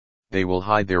They will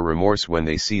hide their remorse when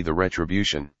they see the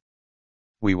retribution.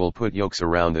 We will put yokes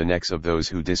around the necks of those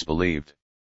who disbelieved.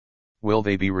 Will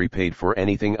they be repaid for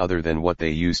anything other than what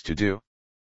they used to do?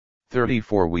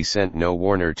 34 We sent no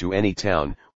warner to any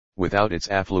town, without its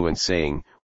affluence saying,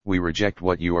 we reject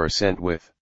what you are sent with.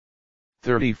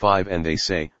 35 And they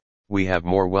say, we have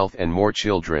more wealth and more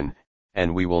children,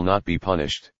 and we will not be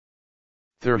punished.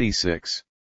 36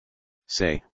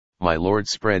 Say, my Lord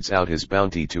spreads out his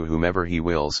bounty to whomever he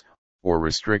wills, or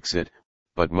restricts it,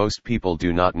 but most people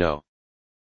do not know.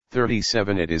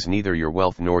 37 It is neither your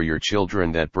wealth nor your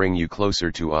children that bring you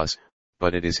closer to us,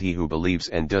 but it is he who believes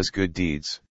and does good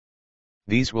deeds.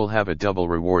 These will have a double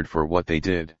reward for what they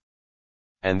did.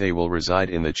 And they will reside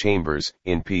in the chambers,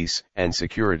 in peace and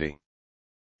security.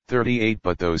 38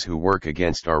 But those who work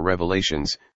against our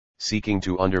revelations, seeking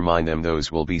to undermine them,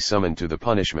 those will be summoned to the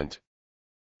punishment.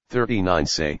 39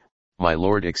 Say, my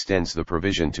Lord extends the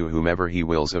provision to whomever he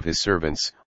wills of his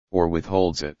servants, or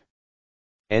withholds it.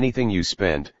 Anything you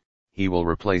spend, he will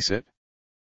replace it.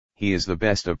 He is the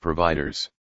best of providers.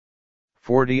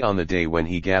 40 On the day when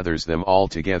he gathers them all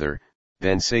together,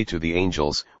 then say to the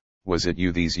angels, was it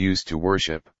you these used to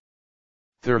worship?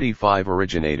 35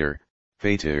 Originator,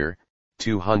 Fatir,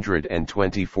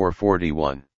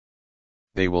 224-41.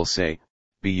 They will say,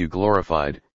 be you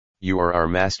glorified, you are our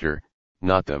master,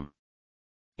 not them.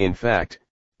 In fact,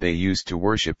 they used to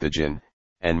worship the jinn,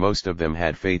 and most of them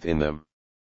had faith in them.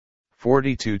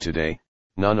 42 Today,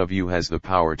 none of you has the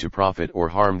power to profit or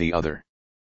harm the other.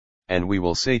 And we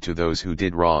will say to those who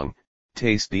did wrong,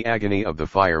 taste the agony of the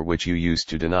fire which you used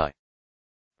to deny.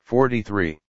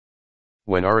 43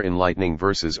 When our enlightening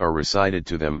verses are recited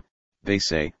to them, they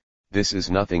say, this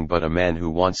is nothing but a man who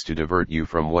wants to divert you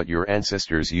from what your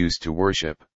ancestors used to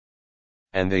worship.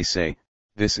 And they say,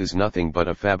 this is nothing but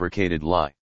a fabricated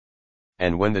lie.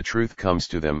 And when the truth comes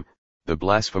to them, the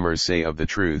blasphemers say of the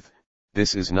truth,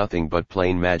 this is nothing but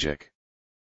plain magic.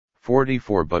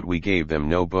 44 But we gave them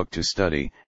no book to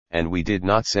study, and we did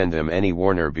not send them any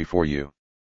warner before you.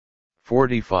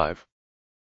 45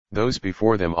 Those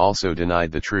before them also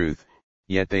denied the truth,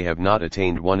 yet they have not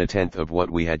attained 1/10 of what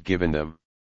we had given them.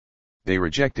 They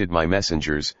rejected my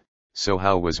messengers, so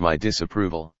how was my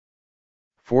disapproval?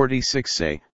 46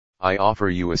 Say, I offer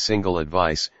you a single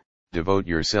advice, devote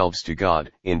yourselves to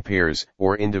God, in pairs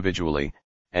or individually,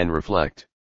 and reflect.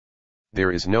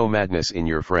 There is no madness in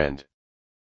your friend.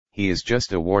 He is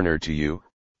just a warner to you,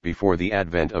 before the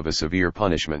advent of a severe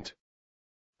punishment.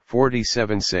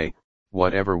 47 Say,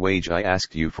 whatever wage I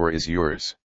asked you for is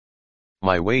yours.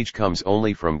 My wage comes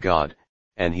only from God,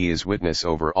 and he is witness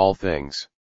over all things.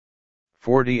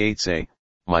 48 Say,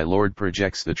 my Lord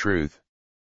projects the truth.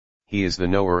 He is the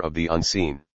knower of the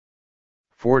unseen.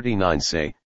 49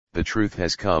 Say, the truth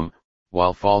has come,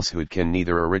 while falsehood can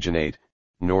neither originate,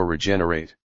 nor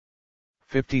regenerate.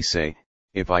 50 Say,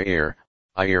 if I err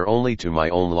only to my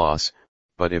own loss,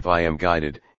 but if I am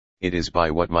guided, it is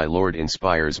by what my Lord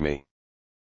inspires me.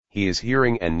 He is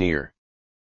hearing and near.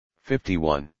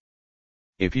 51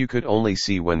 If you could only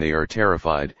see when they are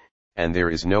terrified, and there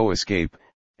is no escape,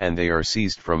 and they are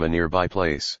seized from a nearby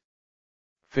place.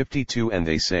 52 And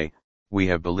they say, we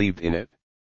have believed in it.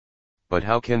 But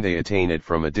how can they attain it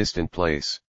from a distant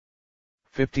place?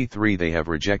 53 They have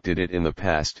rejected it in the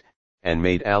past, and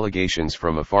made allegations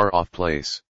from a far-off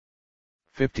place.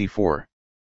 54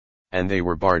 And they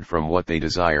were barred from what they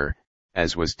desire,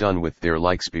 as was done with their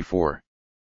likes before.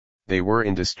 They were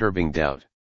in disturbing doubt.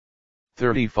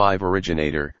 35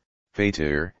 Originator,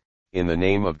 Fatir, in the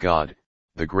name of God,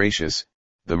 the gracious,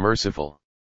 the merciful.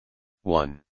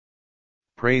 1.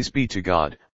 Praise be to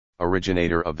God,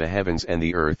 originator of the heavens and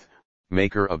the earth,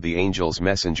 maker of the angels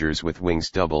messengers with wings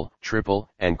double, triple,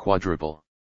 and quadruple.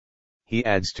 He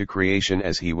adds to creation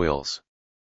as he wills.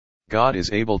 God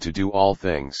is able to do all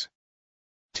things.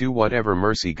 To whatever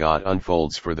mercy God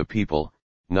unfolds for the people,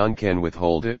 none can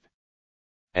withhold it.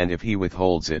 And if he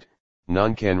withholds it,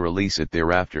 none can release it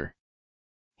thereafter.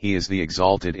 He is the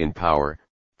exalted in power,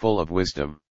 full of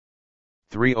wisdom.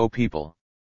 3 O people!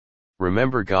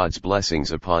 Remember God's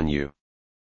blessings upon you.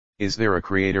 Is there a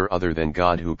creator other than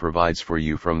God who provides for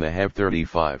you from the heaven?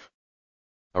 35.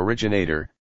 Originator,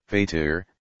 Fatir,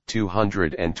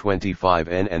 225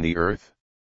 N and the earth?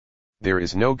 There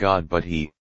is no God but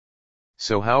he.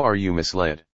 So how are you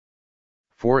misled?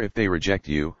 For if they reject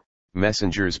you,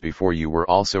 messengers before you were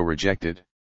also rejected.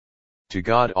 To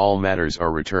God all matters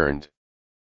are returned.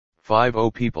 5 O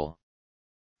people!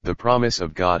 The promise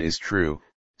of God is true,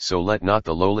 so let not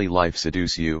the lowly life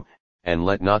seduce you, and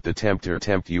let not the tempter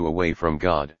tempt you away from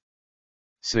God.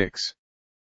 6.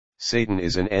 Satan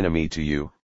is an enemy to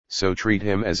you, so treat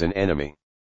him as an enemy.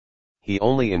 he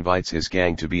only invites his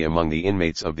gang to be among the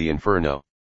inmates of the inferno.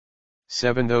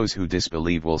 7. Those who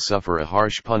disbelieve will suffer a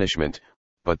harsh punishment,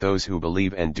 but those who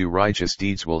believe and do righteous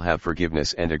deeds will have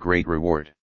forgiveness and a great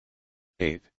reward.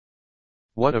 8.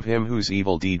 What of him whose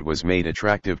evil deed was made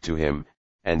attractive to him,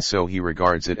 and so he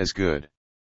regards it as good?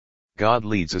 God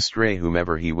leads astray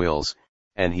whomever he wills,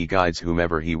 and he guides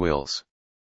whomever he wills.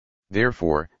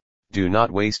 Therefore, do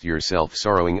not waste yourself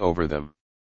sorrowing over them.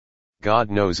 God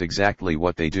knows exactly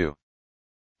what they do.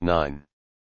 9.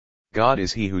 God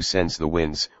is he who sends the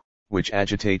winds, which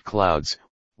agitate clouds,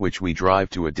 which we drive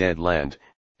to a dead land,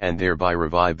 and thereby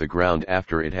revive the ground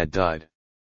after it had died.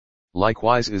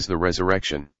 Likewise is the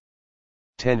resurrection.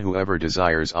 10. Whoever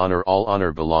desires honor, all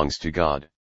honor belongs to God.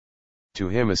 To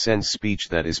him ascends speech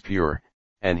that is pure,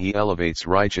 and he elevates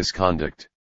righteous conduct.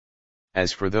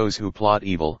 As for those who plot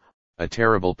evil, a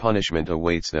terrible punishment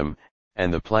awaits them,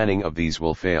 and the planning of these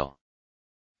will fail.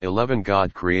 11.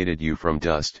 God created you from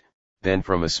dust, then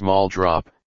from a small drop,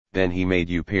 then he made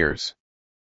you pairs.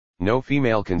 No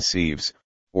female conceives,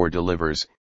 or delivers,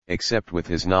 except with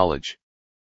his knowledge.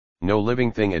 No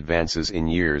living thing advances in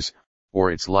years,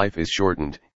 or its life is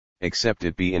shortened, except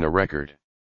it be in a record.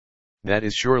 That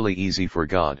is surely easy for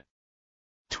God.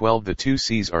 12. The two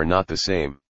seas are not the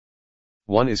same.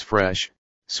 One is fresh,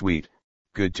 sweet,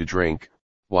 good to drink,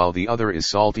 while the other is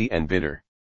salty and bitter.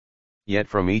 Yet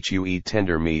from each you eat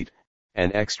tender meat,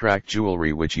 and extract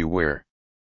jewelry which you wear.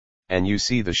 And you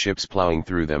see the ships plowing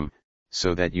through them,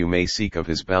 so that you may seek of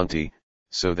his bounty,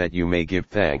 so that you may give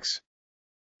thanks.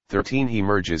 13. He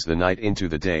merges the night into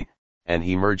the day, and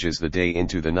he merges the day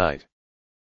into the night.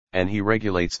 And he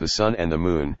regulates the sun and the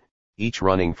moon, each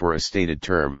running for a stated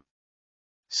term.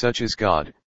 Such is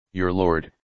God, your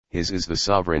Lord, his is the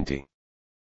sovereignty.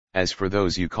 As for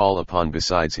those you call upon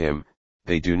besides him,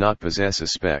 they do not possess a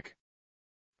speck.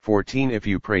 14. If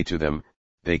you pray to them,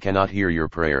 they cannot hear your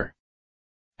prayer.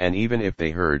 And even if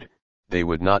they heard, they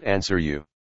would not answer you.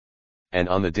 And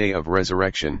on the day of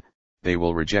resurrection, they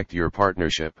will reject your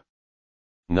partnership.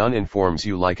 None informs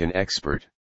you like an expert.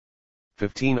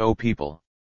 15. O people!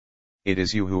 It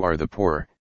is you who are the poor,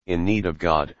 in need of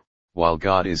God, while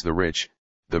God is the rich,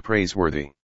 the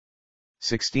praiseworthy.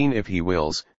 16. If he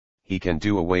wills, he can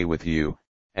do away with you,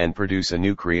 and produce a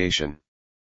new creation.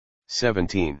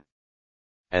 17.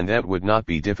 And that would not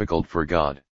be difficult for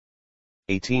God.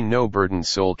 18. No burdened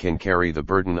soul can carry the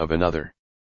burden of another.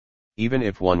 Even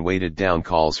if one weighted down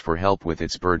calls for help with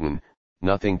its burden,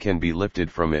 nothing can be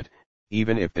lifted from it,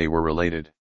 even if they were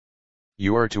related.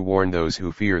 You are to warn those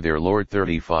who fear their Lord.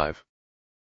 35.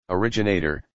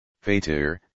 Originator,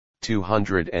 Fatir,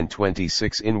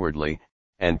 226. Inwardly,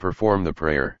 and perform the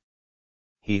prayer.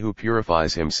 He who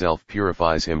purifies himself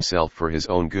for his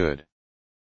own good.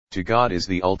 To God is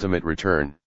the ultimate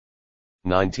return.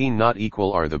 19. Not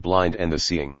equal are the blind and the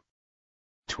seeing.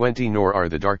 20. Nor are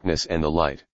the darkness and the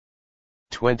light.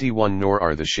 21. Nor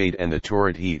are the shade and the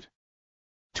torrid heat.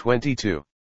 22.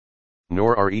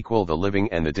 Nor are equal the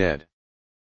living and the dead.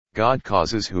 God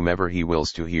causes whomever he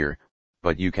wills to hear,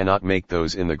 but you cannot make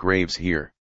those in the graves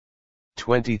hear.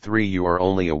 23. You are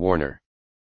only a warner.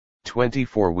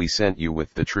 24. We sent you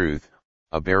with the truth,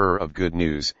 a bearer of good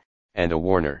news, and a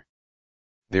warner.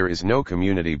 There is no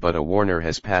community but a warner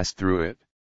has passed through it.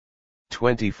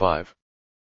 25.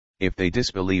 If they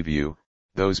disbelieve you,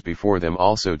 those before them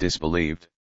also disbelieved.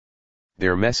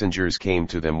 Their messengers came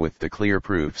to them with the clear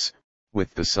proofs,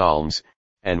 with the Psalms,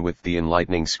 and with the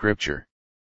enlightening scripture.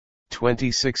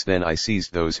 26. Then I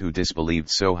seized those who disbelieved,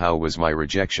 so how was my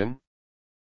rejection?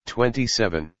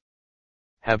 27.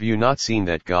 Have you not seen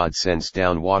that God sends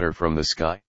down water from the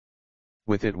sky?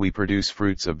 With it we produce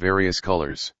fruits of various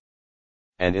colors.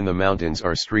 And in the mountains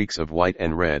are streaks of white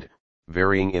and red,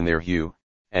 varying in their hue,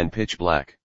 and pitch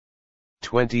black.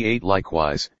 28.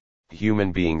 Likewise,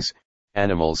 human beings,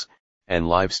 animals, and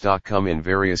livestock come in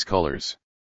various colors.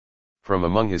 From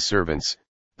among his servants,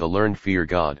 the learned fear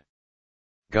God.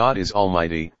 God is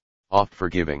almighty, oft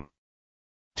forgiving.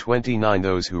 29.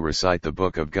 Those who recite the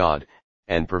book of God,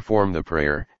 and perform the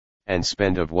prayer, and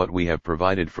spend of what we have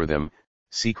provided for them,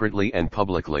 secretly and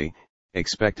publicly,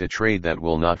 expect a trade that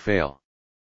will not fail.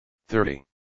 30.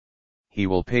 He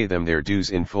will pay them their dues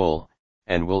in full,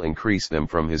 and will increase them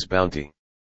from his bounty.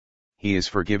 He is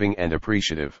forgiving and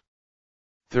appreciative.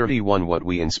 31. What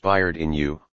we inspired in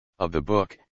you, of the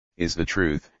book, is the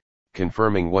truth,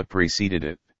 confirming what preceded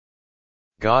it.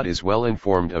 God is well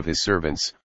informed of his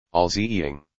servants,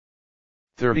 all-seeing.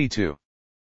 32.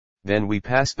 Then we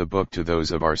passed the book to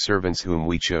those of our servants whom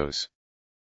we chose.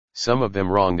 Some of them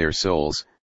wrong their souls,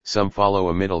 some follow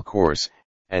a middle course,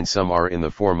 and some are in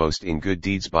the foremost in good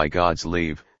deeds by God's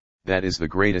leave, that is the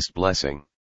greatest blessing.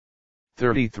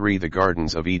 33 The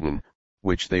gardens of Eden,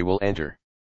 which they will enter.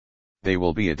 They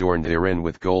will be adorned therein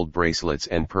with gold bracelets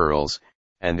and pearls,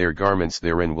 and their garments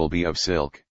therein will be of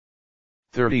silk.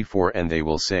 34 And they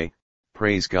will say,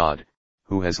 Praise God,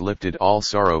 who has lifted all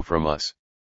sorrow from us.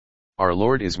 Our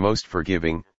Lord is most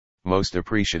forgiving, most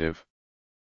appreciative.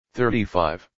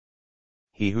 35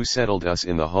 He who settled us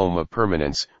in the home of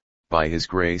permanence, by his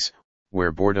grace,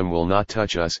 where boredom will not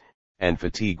touch us, and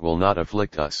fatigue will not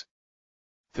afflict us.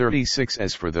 36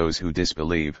 As for those who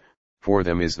disbelieve, for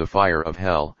them is the fire of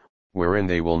hell, wherein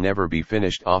they will never be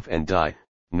finished off and die,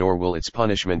 nor will its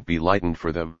punishment be lightened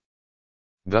for them.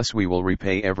 Thus we will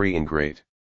repay every ingrate.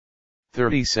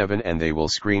 37 And they will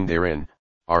scream therein,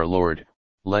 Our Lord,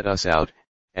 let us out,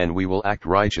 and we will act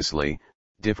righteously,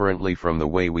 differently from the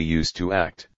way we used to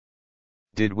act.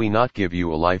 Did we not give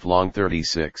you a lifelong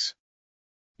 36?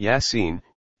 Yasin,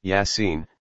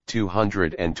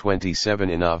 227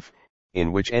 Enough,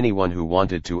 in which anyone who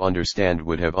wanted to understand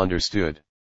would have understood.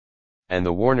 And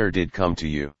the warner did come to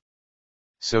you.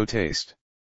 So taste.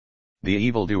 The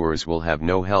evildoers will have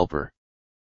no helper.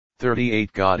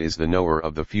 38 God is the knower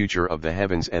of the future of the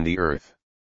heavens and the earth.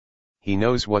 He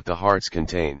knows what the hearts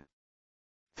contain.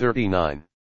 39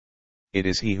 It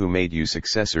is He who made you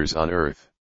successors on earth.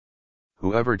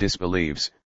 Whoever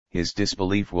disbelieves, his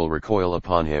disbelief will recoil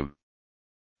upon him.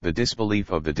 The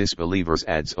disbelief of the disbelievers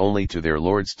adds only to their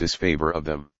Lord's disfavor of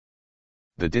them.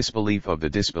 The disbelief of the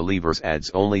disbelievers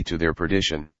adds only to their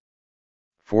perdition.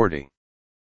 40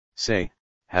 Say,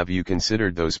 have you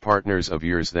considered those partners of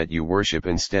yours that you worship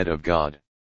instead of God?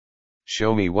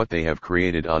 Show me what they have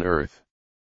created on earth.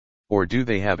 Or do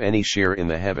they have any share in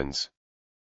the heavens?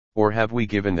 Or have we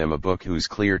given them a book whose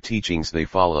clear teachings they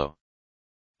follow?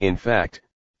 In fact,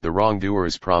 the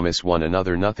wrongdoers promise one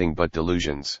another nothing but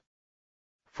delusions.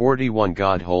 41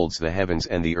 God holds the heavens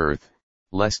and the earth,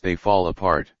 lest they fall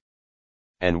apart.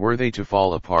 And were they to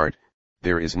fall apart,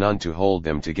 there is none to hold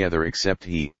them together except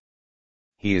He.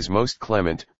 He is most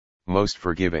clement, most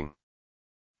forgiving.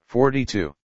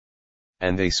 42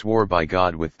 And they swore by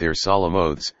God with their solemn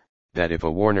oaths, that if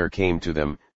a warner came to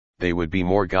them, they would be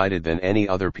more guided than any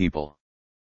other people.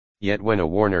 Yet when a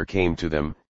warner came to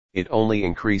them, it only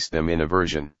increased them in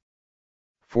aversion.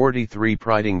 43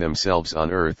 Priding themselves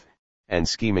on earth, and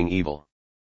scheming evil.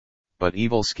 But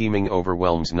evil scheming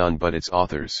overwhelms none but its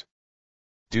authors.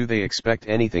 Do they expect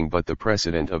anything but the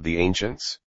precedent of the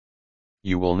ancients?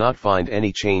 You will not find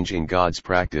any change in God's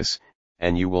practice,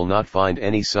 and you will not find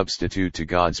any substitute to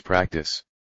God's practice.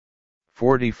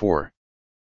 44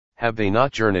 Have they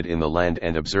not journeyed in the land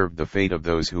and observed the fate of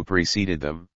those who preceded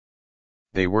them?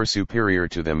 They were superior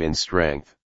to them in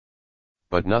strength.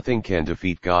 But nothing can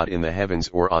defeat God in the heavens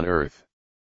or on earth.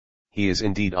 He is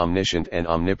indeed omniscient and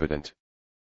omnipotent.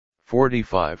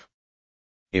 45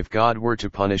 If God were to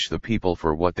punish the people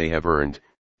for what they have earned,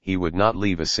 He would not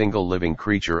leave a single living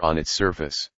creature on its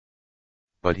surface.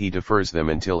 But He defers them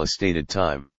until a stated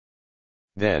time.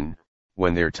 Then,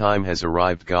 when their time has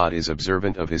arrived, God is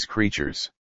observant of His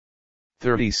creatures.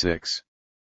 36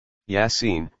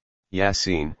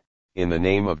 Yasin, in the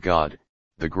name of God,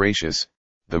 the gracious,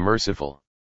 the merciful.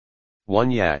 1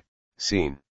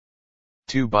 Yasin.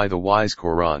 2 By the wise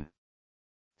Quran.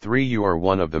 3 You are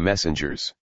one of the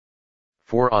messengers.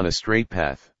 4 On a straight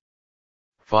path.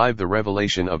 5 The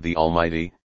revelation of the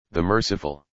Almighty, the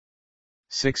Merciful.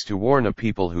 6 To warn a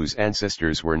people whose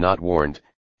ancestors were not warned,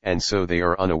 and so they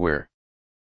are unaware.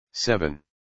 7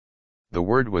 The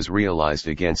word was realized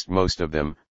against most of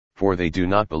them, for they do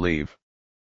not believe.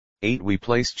 8 We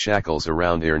placed shackles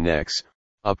around their necks,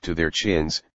 up to their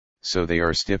chins, so they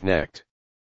are stiff-necked.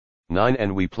 9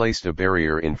 And we placed a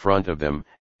barrier in front of them,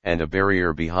 and a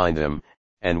barrier behind them,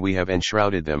 and we have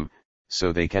enshrouded them,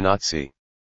 so they cannot see.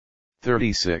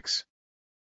 36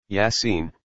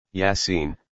 Yasin,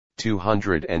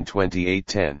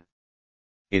 228:10.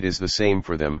 It is the same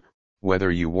for them,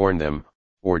 whether you warn them,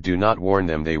 or do not warn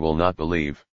them, they will not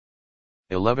believe.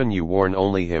 11 You warn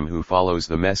only him who follows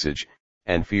the message,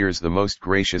 and fears the most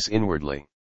gracious inwardly.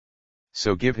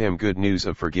 So give him good news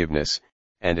of forgiveness,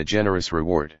 and a generous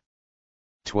reward.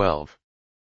 12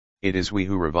 It is we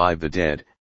who revive the dead,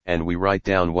 and we write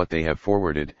down what they have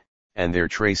forwarded, and their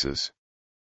traces.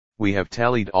 We have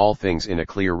tallied all things in a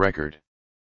clear record.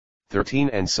 13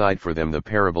 And cite for them the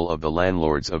parable of the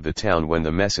landlords of the town when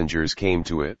the messengers came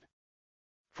to it.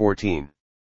 14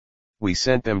 We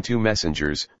sent them 2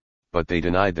 messengers, but they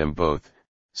denied them both,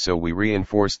 so we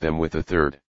reinforced them with a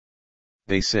third.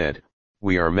 They said,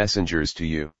 We are messengers to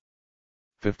you.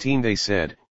 15 They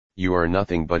said, You are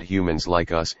nothing but humans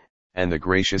like us, and the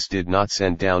gracious did not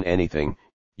send down anything,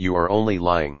 you are only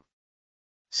lying.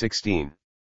 16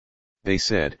 They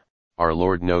said, our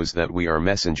Lord knows that we are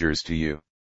messengers to you.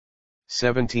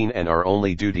 17 And our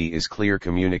only duty is clear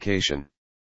communication.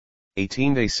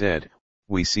 18 They said,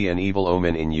 we see an evil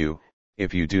omen in you,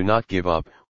 if you do not give up,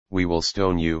 we will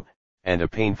stone you, and a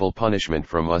painful punishment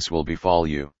from us will befall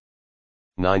you.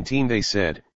 19 They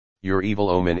said, your evil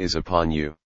omen is upon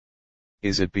you.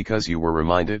 Is it because you were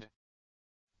reminded?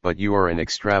 But you are an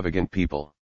extravagant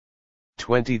people.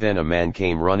 20 Then a man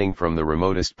came running from the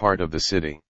remotest part of the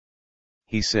city.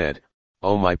 He said,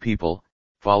 O my people,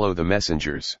 follow the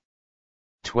messengers.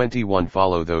 21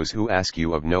 Follow those who ask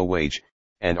you of no wage,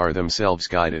 and are themselves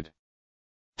guided.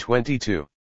 22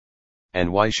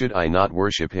 And why should I not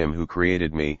worship him who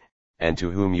created me, and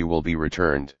to whom you will be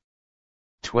returned?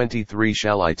 23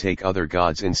 Shall I take other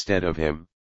gods instead of him?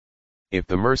 If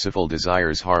the merciful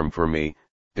desires harm for me,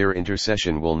 their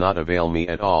intercession will not avail me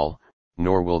at all,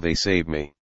 nor will they save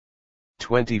me.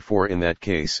 24 In that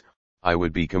case, I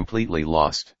would be completely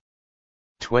lost.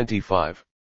 25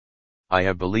 I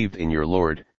have believed in your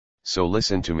Lord, so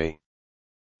listen to me.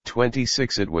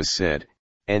 26 It was said,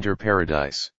 enter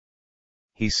paradise.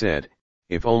 He said,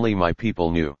 if only my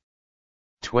people knew.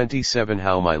 27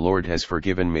 How my Lord has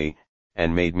forgiven me,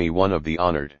 and made me one of the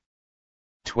honored.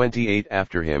 28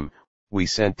 After him, we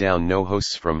sent down no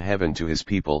hosts from heaven to his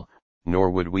people,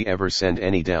 nor would we ever send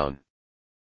any down.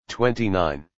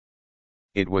 29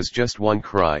 It was just one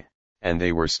cry, and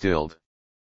they were stilled.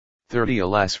 30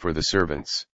 Alas for the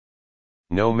servants!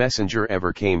 No messenger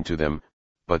ever came to them,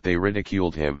 but they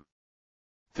ridiculed him.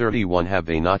 31 Have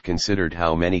they not considered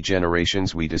how many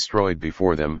generations we destroyed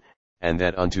before them, and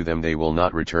that unto them they will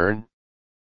not return?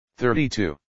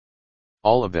 32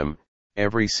 All of them,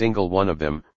 every single one of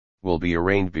them, will be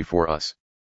arraigned before us.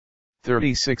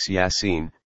 36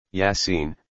 Yasin,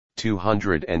 Yasin,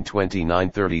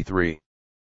 229-33.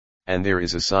 And there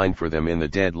is a sign for them in the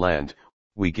dead land,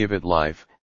 we give it life,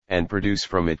 and produce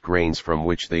from it grains from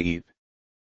which they eat.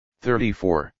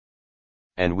 34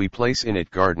 And we place in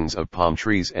it gardens of palm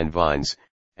trees and vines,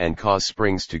 and cause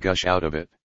springs to gush out of it.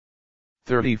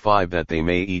 35 That they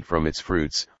may eat from its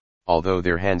fruits, although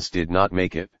their hands did not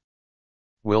make it.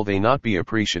 Will they not be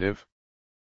appreciative?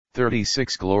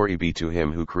 36 Glory be to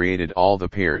him who created all the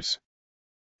pairs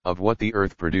of what the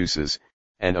earth produces,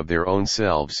 and of their own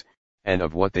selves, and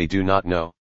of what they do not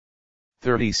know.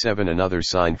 37 Another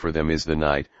sign for them is the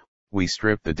night, we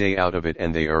strip the day out of it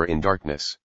and they are in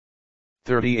darkness.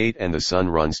 38 And the sun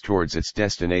runs towards its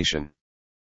destination.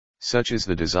 Such is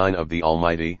the design of the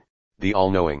Almighty, the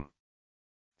All-Knowing.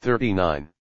 39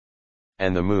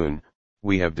 And the moon,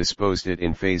 we have disposed it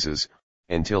in phases,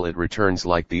 until it returns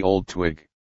like the old twig.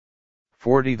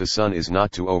 40 The sun is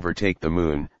not to overtake the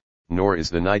moon, nor is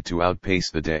the night to outpace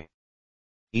the day.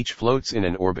 Each floats in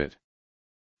an orbit.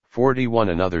 41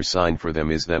 Another sign for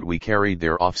them is that we carried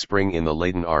their offspring in the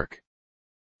laden ark.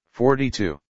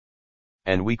 42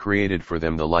 And we created for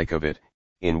them the like of it,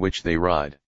 in which they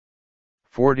ride.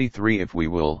 43 If we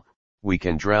will, we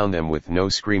can drown them with no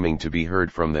screaming to be heard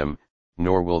from them,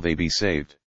 nor will they be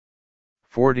saved.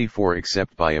 44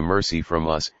 Except by a mercy from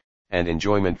us, and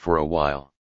enjoyment for a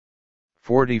while.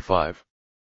 45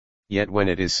 Yet when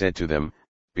it is said to them,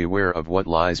 beware of what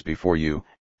lies before you,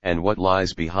 and what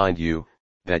lies behind you,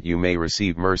 that you may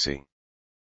receive mercy.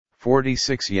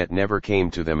 46 Yet never came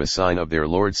to them a sign of their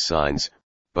Lord's signs,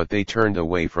 but they turned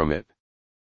away from it.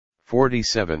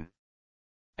 47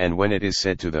 And when it is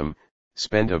said to them,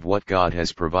 spend of what God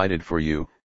has provided for you,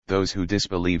 those who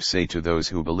disbelieve say to those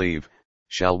who believe,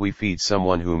 shall we feed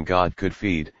someone whom God could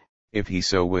feed, if he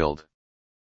so willed?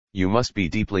 You must be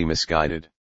deeply misguided.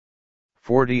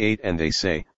 48 And they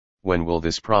say, when will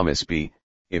this promise be,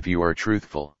 if you are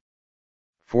truthful?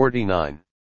 49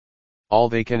 All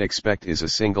they can expect is a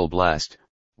single blast,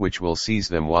 which will seize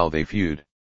them while they feud.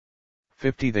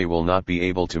 50 They will not be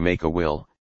able to make a will,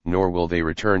 nor will they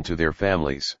return to their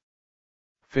families.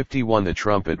 51 The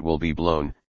trumpet will be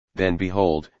blown, then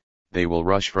behold, they will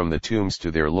rush from the tombs to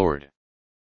their Lord.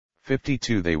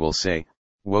 52 They will say,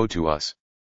 woe to us!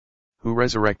 Who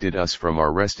resurrected us from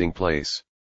our resting place?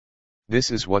 This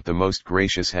is what the Most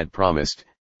Gracious had promised,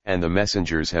 and the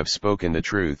messengers have spoken the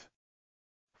truth.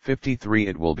 53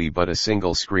 It will be but a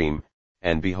single scream,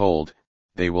 and behold,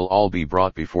 they will all be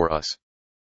brought before us.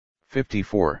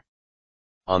 54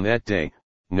 On that day,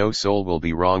 no soul will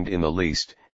be wronged in the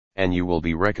least, and you will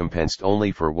be recompensed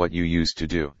only for what you used to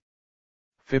do.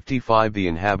 55 The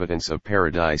inhabitants of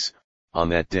paradise, on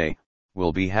that day,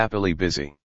 will be happily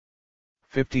busy.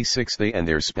 56 They and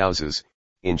their spouses,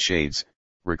 in shades,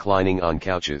 reclining on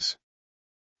couches.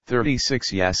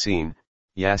 36 Yasin,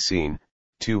 Yasin,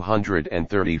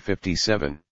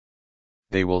 230-57.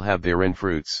 They will have therein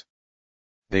fruits.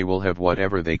 they will have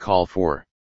whatever they call for.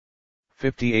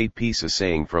 58 Peace, a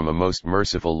saying from a most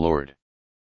merciful Lord.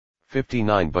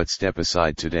 59 But step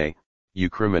aside today, you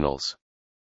criminals.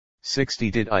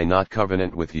 60 Did I not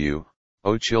covenant with you,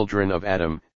 O children of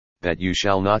Adam, that you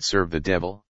shall not serve the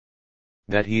devil?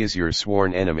 That he is your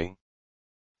sworn enemy?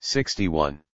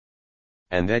 61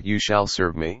 And that you shall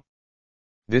serve me?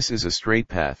 This is a straight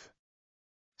path.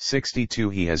 62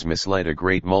 He has misled a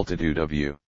great multitude of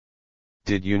you.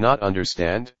 Did you not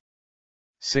understand?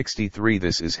 63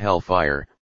 This is hell fire,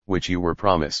 which you were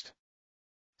promised.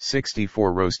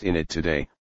 64 Roast in it today,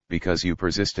 because you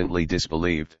persistently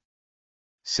disbelieved.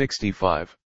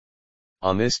 65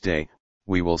 On this day,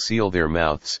 we will seal their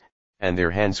mouths, and their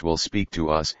hands will speak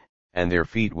to us, and their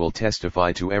feet will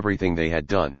testify to everything they had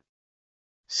done.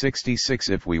 66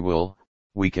 If we will,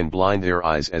 we can blind their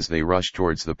eyes as they rush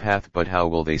towards the path, but how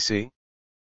will they see?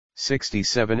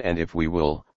 67 And if we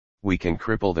will, we can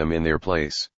cripple them in their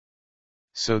place,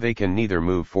 so they can neither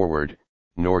move forward,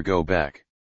 nor go back.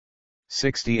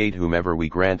 68 Whomever we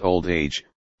grant old age,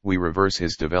 we reverse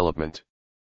his development.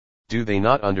 Do they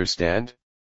not understand?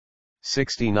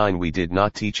 69 We did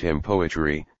not teach him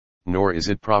poetry, nor is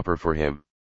it proper for him.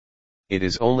 It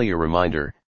is only a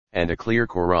reminder, and a clear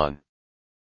Quran.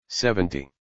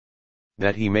 70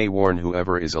 That he may warn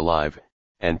whoever is alive,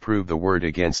 and prove the word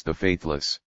against the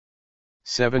faithless.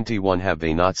 71 Have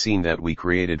they not seen that we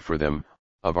created for them,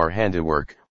 of our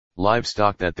handiwork,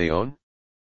 livestock that they own?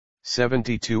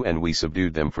 72 And we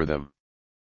subdued them for them.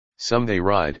 Some they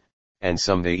ride, and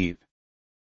some they eat.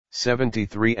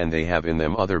 73 And they have in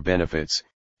them other benefits,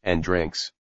 and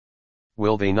drinks.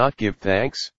 Will they not give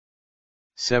thanks?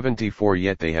 74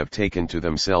 Yet they have taken to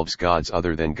themselves gods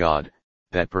other than God,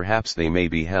 that perhaps they may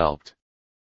be helped.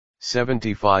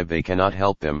 75 They cannot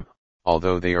help them,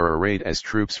 although they are arrayed as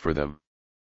troops for them.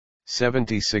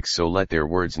 76 So let their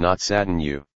words not sadden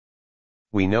you.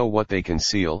 We know what they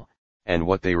conceal, and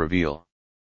what they reveal.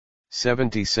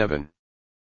 77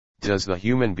 Does the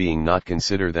human being not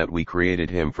consider that we created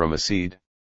him from a seed?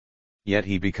 Yet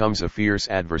he becomes a fierce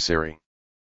adversary.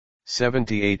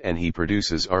 78 And he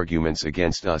produces arguments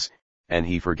against us, and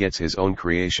he forgets his own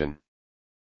creation.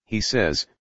 He says,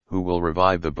 who will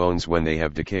revive the bones when they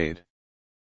have decayed?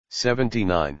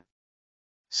 79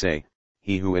 Say,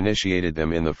 he who initiated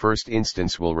them in the first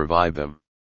instance will revive them.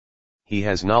 He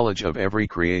has knowledge of every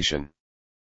creation.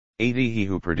 80 He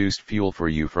who produced fuel for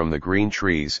you from the green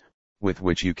trees, with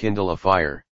which you kindle a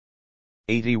fire.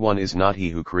 81 Is not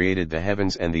he who created the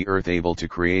heavens and the earth able to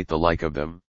create the like of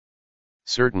them?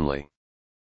 Certainly.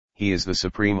 He is the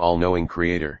supreme all-knowing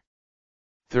creator.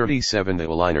 37 The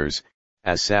aligners,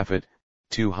 as Safat,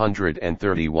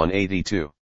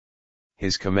 231-82.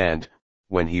 His command,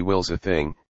 when he wills a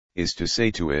thing, is to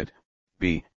say to it,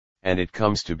 be, and it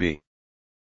comes to be.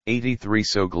 83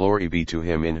 So glory be to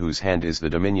him in whose hand is the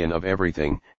dominion of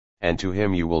everything, and to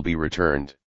him you will be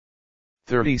returned.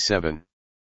 37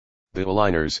 The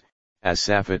aligners, as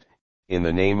Safat, in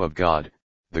the name of God,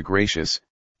 the gracious,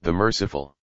 the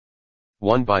merciful.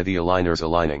 1 By the aligners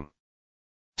aligning.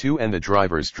 2 And the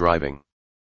drivers driving.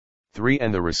 3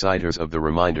 And the reciters of the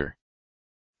reminder.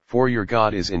 4 Your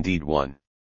God is indeed one.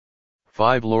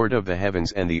 5 Lord of the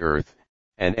heavens and the earth,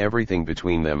 and everything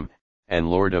between them, and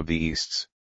Lord of the easts.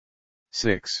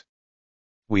 6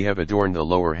 We have adorned the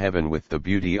lower heaven with the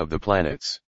beauty of the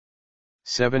planets.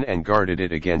 7 And guarded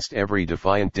it against every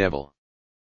defiant devil.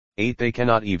 8 They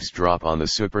cannot eavesdrop on the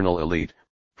supernal elite,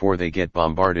 for they get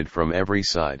bombarded from every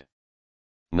side.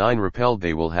 9 Repelled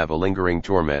they will have a lingering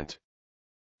torment.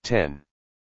 10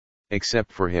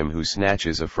 Except for him who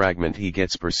snatches a fragment he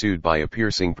gets pursued by a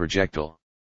piercing projectile.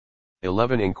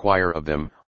 11 Inquire of them,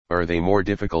 are they more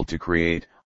difficult to create,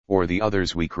 or the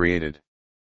others we created?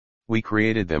 We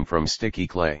created them from sticky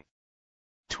clay.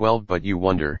 12 But you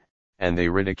wonder, and they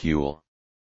ridicule.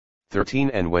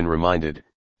 13 And when reminded,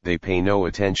 they pay no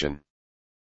attention.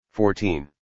 14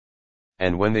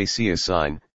 And when they see a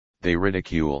sign, they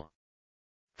ridicule.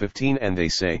 15 And they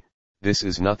say, this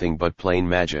is nothing but plain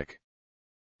magic.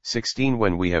 16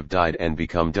 When we have died and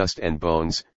become dust and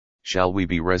bones, shall we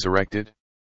be resurrected?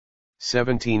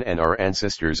 17 And our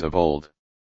ancestors of old.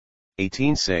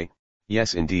 18 Say,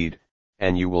 yes indeed,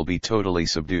 and you will be totally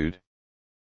subdued.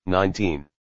 19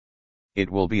 It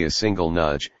will be a single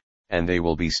nudge, and they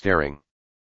will be staring.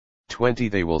 20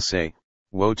 They will say,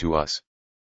 woe to us.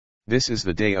 This is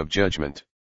the day of judgment.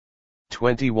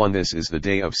 21 This is the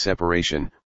day of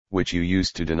separation, which you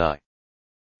used to deny.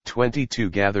 22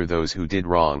 Gather those who did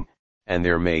wrong, and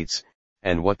their mates,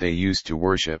 and what they used to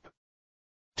worship.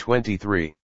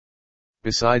 23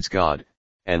 Besides God,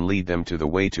 and lead them to the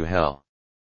way to hell.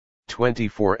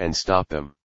 24 And stop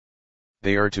them.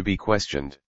 They are to be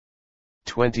questioned.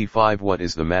 25 What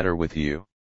is the matter with you?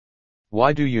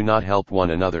 Why do you not help one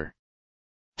another?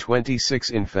 26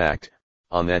 In fact,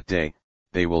 on that day,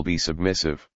 they will be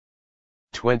submissive.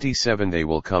 27 They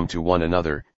will come to one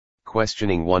another,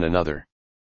 questioning one another.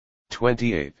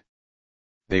 28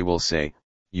 They will say,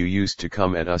 you used to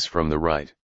come at us from the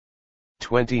right.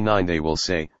 29 They will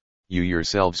say, you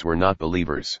yourselves were not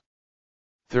believers.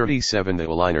 37 The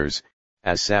aligners,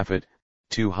 as Safat,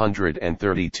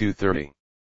 232:30.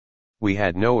 We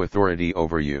had no authority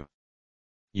over you.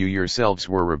 You yourselves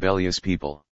were rebellious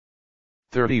people.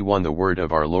 31 The word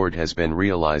of our Lord has been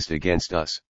realized against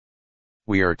us.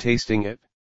 We are tasting it.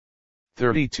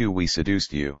 32 We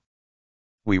seduced you.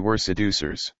 We were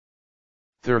seducers.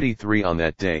 33 On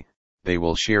that day, they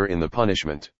will share in the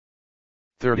punishment.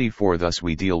 34 Thus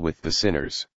we deal with the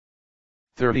sinners.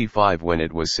 35 When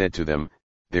it was said to them,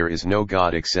 there is no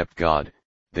God except God,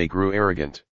 they grew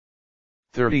arrogant.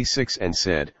 36 And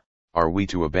said, are we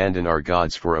to abandon our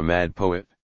gods for a mad poet?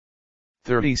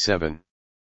 37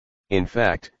 In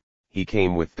fact, he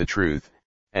came with the truth,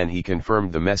 and he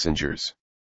confirmed the messengers.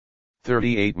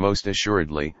 38 Most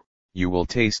assuredly, you will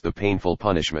taste the painful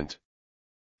punishment.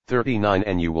 39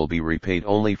 And you will be repaid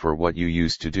only for what you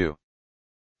used to do.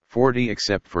 40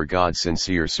 Except for God's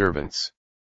sincere servants.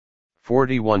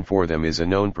 41 For them is a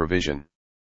known provision.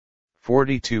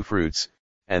 42 Fruits,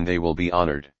 and they will be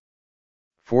honored.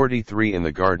 43 In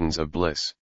the gardens of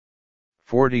bliss.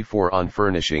 44 On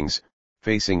furnishings,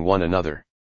 facing one another.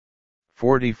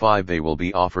 45 They will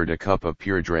be offered a cup of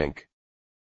pure drink.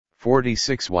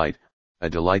 46 White, a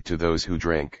delight to those who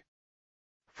drink.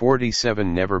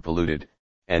 47 Never polluted,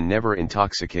 and never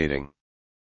intoxicating.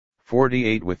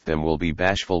 48 With them will be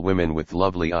bashful women with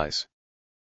lovely eyes.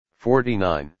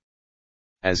 49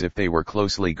 As if they were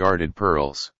closely guarded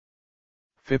pearls.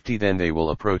 50 Then they will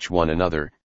approach one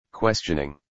another,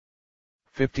 questioning.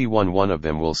 51 One of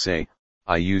them will say,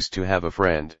 I used to have a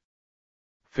friend.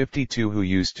 52 Who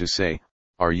used to say,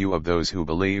 are you of those who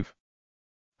believe?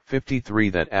 53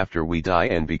 That after we die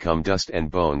and become dust and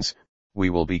bones, we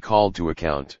will be called to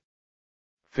account.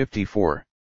 54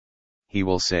 He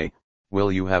will say,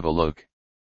 will you have a look?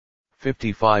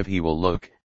 55 He will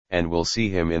look, and will see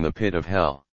him in the pit of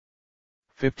hell.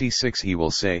 56 He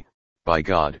will say, by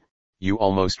God, you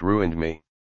almost ruined me.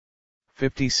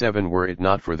 57 Were it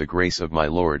not for the grace of my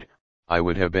Lord, I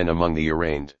would have been among the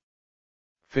arraigned.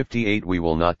 58 We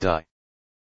will not die.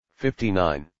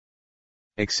 59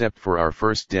 Except for our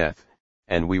first death,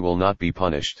 and we will not be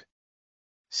punished.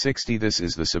 60 This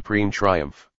is the supreme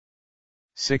triumph.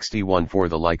 61 For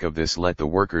the like of this let the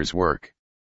workers work.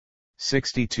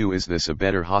 62 Is this a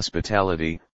better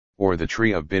hospitality, or the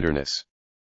tree of bitterness?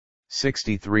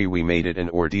 63 We made it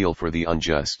an ordeal for the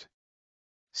unjust.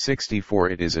 64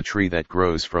 It is a tree that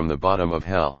grows from the bottom of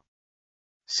hell.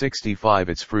 65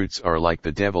 Its fruits are like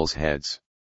the devil's heads.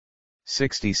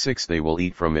 66 They will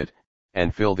eat from it,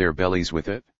 and fill their bellies with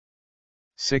it.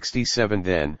 67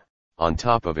 Then, on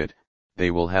top of it,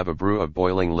 they will have a brew of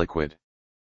boiling liquid.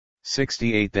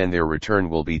 68 Then their return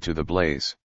will be to the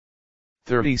blaze.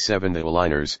 37 The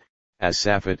aligners, as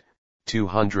Safat,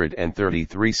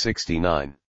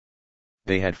 233:69.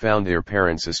 They had found their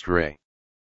parents astray.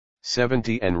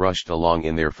 70 And rushed along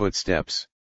in their footsteps.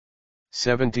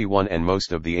 71 And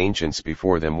most of the ancients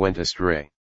before them went astray.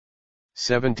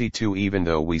 72 Even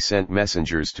though we sent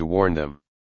messengers to warn them.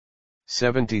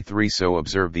 73 So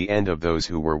observe the end of those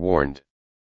who were warned.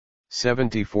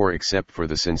 74 Except for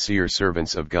the sincere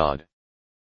servants of God.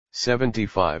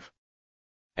 75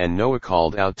 And Noah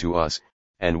called out to us,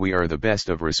 and we are the best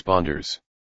of responders.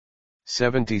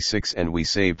 76 And we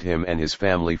saved him and his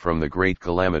family from the great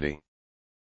calamity.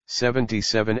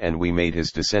 77 And we made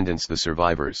his descendants the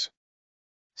survivors.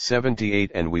 78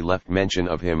 And we left mention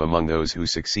of him among those who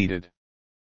succeeded.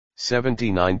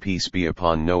 79 Peace be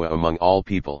upon Noah among all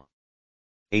people.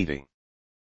 80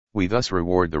 We thus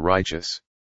reward the righteous.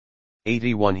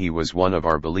 81 He was one of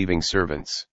our believing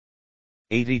servants.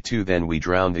 82 Then we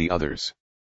drowned the others.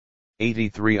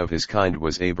 83 Of his kind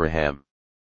was Abraham.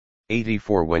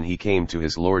 84 When he came to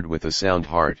his Lord with a sound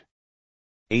heart.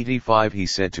 85 He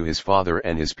said to his father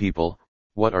and his people,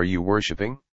 what are you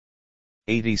worshipping?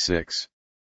 86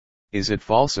 Is it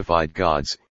falsified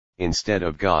gods, instead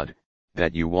of God,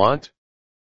 that you want?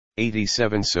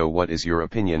 87 So what is your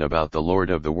opinion about the Lord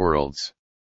of the worlds?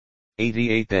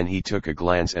 88 Then he took a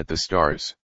glance at the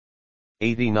stars.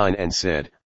 89 And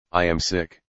said, I am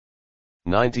sick.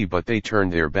 90 But they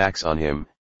turned their backs on him,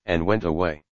 and went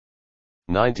away.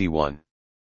 91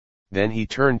 Then he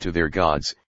turned to their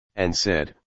gods, and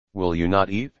said, will you not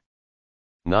eat?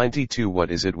 92 What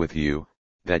is it with you,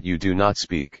 that you do not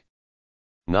speak?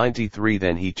 93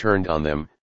 Then he turned on them,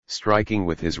 striking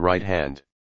with his right hand.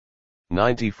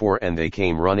 94 And they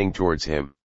came running towards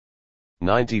him.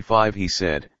 95 He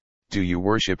said, Do you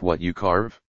worship what you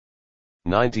carve?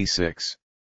 96.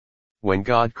 When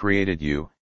God created you,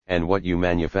 and what you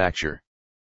manufacture.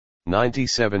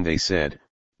 97 They said,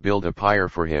 Build a pyre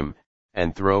for him,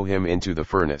 and throw him into the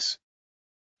furnace.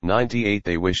 98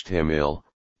 They wished him ill,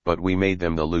 but we made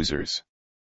them the losers.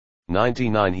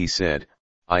 99 He said,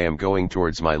 I am going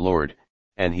towards my Lord,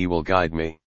 and he will guide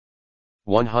me.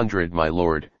 100 My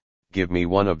Lord, give me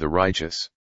one of the righteous.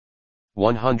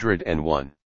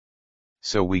 101.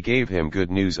 So we gave him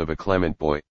good news of a clement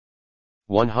boy.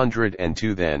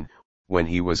 102 Then, when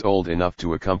he was old enough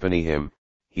to accompany him,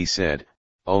 he said,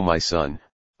 O my son,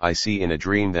 I see in a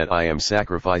dream that I am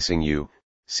sacrificing you,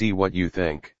 see what you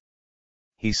think.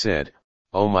 He said,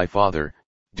 O my father,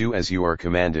 do as you are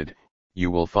commanded, you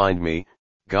will find me,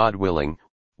 God willing,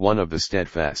 one of the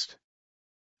steadfast.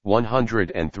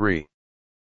 103.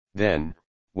 Then,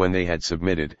 when they had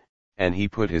submitted, and he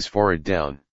put his forehead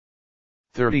down.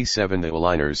 37 The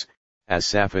aligners, as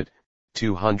Sapphit,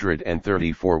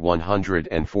 234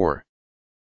 104.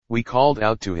 We called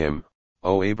out to him,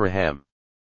 O Abraham.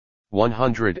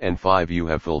 105 You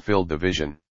have fulfilled the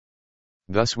vision.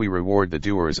 Thus we reward the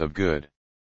doers of good.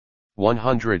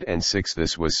 106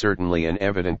 This was certainly an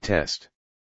evident test.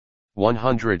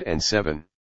 107.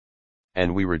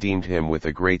 And we redeemed him with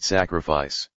a great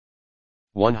sacrifice.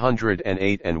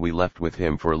 108 And we left with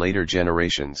him for later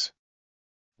generations.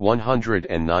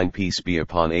 109 Peace be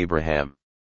upon Abraham.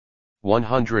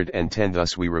 110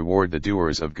 Thus we reward the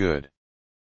doers of good.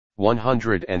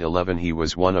 111 He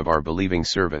was one of our believing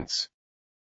servants.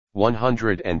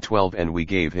 112 And we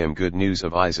gave him good news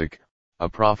of Isaac, a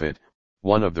prophet,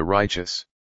 one of the righteous.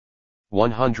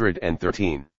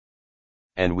 113.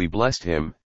 And we blessed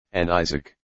him, and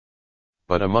Isaac.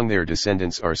 But among their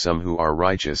descendants are some who are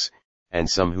righteous, and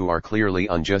some who are clearly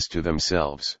unjust to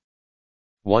themselves.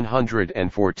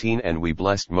 114 And we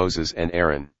blessed Moses and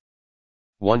Aaron.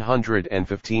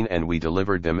 115 And we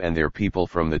delivered them and their people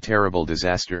from the terrible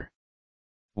disaster.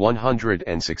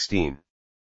 116.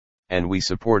 And we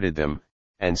supported them,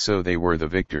 and so they were the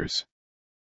victors.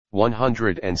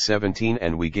 117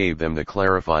 And we gave them the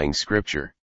clarifying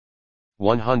scripture.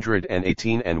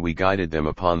 118 And we guided them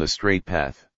upon the straight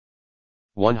path.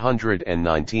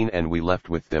 119 And we left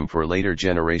with them for later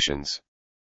generations.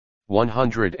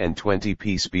 120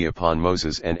 Peace be upon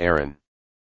Moses and Aaron.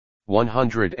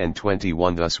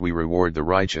 121 Thus we reward the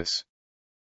righteous.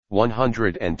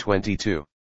 122.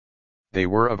 They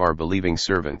were of our believing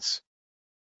servants.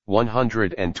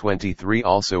 123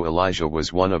 Also Elijah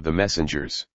was one of the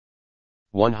messengers.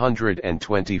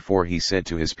 124 He said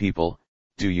to his people,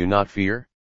 Do you not fear?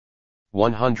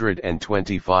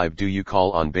 125 Do you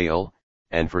call on Baal,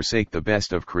 and forsake the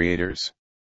best of creators?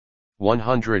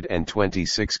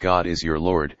 126 God is your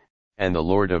Lord, and the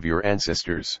Lord of your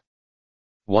ancestors.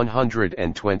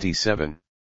 127.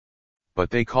 But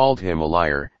they called him a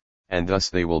liar, and thus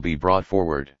they will be brought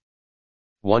forward.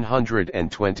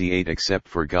 128 Except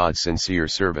for God's sincere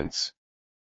servants.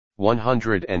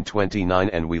 129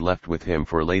 And we left with him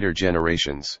for later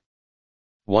generations.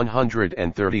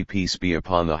 130 Peace be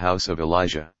upon the house of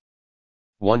Elijah.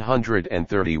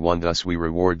 131 Thus we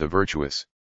reward the virtuous.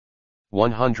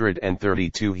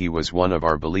 132 He was one of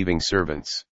our believing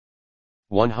servants.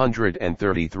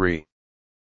 133.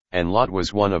 And Lot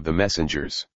was one of the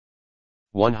messengers.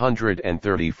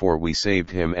 134 We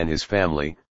saved him and his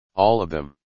family, all of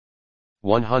them.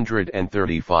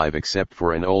 135 Except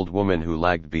for an old woman who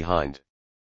lagged behind.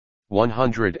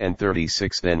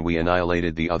 136 Then we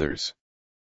annihilated the others.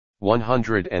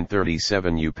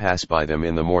 137 You pass by them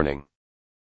in the morning.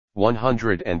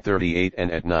 138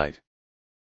 And at night.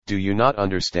 Do you not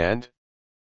understand?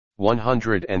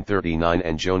 139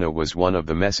 And Jonah was one of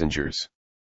the messengers.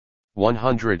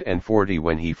 140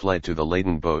 When he fled to the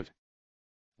laden boat.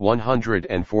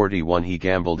 141 He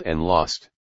gambled and lost.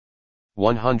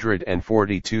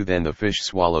 142 Then the fish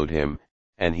swallowed him,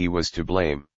 and he was to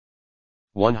blame.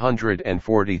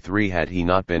 143 Had he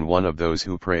not been one of those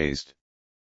who praised.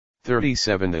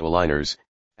 37 The aligners,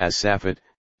 as Sapphit,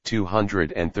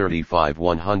 235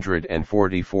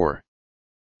 144.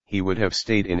 He would have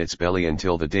stayed in its belly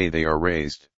until the day they are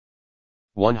raised.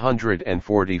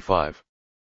 145.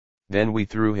 Then we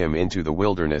threw him into the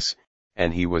wilderness,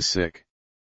 and he was sick.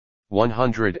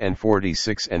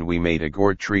 146 And we made a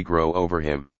gourd tree grow over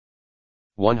him.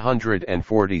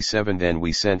 147 Then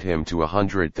we sent him to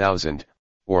 100,000,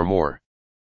 or more.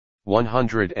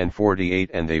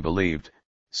 148 And they believed,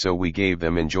 so we gave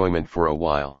them enjoyment for a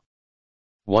while.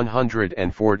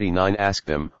 149 Ask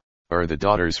them, are the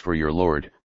daughters for your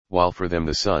Lord, while for them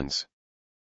the sons.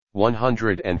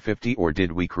 150 Or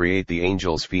did we create the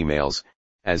angels females,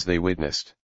 as they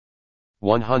witnessed?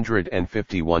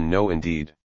 151 No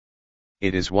indeed.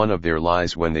 It is one of their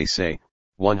lies when they say,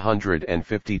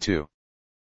 152.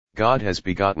 God has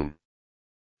begotten.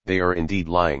 They are indeed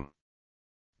lying.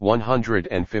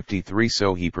 153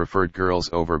 So he preferred girls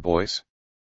over boys?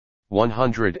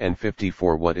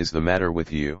 154 What is the matter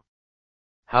with you?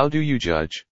 How do you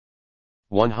judge?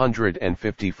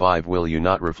 155 Will you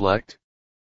not reflect?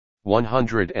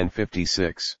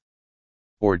 156.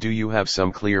 Or do you have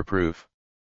some clear proof?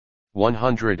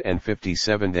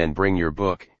 157 Then bring your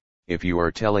book, if you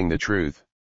are telling the truth.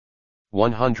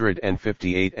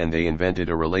 158 And they invented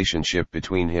a relationship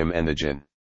between him and the jinn.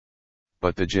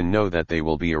 But the jinn know that they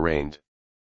will be arraigned.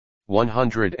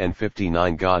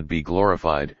 159 God be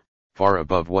glorified, far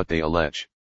above what they allege.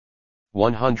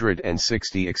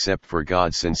 160 Except for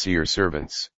God's sincere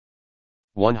servants.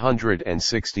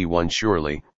 161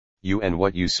 Surely, you and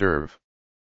what you serve.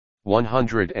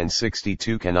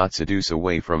 162 Cannot seduce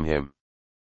away from him.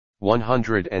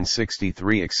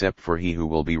 163 Except for he who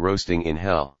will be roasting in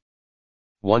hell.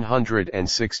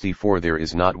 164 There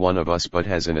is not one of us but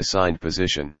has an assigned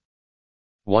position.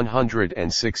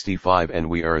 165 And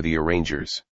we are the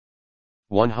arrangers.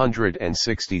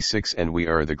 166 And we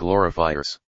are the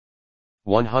glorifiers.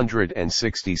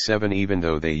 167 Even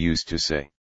though they used to say.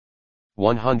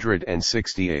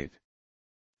 168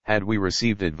 Had we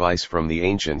received advice from the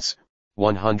ancients,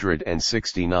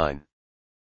 169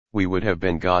 we would have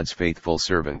been God's faithful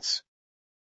servants.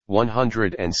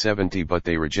 170 But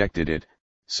they rejected it,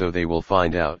 so they will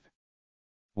find out.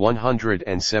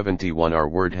 171 Our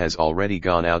word has already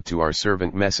gone out to our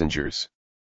servant messengers.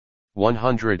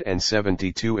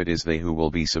 172 It is they who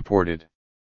will be supported.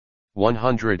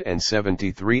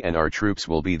 173 And our troops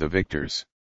will be the victors.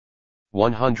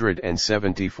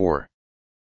 174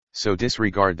 So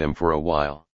disregard them for a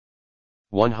while.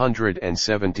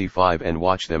 175 And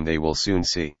watch them, they will soon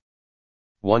see.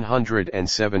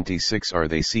 176 Are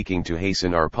they seeking to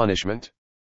hasten our punishment?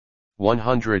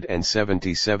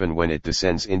 177 When it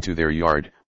descends into their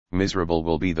yard, miserable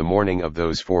will be the mourning of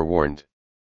those forewarned.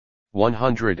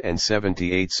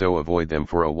 178 So avoid them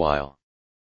for a while.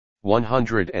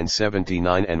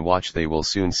 179 And watch, they will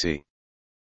soon see.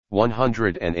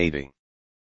 180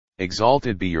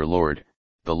 Exalted be your Lord,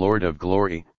 the Lord of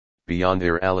glory, beyond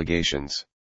their allegations.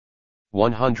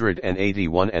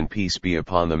 181 And peace be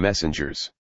upon the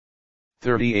messengers.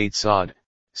 38 Sod,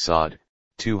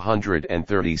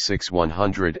 236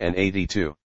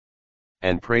 182.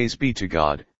 And praise be to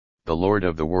God, the Lord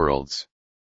of the worlds.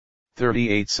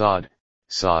 38 Sod,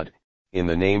 in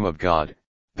the name of God,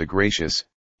 the gracious,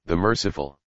 the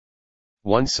merciful.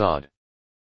 1 Sod.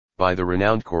 By the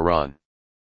renowned Quran.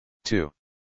 2.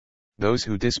 Those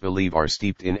who disbelieve are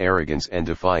steeped in arrogance and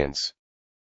defiance.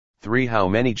 3 How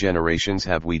many generations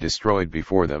have we destroyed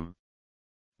before them?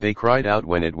 They cried out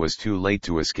when it was too late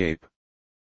to escape.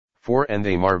 4 And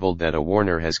they marveled that a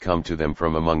warner has come to them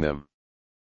from among them.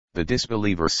 The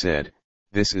disbelievers said,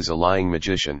 this is a lying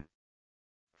magician.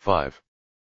 5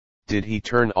 Did he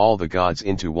turn all the gods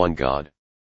into one god?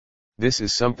 This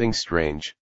is something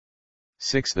strange.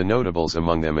 6 The notables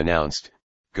among them announced,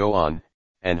 go on,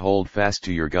 and hold fast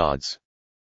to your gods.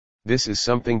 This is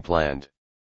something planned.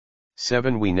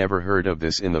 7 We never heard of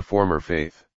this in the former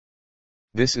faith.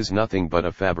 This is nothing but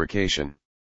a fabrication.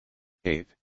 8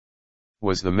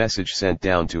 Was the message sent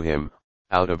down to him,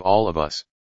 out of all of us?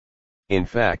 In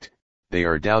fact, they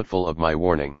are doubtful of my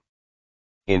warning.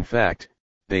 In fact,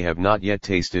 they have not yet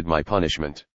tasted my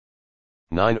punishment.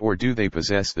 9 Or do they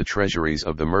possess the treasuries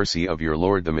of the mercy of your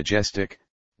Lord the Majestic,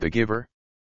 the Giver?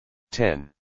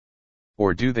 10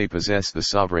 Or do they possess the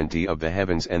sovereignty of the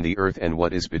heavens and the earth and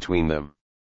what is between them?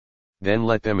 Then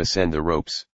let them ascend the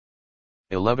ropes.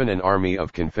 11 An army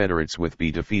of confederates with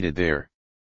be defeated there.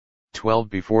 12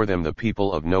 Before them the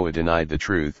people of Noah denied the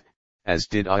truth, as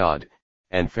did Ad,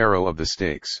 and Pharaoh of the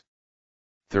stakes.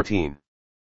 13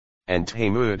 And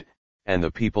Tamud, and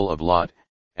the people of Lot,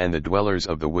 and the dwellers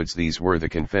of the woods, these were the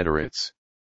confederates.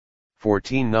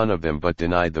 14 None of them but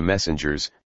denied the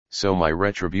messengers, so my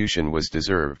retribution was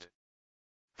deserved.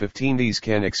 15 These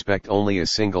can expect only a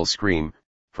single scream,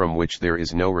 from which there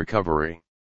is no recovery.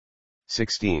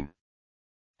 16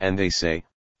 And they say,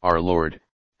 our Lord,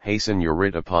 hasten your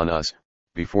writ upon us,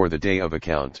 before the day of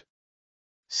account.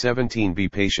 17 Be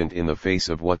patient in the face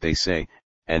of what they say,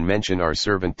 and mention our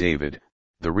servant David,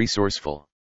 the resourceful.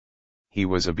 He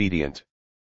was obedient.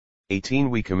 18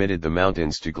 We committed the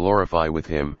mountains to glorify with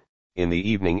him, in the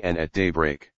evening and at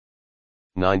daybreak.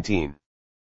 19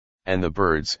 And the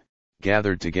birds,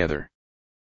 gathered together.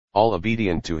 All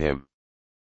obedient to him.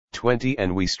 20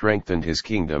 And we strengthened his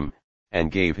kingdom,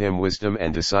 and gave him wisdom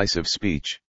and decisive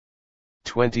speech.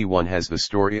 21 Has the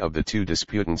story of the two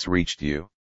disputants reached you?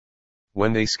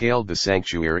 When they scaled the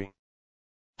sanctuary?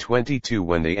 22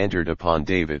 When they entered upon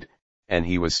David, and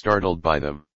he was startled by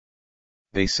them.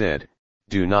 They said,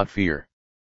 Do not fear.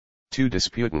 Two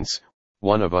disputants,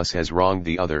 one of us has wronged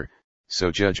the other,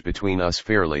 so judge between us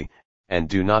fairly, and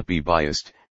do not be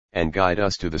biased, and guide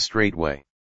us to the straight way.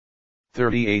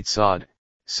 38 Sod,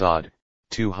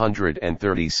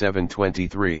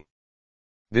 237:23.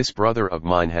 This brother of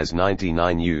mine has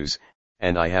 99 ewes,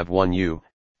 and I have 1 ewe,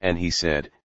 and he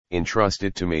said, Entrust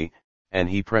it to me, and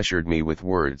he pressured me with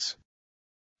words.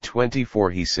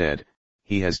 24 He said,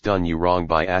 He has done you wrong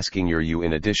by asking your ewe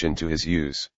in addition to his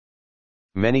ewes.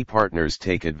 Many partners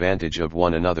take advantage of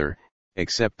one another,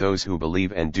 except those who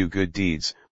believe and do good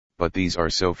deeds, but these are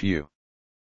so few.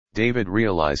 David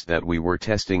realized that we were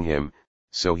testing him,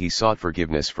 so he sought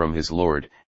forgiveness from his Lord,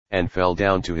 and fell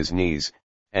down to his knees,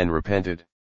 and repented.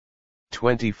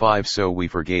 25 So we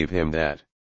forgave him that.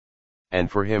 And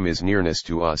for him is nearness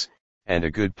to us, and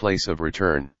a good place of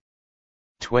return.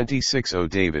 26 O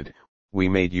David, we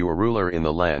made you a ruler in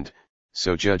the land,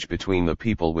 so judge between the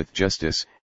people with justice,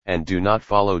 and do not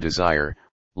follow desire,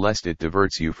 lest it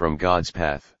diverts you from God's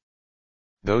path.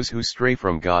 Those who stray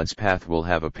from God's path will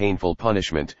have a painful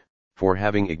punishment, for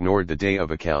having ignored the day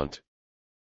of account.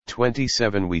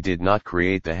 27 We did not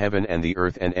create the heaven and the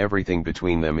earth and everything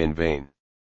between them in vain.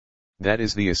 That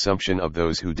is the assumption of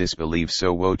those who disbelieve,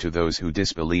 so woe to those who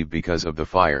disbelieve because of the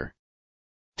fire.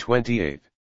 28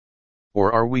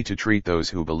 Or are we to treat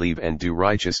those who believe and do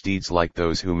righteous deeds like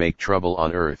those who make trouble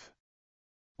on earth?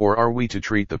 Or are we to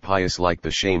treat the pious like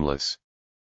the shameless?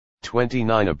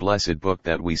 29 A blessed book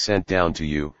that we sent down to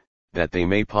you, that they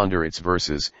may ponder its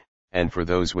verses, and for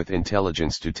those with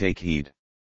intelligence to take heed.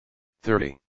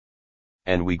 30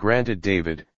 And we granted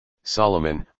David,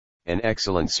 Solomon, an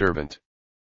excellent servant.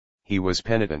 He was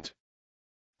penitent.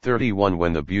 31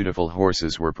 When the beautiful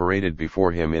horses were paraded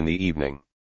before him in the evening.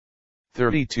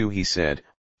 32 He said,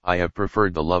 I have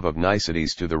preferred the love of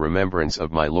niceties to the remembrance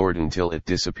of my Lord until it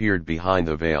disappeared behind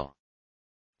the veil.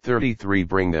 33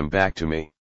 Bring them back to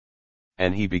me.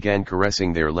 And he began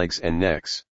caressing their legs and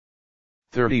necks.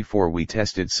 34 We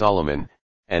tested Solomon,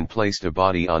 and placed a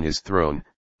body on his throne,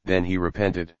 then he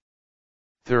repented.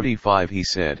 35 He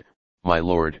said, My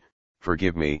Lord,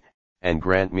 forgive me, and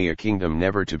grant me a kingdom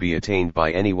never to be attained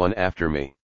by anyone after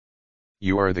me.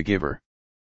 You are the giver.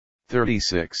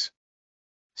 36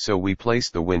 So we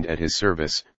placed the wind at his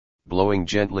service, blowing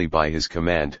gently by his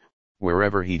command,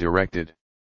 wherever he directed.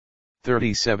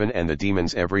 37 And the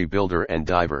demons every builder and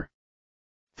diver.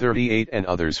 38 And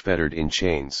others fettered in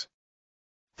chains.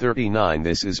 39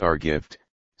 This is our gift,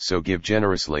 so give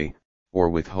generously, or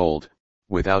withhold,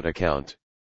 without account.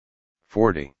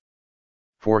 40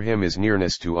 For him is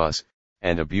nearness to us,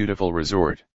 and a beautiful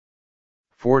resort.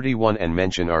 41 And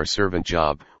mention our servant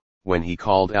Job, when he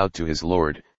called out to his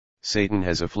Lord, Satan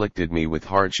has afflicted me with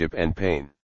hardship and pain.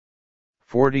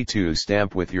 42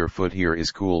 Stamp with your foot, here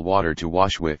is cool water to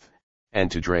wash with,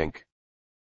 and to drink.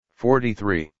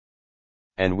 43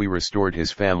 And we restored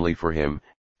his family for him,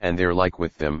 and their like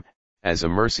with them, as a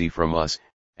mercy from us,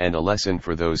 and a lesson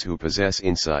for those who possess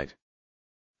insight.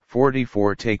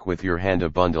 44 Take with your hand a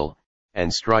bundle,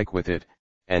 and strike with it,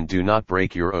 and do not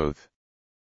break your oath.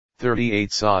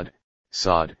 38 Sod,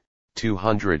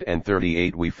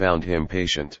 238 We found him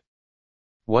patient.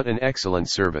 What an excellent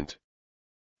servant!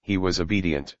 He was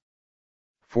obedient.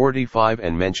 45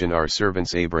 And mention our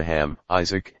servants Abraham,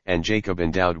 Isaac, and Jacob,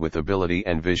 endowed with ability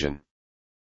and vision.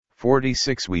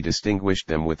 46 We distinguished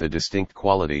them with a distinct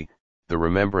quality, the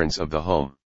remembrance of the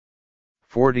home.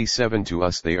 47 To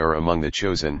us they are among the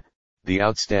chosen, the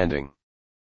outstanding.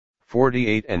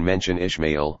 48 And mention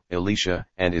Ishmael, Elisha,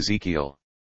 and Ezekiel.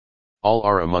 All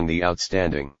are among the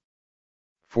outstanding.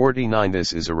 49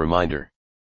 This is a reminder.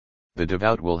 The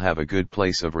devout will have a good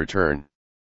place of return.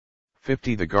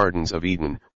 50 The gardens of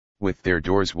Eden, with their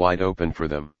doors wide open for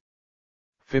them.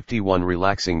 51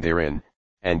 Relaxing therein,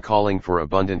 and calling for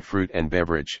abundant fruit and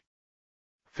beverage.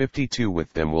 52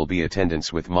 With them will be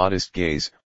attendants with modest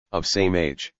gaze, of same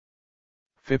age.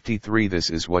 53 This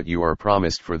is what you are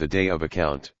promised for the day of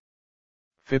account.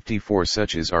 54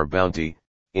 Such is our bounty,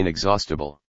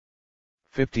 inexhaustible.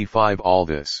 55 All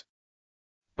this.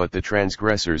 But the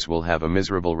transgressors will have a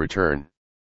miserable return.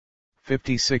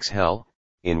 56 Hell,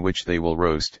 in which they will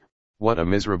roast, what a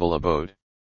miserable abode.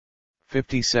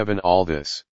 57 All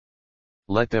this.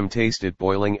 Let them taste it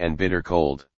boiling and bitter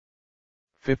cold.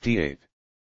 58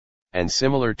 And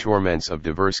similar torments of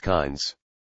diverse kinds.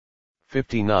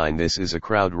 59 This is a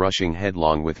crowd rushing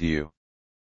headlong with you.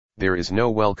 There is no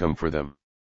welcome for them.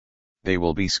 They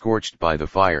will be scorched by the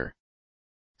fire.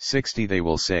 60 They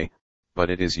will say, but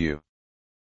it is you.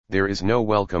 There is no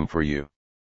welcome for you.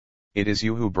 It is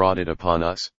you who brought it upon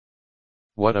us.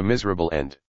 What a miserable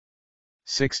end.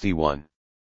 61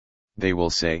 They will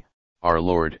say, our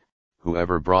Lord,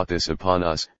 whoever brought this upon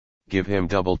us, give him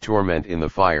double torment in the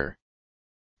fire.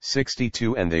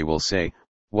 62 And they will say,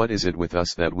 what is it with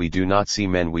us that we do not see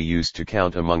men we used to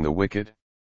count among the wicked?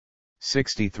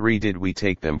 63 Did we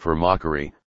take them for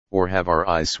mockery, or have our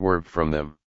eyes swerved from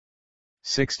them?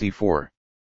 64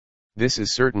 This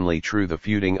is certainly true, the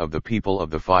feuding of the people of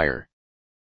the fire.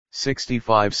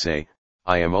 65 Say,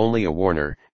 I am only a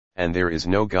warner, and there is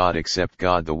no God except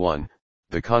God the One,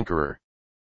 the Conqueror.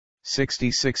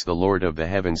 66 The Lord of the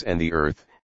heavens and the earth,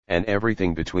 and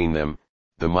everything between them,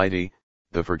 the Mighty,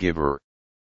 the Forgiver.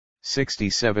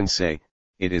 67 Say,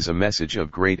 it is a message of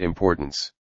great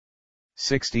importance.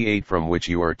 68 From which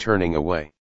you are turning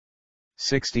away.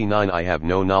 69 I have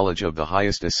no knowledge of the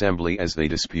highest assembly as they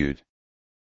dispute.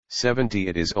 70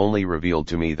 It is only revealed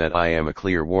to me that I am a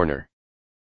clear warner.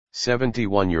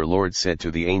 71 Your Lord said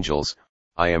to the angels,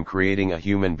 I am creating a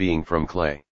human being from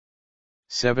clay.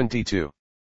 72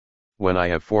 When I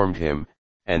have formed him,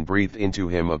 and breathed into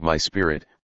him of my spirit,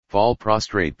 fall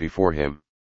prostrate before him.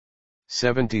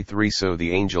 73 So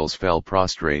the angels fell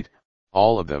prostrate,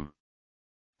 all of them.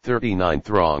 39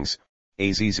 Throngs,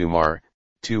 Azizumar,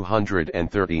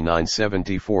 239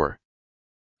 74.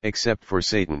 Except for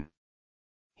Satan.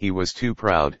 He was too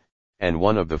proud, and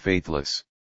one of the faithless.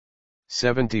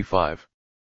 75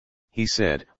 He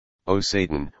said, O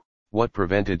Satan, what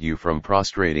prevented you from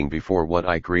prostrating before what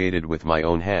I created with my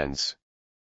own hands?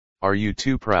 Are you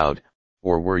too proud,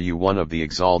 or were you one of the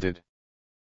exalted?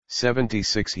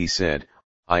 76 He said,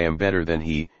 I am better than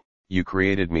he, you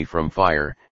created me from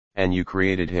fire, and you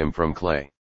created him from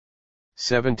clay.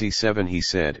 77 He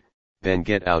said, then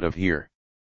get out of here.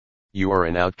 You are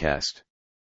an outcast.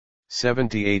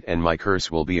 78 And my curse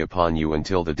will be upon you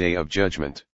until the day of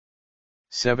judgment.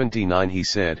 79 He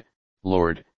said,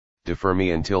 Lord, defer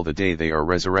me until the day they are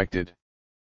resurrected.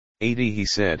 80 He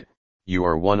said, you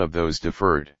are one of those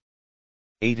deferred.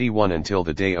 81 Until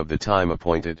the day of the time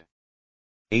appointed.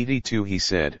 82 He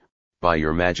said, by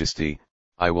your majesty,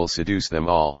 I will seduce them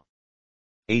all.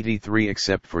 83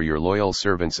 Except for your loyal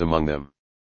servants among them.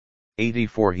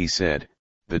 84 He said,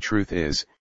 the truth is,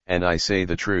 and I say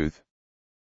the truth.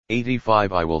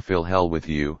 85 I will fill hell with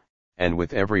you, and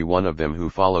with every one of them who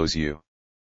follows you.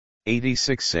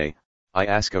 86 Say, I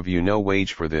ask of you no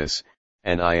wage for this,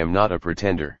 and I am not a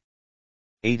pretender.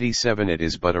 87 It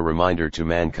is but a reminder to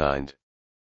mankind.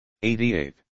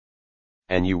 88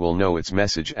 And you will know its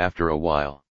message after a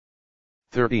while.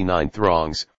 39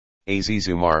 Throngs,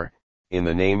 Azizumar, in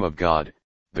the name of God,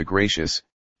 the gracious,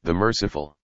 the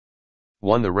merciful.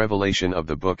 1 The revelation of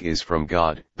the book is from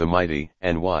God, the mighty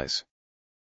and wise.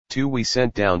 2 We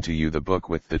sent down to you the book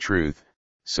with the truth,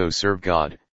 so serve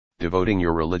God, devoting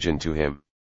your religion to him.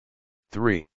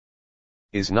 3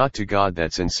 Is not to God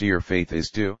that sincere faith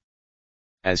is due?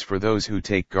 As for those who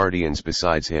take guardians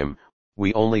besides him,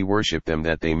 we only worship them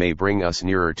that they may bring us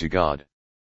nearer to God.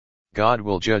 God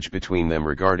will judge between them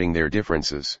regarding their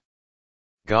differences.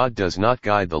 God does not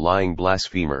guide the lying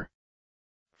blasphemer.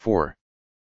 4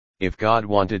 If God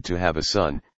wanted to have a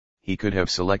son, he could have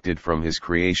selected from his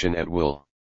creation at will.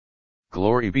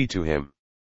 Glory be to him.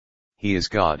 He is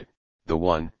God, the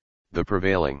one, the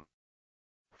prevailing.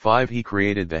 5 He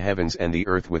created the heavens and the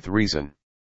earth with reason.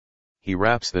 He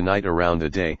wraps the night around the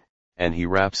day, and he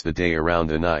wraps the day around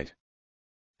the night.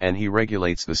 And he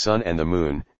regulates the sun and the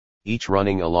moon, each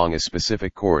running along a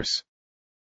specific course.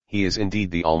 He is indeed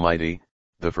the Almighty,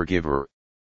 the Forgiver.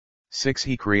 6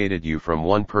 He created you from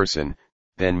one person,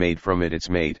 then made from it its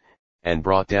mate, and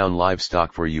brought down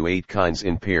livestock for you 8 kinds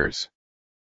in pairs.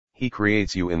 He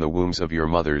creates you in the wombs of your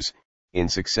mothers, in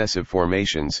successive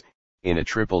formations, in a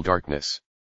triple darkness.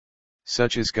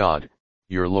 Such is God,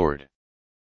 your Lord.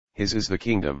 His is the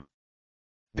kingdom.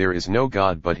 There is no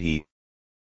God but he.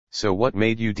 So what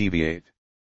made you deviate?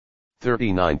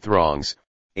 39 Throngs,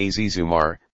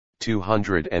 Azizumar,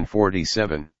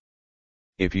 247.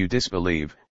 If you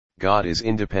disbelieve, God is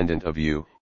independent of you,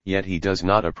 yet he does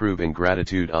not approve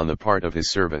ingratitude on the part of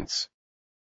his servants.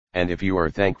 And if you are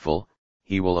thankful,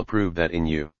 he will approve that in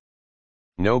you.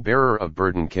 No bearer of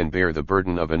burden can bear the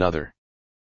burden of another.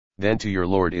 Then to your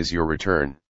Lord is your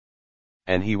return.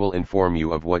 And he will inform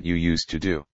you of what you used to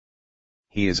do.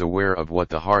 He is aware of what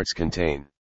the hearts contain.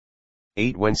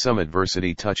 8 When some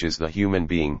adversity touches the human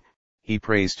being, he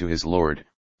prays to his Lord,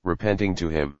 repenting to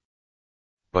him.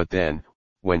 But then,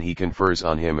 when he confers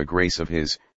on him a grace of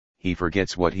his, he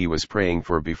forgets what he was praying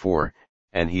for before,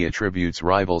 and he attributes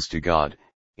rivals to God,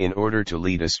 in order to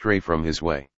lead astray from his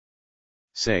way.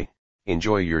 Say,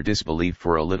 enjoy your disbelief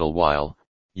for a little while,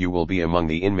 you will be among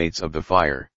the inmates of the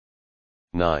fire.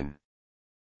 9.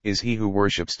 Is he who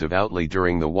worships devoutly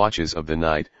during the watches of the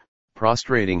night,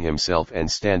 prostrating himself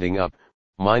and standing up,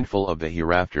 mindful of the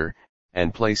hereafter,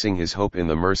 and placing his hope in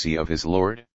the mercy of his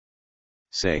Lord?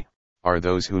 Say, are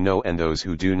those who know and those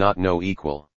who do not know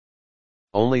equal?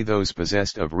 Only those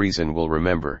possessed of reason will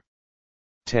remember.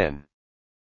 10.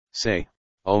 Say,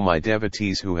 O my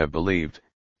devotees who have believed,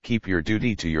 keep your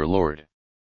duty to your Lord.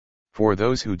 For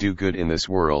those who do good in this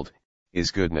world,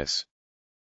 is goodness.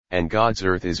 And God's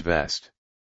earth is vast.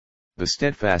 The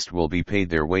steadfast will be paid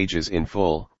their wages in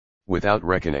full, without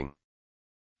reckoning.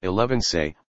 11.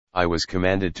 Say, I was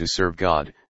commanded to serve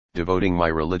God, devoting my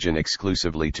religion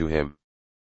exclusively to Him.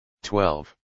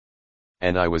 12.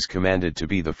 And I was commanded to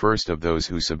be the first of those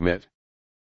who submit.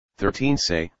 13.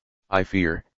 Say, I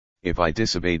fear, if I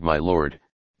disobeyed my Lord,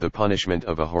 the punishment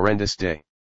of a horrendous day.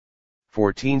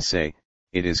 14. Say,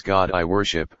 it is God I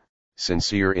worship,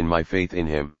 sincere in my faith in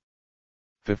Him.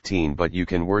 15. But you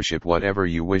can worship whatever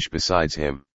you wish besides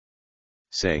Him.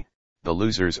 Say, the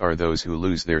losers are those who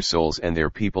lose their souls and their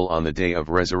people on the day of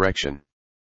resurrection.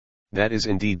 That is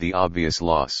indeed the obvious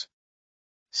loss.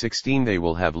 16. They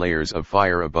will have layers of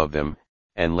fire above them,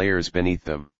 and layers beneath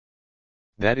them.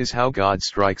 That is how God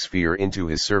strikes fear into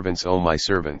His servants. O my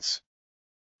servants,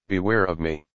 beware of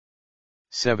me.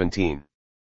 17.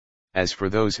 As for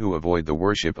those who avoid the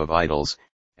worship of idols,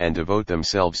 and devote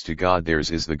themselves to God,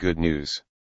 theirs is the good news.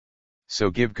 So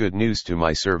give good news to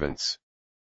my servants.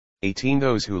 18.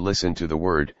 Those who listen to the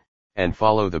word, and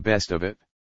follow the best of it.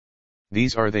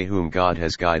 These are they whom God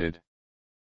has guided.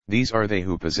 These are they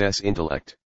who possess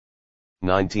intellect.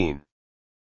 19.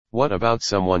 What about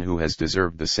someone who has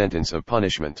deserved the sentence of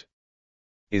punishment?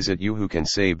 Is it you who can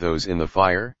save those in the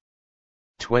fire?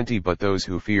 20. But those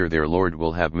who fear their Lord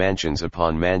will have mansions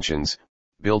upon mansions,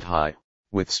 built high,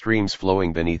 with streams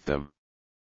flowing beneath them.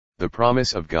 The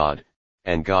promise of God,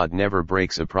 and God never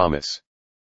breaks a promise.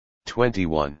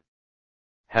 21.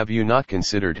 Have you not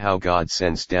considered how God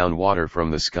sends down water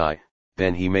from the sky,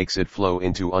 then He makes it flow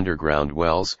into underground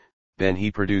wells, then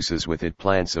He produces with it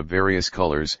plants of various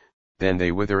colors, then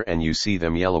they wither and you see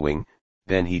them yellowing,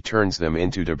 then He turns them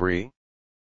into debris?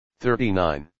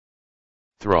 39.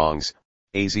 Throngs,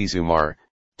 Azizumar,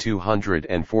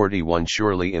 241.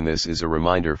 Surely in this is a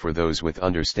reminder for those with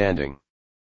understanding.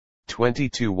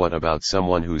 22. What about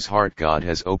someone whose heart God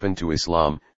has opened to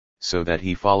Islam, so that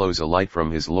he follows a light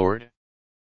from his Lord?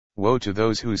 Woe to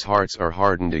those whose hearts are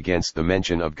hardened against the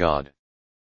mention of God.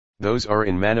 Those are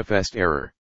in manifest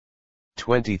error.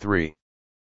 23.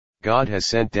 God has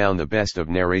sent down the best of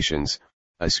narrations,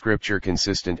 a scripture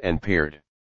consistent and paired.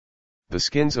 The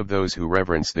skins of those who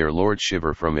reverence their Lord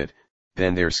shiver from it,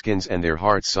 then their skins and their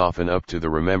hearts soften up to the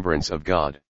remembrance of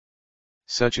God.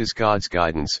 Such is God's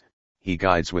guidance, He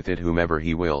guides with it whomever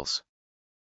He wills.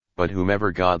 But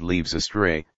whomever God leaves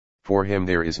astray, for him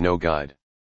there is no guide.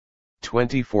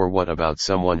 24. What about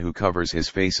someone who covers his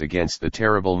face against the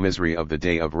terrible misery of the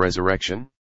day of resurrection?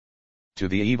 To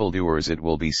the evildoers it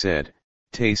will be said,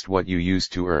 taste what you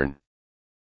used to earn.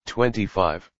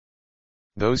 25.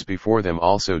 Those before them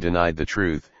also denied the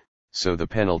truth, so the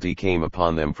penalty came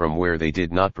upon them from where they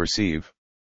did not perceive.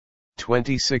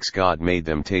 26. God made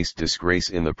them taste disgrace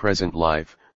in the present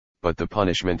life, but the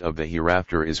punishment of the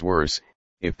hereafter is worse,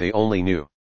 if they only knew.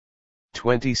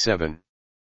 27.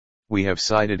 We have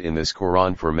cited in this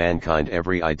Quran for mankind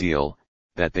every ideal,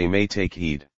 that they may take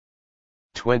heed.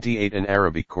 28. An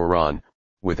Arabic Quran,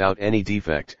 without any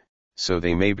defect, so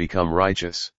they may become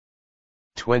righteous.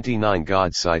 29.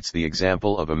 God cites the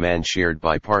example of a man shared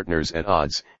by partners at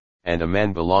odds, and a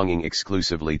man belonging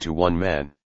exclusively to one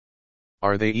man.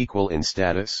 Are they equal in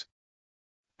status?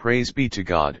 Praise be to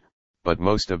God, but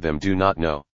most of them do not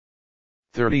know.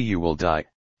 30. You will die,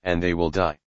 and they will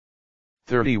die.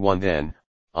 31. Then,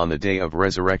 on the day of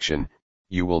resurrection,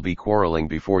 you will be quarreling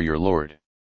before your Lord.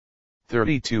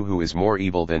 32. Who is more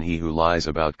evil than he who lies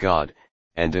about God,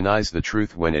 and denies the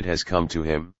truth when it has come to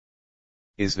him?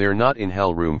 Is there not in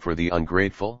hell room for the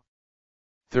ungrateful?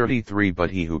 33.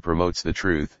 But he who promotes the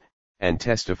truth, and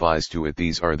testifies to it,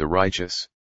 these are the righteous.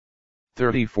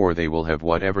 34. They will have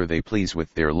whatever they please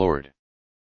with their Lord.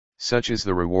 Such is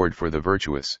the reward for the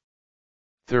virtuous.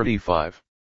 35.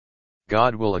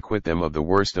 God will acquit them of the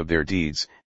worst of their deeds,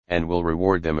 and will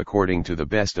reward them according to the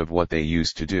best of what they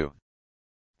used to do.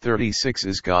 36.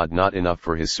 Is God not enough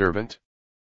for His servant?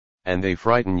 And they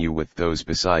frighten you with those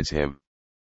besides Him.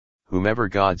 Whomever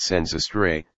God sends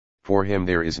astray, for him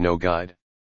there is no guide.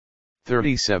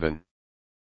 37.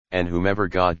 And whomever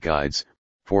God guides,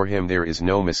 for him there is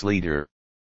no misleader.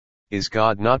 Is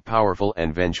God not powerful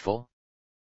and vengeful?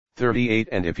 38.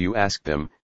 And if you ask them,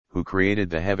 who created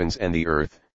the heavens and the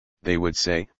earth, they would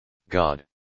say, God.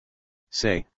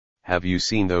 Say, have you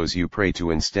seen those you pray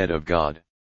to instead of God?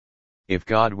 If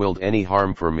God willed any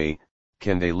harm for me,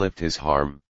 can they lift his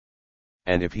harm?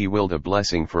 And if he willed a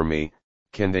blessing for me,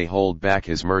 can they hold back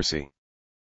his mercy?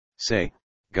 Say,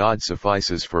 God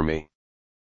suffices for me.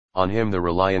 On him the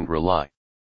reliant rely.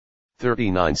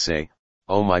 39. Say,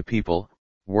 O my people,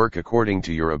 work according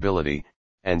to your ability,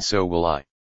 and so will I.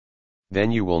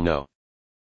 Then you will know.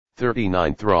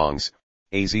 39. Throngs,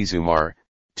 Azizumar,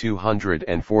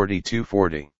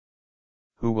 242-40.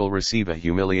 Who will receive a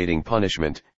humiliating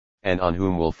punishment, and on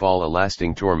whom will fall a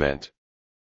lasting torment.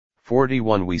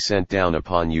 41. We sent down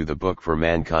upon you the book for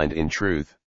mankind in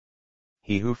truth.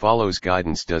 He who follows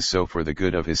guidance does so for the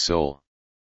good of his soul.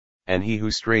 And he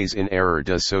who strays in error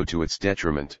does so to its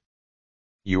detriment.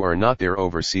 You are not their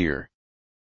overseer.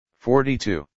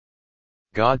 42.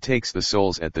 God takes the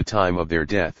souls at the time of their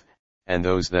death, and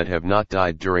those that have not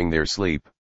died during their sleep.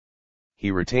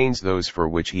 He retains those for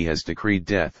which he has decreed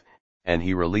death, and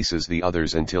he releases the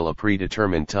others until a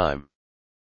predetermined time.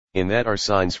 In that are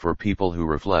signs for people who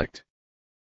reflect.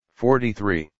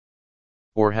 43.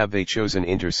 Or have they chosen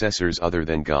intercessors other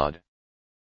than God?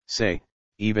 Say,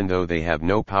 even though they have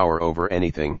no power over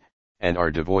anything, and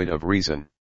are devoid of reason.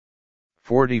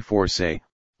 44. Say,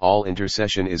 all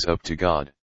intercession is up to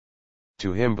God.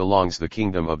 To him belongs the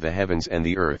kingdom of the heavens and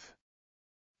the earth.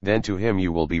 Then to him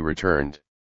you will be returned.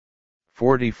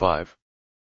 45.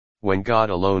 When God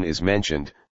alone is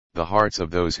mentioned, the hearts of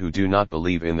those who do not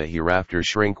believe in the hereafter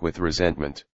shrink with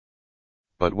resentment.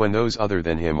 But when those other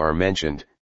than him are mentioned,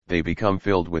 they become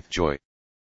filled with joy.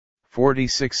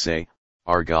 46. Say,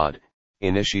 our God,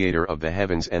 initiator of the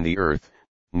heavens and the earth,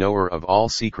 knower of all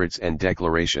secrets and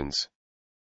declarations.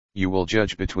 You will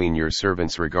judge between your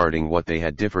servants regarding what they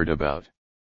had differed about.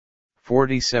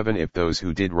 47. If those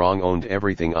who did wrong owned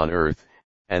everything on earth,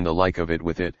 and the like of it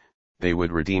with it, they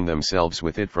would redeem themselves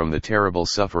with it from the terrible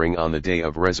suffering on the day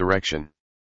of resurrection.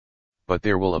 But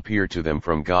there will appear to them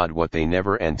from God what they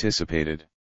never anticipated.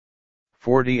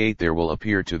 48. There will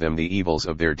appear to them the evils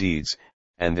of their deeds,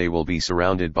 and they will be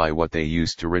surrounded by what they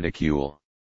used to ridicule.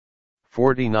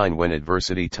 49. When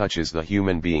adversity touches the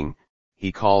human being,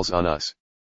 he calls on us.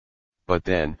 But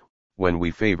then, when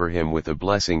we favor him with a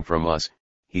blessing from us,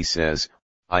 he says,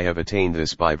 I have attained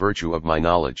this by virtue of my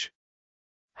knowledge.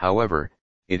 However,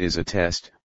 it is a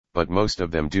test, but most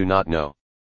of them do not know.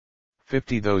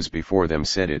 50. Those before them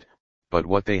said it, but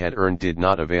what they had earned did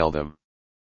not avail them.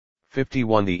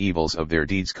 51. The evils of their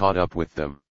deeds caught up with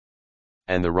them.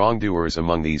 And the wrongdoers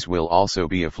among these will also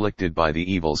be afflicted by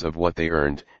the evils of what they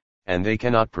earned, and they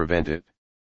cannot prevent it.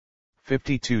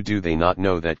 52. Do they not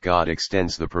know that God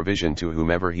extends the provision to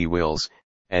whomever he wills,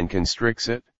 and constricts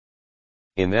it?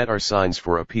 In that are signs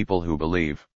for a people who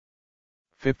believe.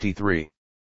 53.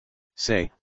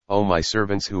 Say, O my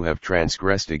servants who have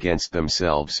transgressed against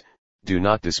themselves, do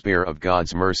not despair of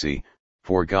God's mercy,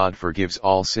 for God forgives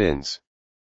all sins.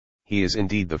 He is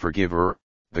indeed the forgiver,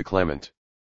 the clement.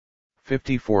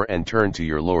 54. And turn to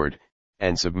your Lord,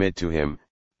 and submit to him,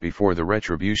 before the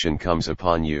retribution comes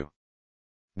upon you.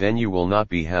 Then you will not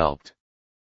be helped.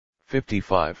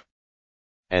 55.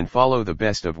 And follow the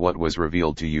best of what was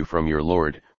revealed to you from your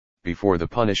Lord, before the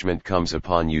punishment comes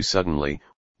upon you suddenly,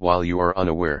 while you are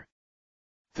unaware.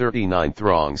 39.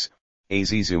 Throngs,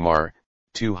 Azizumar,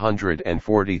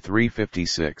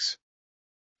 243-56.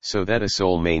 So that a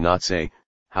soul may not say,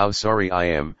 how sorry I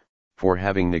am, for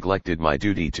having neglected my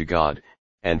duty to God,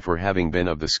 and for having been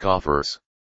of the scoffers.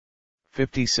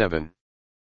 57.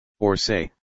 Or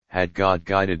say, had God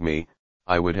guided me,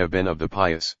 I would have been of the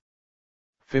pious.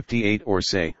 58. Or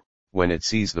say, when it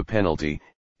sees the penalty,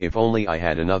 if only I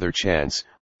had another chance,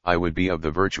 I would be of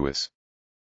the virtuous.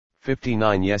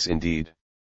 59. Yes indeed.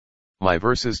 My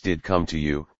verses did come to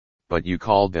you, but you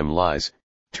called them lies,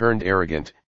 turned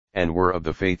arrogant, and were of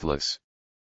the faithless.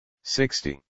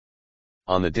 60.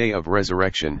 On the day of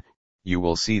resurrection, you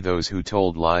will see those who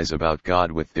told lies about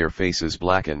God with their faces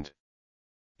blackened.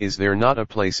 Is there not a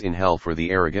place in hell for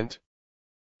the arrogant?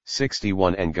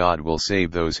 61. And God will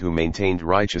save those who maintained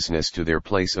righteousness to their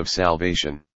place of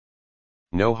salvation.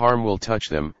 No harm will touch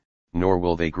them, nor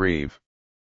will they grieve.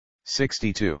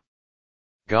 62.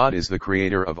 God is the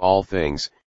creator of all things,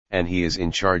 and he is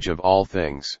in charge of all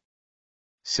things.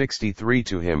 63.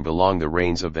 To him belong the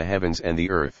reigns of the heavens and the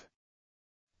earth.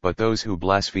 But those who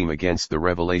blaspheme against the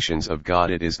revelations of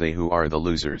God, it is they who are the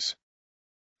losers.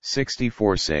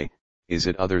 64. Say, is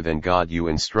it other than God you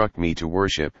instruct me to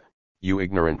worship, you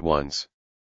ignorant ones?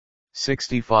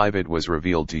 65 It was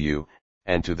revealed to you,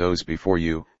 and to those before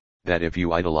you, that if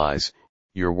you idolize,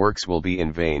 your works will be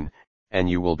in vain, and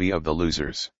you will be of the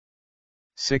losers.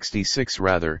 66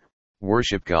 Rather,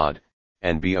 worship God,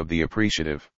 and be of the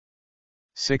appreciative.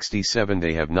 67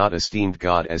 They have not esteemed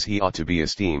God as he ought to be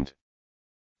esteemed.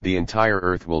 The entire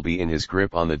earth will be in his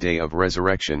grip on the day of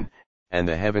resurrection, and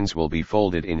the heavens will be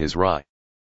folded in his right.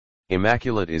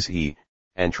 Immaculate is he,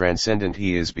 and transcendent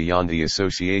he is beyond the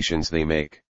associations they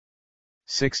make.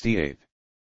 68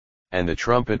 And the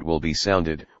trumpet will be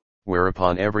sounded,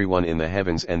 whereupon everyone in the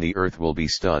heavens and the earth will be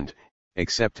stunned,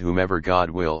 except whomever God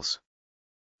wills.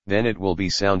 Then it will be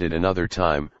sounded another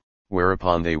time,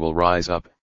 whereupon they will rise up,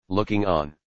 looking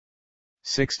on.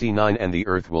 69 And the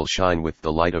earth will shine with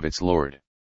the light of its Lord.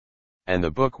 And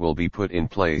the book will be put in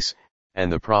place,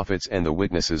 and the prophets and the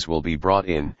witnesses will be brought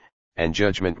in, and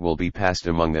judgment will be passed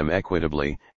among them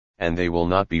equitably, and they will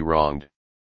not be wronged.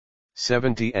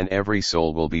 70 And every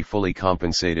soul will be fully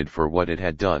compensated for what it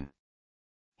had done.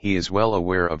 He is well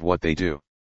aware of what they do.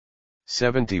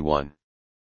 71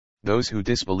 Those who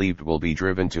disbelieved will be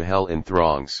driven to hell in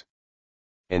throngs.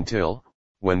 Until,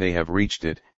 when they have reached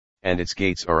it, and its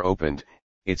gates are opened,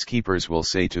 its keepers will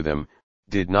say to them,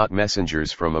 Did not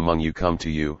messengers from among you come to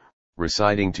you,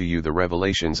 reciting to you the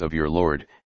revelations of your Lord,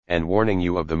 and warning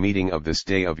you of the meeting of this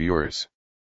day of yours?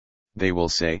 They will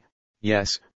say,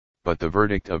 Yes, but the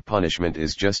verdict of punishment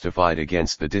is justified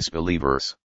against the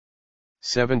disbelievers.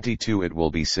 72 It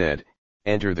will be said,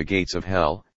 Enter the gates of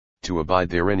hell, to abide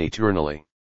therein eternally.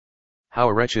 How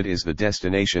wretched is the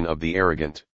destination of the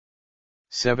arrogant!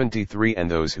 73 And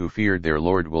those who feared their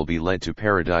Lord will be led to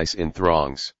paradise in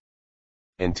throngs.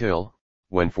 Until,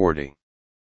 when 40.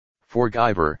 For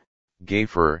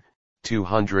Gayfer,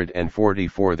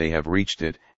 244 they have reached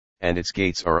it, and its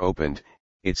gates are opened,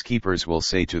 its keepers will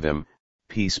say to them,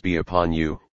 Peace be upon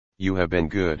you, you have been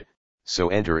good, so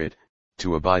enter it,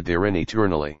 to abide therein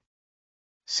eternally.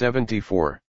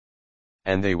 74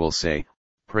 And they will say,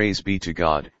 Praise be to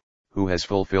God, who has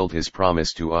fulfilled his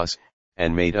promise to us,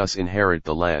 and made us inherit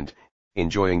the land,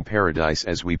 enjoying paradise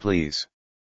as we please.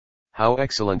 How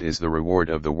excellent is the reward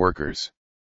of the workers!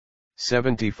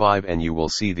 75 And you will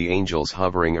see the angels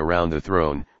hovering around the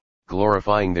throne,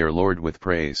 glorifying their Lord with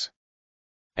praise.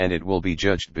 And it will be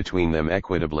judged between them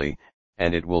equitably,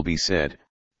 and it will be said,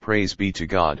 Praise be to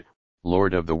God,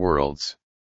 Lord of the worlds.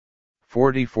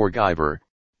 44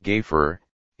 Gayfer,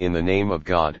 in the name of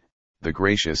God, the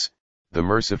gracious, the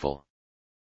merciful.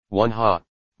 1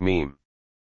 Meme.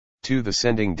 2 The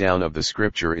sending down of the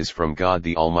scripture is from God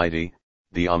the Almighty,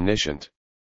 the Omniscient.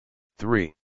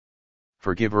 3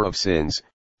 Forgiver of sins,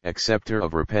 acceptor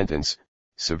of repentance,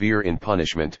 severe in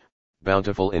punishment,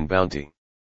 bountiful in bounty.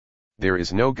 There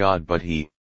is no God but he.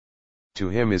 To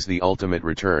him is the ultimate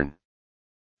return.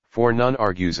 For none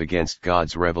argues against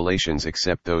God's revelations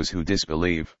except those who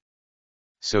disbelieve.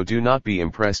 So do not be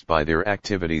impressed by their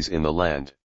activities in the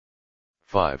land.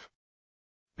 5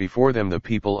 Before them the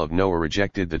people of Noah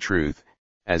rejected the truth,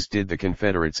 as did the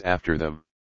Confederates after them.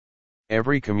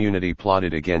 Every community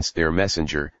plotted against their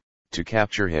messenger, to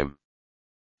capture him.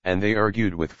 And they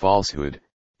argued with falsehood,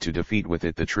 to defeat with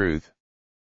it the truth.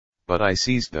 But I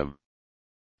seized them.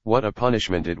 What a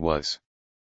punishment it was!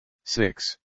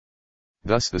 6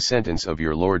 Thus the sentence of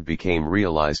your Lord became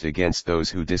realized against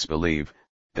those who disbelieve,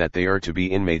 that they are to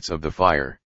be inmates of the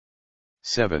fire.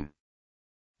 7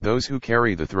 Those who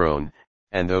carry the throne,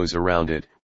 and those around it,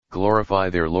 glorify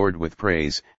their Lord with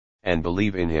praise, and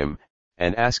believe in him,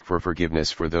 and ask for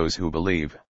forgiveness for those who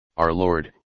believe, Our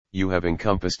Lord, you have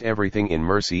encompassed everything in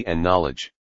mercy and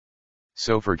knowledge.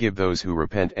 So forgive those who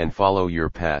repent and follow your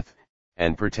path,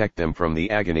 and protect them from the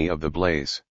agony of the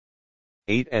blaze.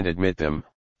 8 And admit them,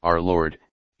 Our Lord,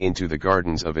 into the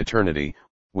gardens of eternity,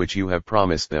 which you have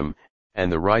promised them,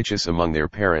 and the righteous among their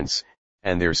parents,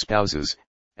 and their spouses,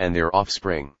 and their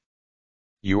offspring.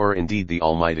 You are indeed the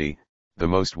Almighty, the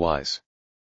Most Wise.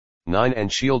 9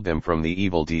 And shield them from the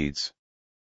evil deeds.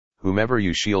 Whomever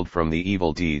you shield from the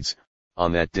evil deeds,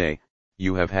 on that day,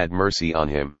 you have had mercy on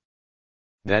him.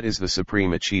 That is the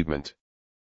supreme achievement.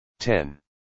 10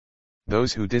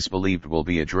 Those who disbelieved will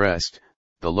be addressed,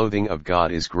 the loathing of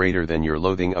God is greater than your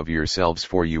loathing of yourselves,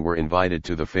 for you were invited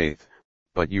to the faith,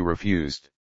 but you refused.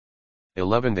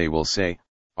 11 They will say,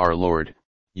 Our Lord,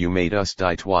 you made us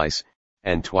die twice,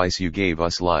 and twice you gave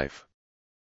us life.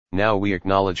 Now we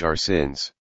acknowledge our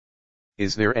sins.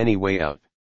 Is there any way out?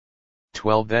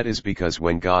 12 That is because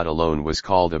when God alone was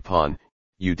called upon,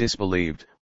 you disbelieved,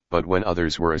 but when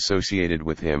others were associated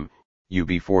with him, you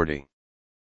be 40.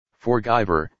 For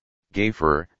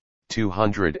Gayfer,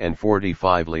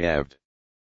 245 Liavd.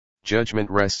 Judgment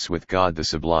rests with God the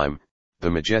sublime, the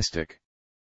majestic.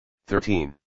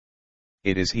 13.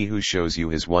 It is he who shows you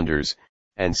his wonders,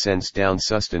 and sends down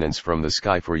sustenance from the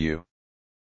sky for you.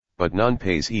 But none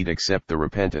pays heed except the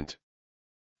repentant.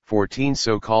 14.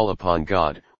 So call upon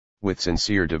God, with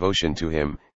sincere devotion to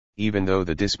him, even though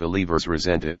the disbelievers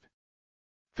resent it.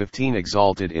 15.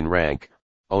 Exalted in rank,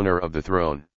 owner of the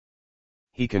throne.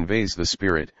 He conveys the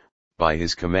Spirit, by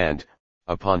his command,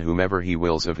 upon whomever he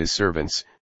wills of his servants,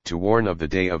 to warn of the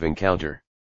day of encounter.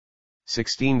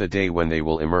 16. The day when they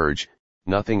will emerge,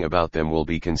 nothing about them will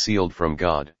be concealed from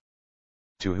God.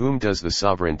 To whom does the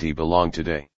sovereignty belong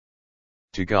today?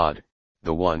 To God,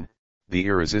 the One, the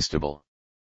Irresistible.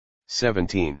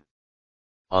 17.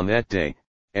 On that day,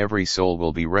 every soul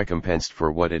will be recompensed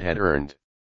for what it had earned.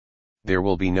 There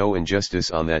will be no injustice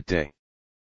on that day.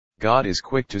 God is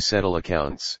quick to settle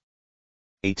accounts.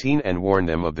 18. And warn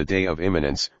them of the day of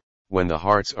imminence, when the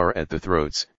hearts are at the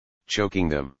throats, choking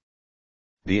them.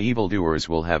 The evildoers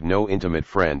will have no intimate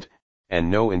friend, and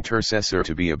no intercessor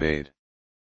to be obeyed.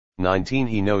 19.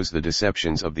 He knows the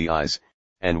deceptions of the eyes,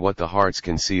 and what the hearts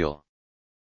conceal.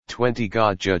 20.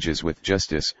 God judges with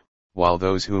justice, while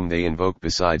those whom they invoke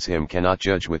besides him cannot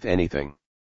judge with anything.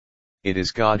 It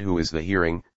is God who is the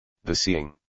hearing, the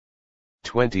seeing.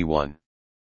 21.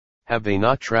 Have they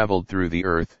not traveled through the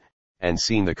earth, and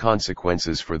seen the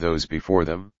consequences for those before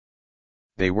them?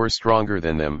 They were stronger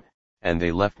than them, and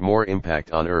they left more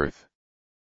impact on earth.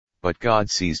 But God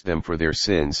seized them for their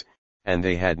sins, and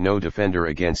they had no defender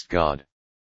against God.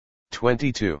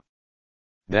 22.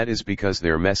 That is because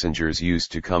their messengers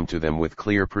used to come to them with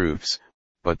clear proofs,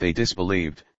 but they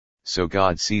disbelieved, so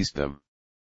God seized them.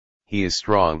 He is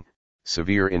strong,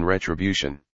 severe in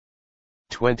retribution.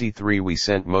 23. We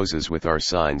sent Moses with our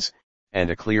signs, and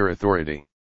a clear authority.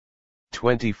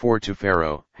 24. To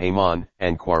Pharaoh, Haman,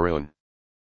 and Qarun.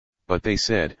 But they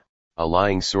said, a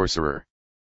lying sorcerer.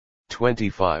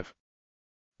 25.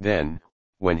 Then,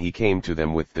 when he came to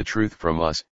them with the truth from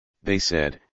us, they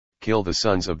said, kill the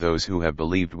sons of those who have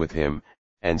believed with him,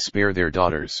 and spare their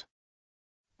daughters.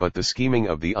 But the scheming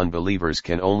of the unbelievers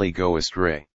can only go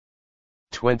astray.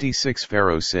 26.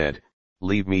 Pharaoh said,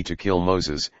 leave me to kill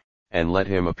Moses, and let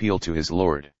him appeal to his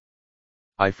Lord.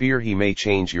 I fear he may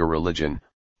change your religion,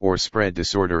 or spread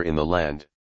disorder in the land.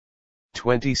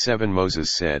 27.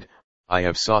 Moses said, I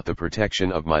have sought the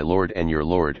protection of my Lord and your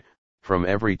Lord, from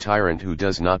every tyrant who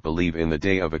does not believe in the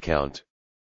day of account.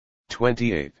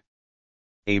 28.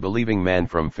 A believing man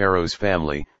from Pharaoh's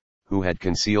family, who had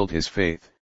concealed his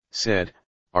faith, said,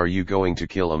 are you going to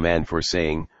kill a man for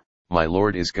saying, my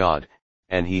Lord is God,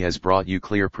 and he has brought you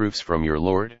clear proofs from your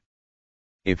Lord?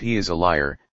 If he is a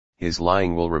liar, his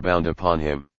lying will rebound upon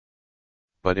him.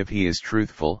 But if he is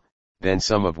truthful, then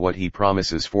some of what he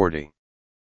promises 40.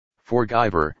 For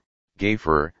Gapher,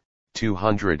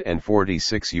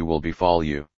 246 you will befall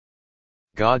you.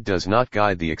 God does not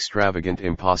guide the extravagant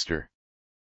impostor.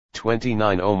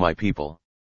 29. O my people!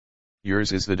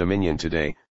 Yours is the dominion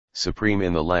today, supreme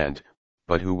in the land,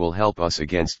 but who will help us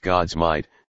against God's might,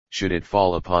 should it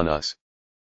fall upon us?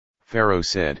 Pharaoh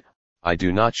said, I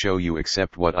do not show you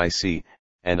except what I see,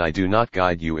 and I do not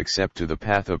guide you except to the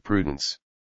path of prudence.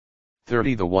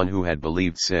 30. The one who had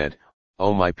believed said,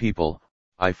 O my people,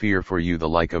 I fear for you the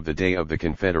like of the day of the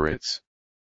Confederates.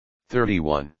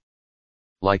 31.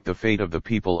 Like the fate of the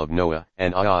people of Noah,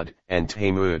 and Ad, and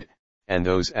Tamud, and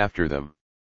those after them.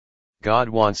 God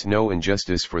wants no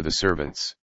injustice for the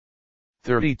servants.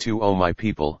 32. O my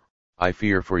people, I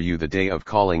fear for you the day of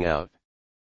calling out.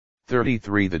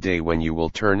 33. The day when you will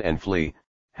turn and flee,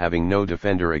 having no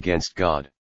defender against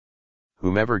God.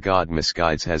 Whomever God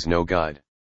misguides has no guide.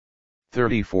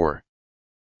 34.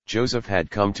 Joseph had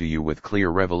come to you with clear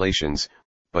revelations,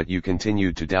 but you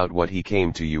continued to doubt what he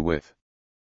came to you with.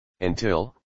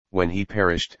 Until, when he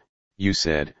perished, you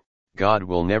said, God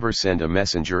will never send a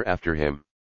messenger after him.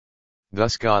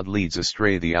 Thus God leads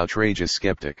astray the outrageous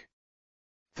skeptic.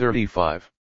 35.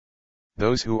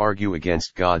 Those who argue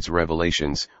against God's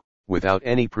revelations, without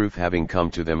any proof having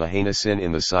come to them, a heinous sin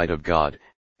in the sight of God,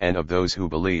 and of those who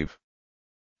believe.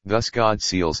 Thus God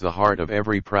seals the heart of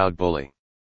every proud bully.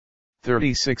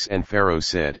 36. And Pharaoh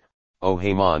said, O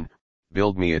Haman,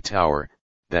 build me a tower,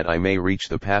 that I may reach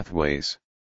the pathways.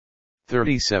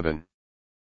 37.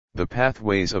 The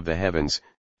pathways of the heavens,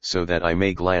 so that I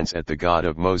may glance at the God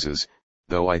of Moses,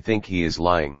 though I think he is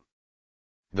lying.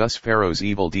 Thus Pharaoh's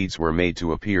evil deeds were made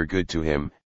to appear good to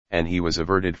him, and he was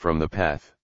averted from the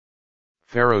path.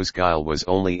 Pharaoh's guile was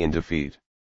only in defeat.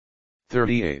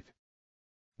 38.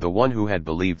 The one who had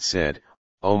believed said,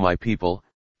 O my people,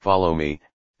 follow me,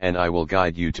 and I will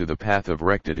guide you to the path of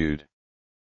rectitude.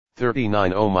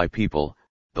 39 O my people,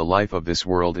 the life of this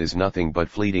world is nothing but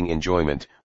fleeting enjoyment,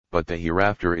 but the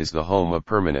hereafter is the home of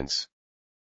permanence.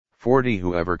 40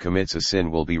 Whoever commits a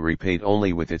sin will be repaid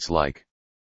only with its like.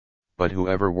 But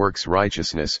whoever works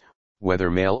righteousness, whether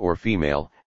male or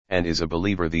female, and is a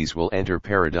believer, these will enter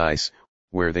paradise,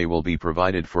 where they will be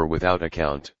provided for without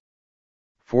account.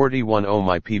 41 O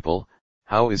my people,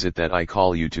 how is it that I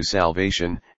call you to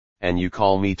salvation, and you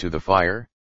call me to the fire?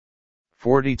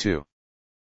 42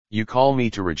 You call me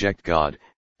to reject God,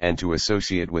 and to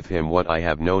associate with him what I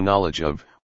have no knowledge of,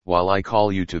 while I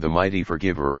call you to the mighty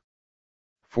forgiver.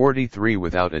 43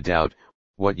 Without a doubt,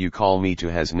 what you call me to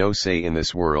has no say in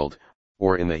this world,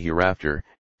 or in the hereafter,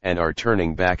 and our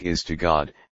turning back is to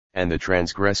God, and the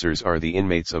transgressors are the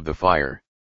inmates of the fire.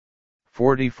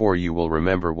 44 You will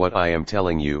remember what I am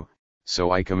telling you, so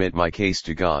I commit my case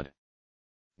to God.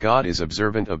 God is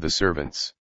observant of the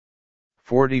servants.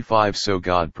 45 So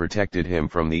God protected him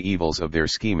from the evils of their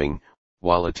scheming,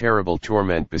 while a terrible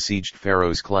torment besieged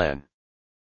Pharaoh's clan.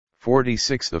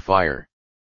 46 The fire.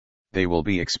 They will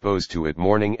be exposed to it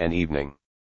morning and evening.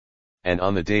 And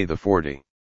on the day the 40.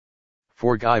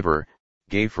 For Gaiver,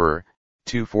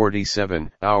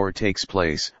 247 hour takes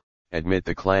place, admit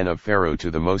the clan of Pharaoh to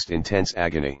the most intense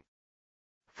agony.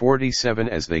 47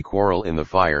 As they quarrel in the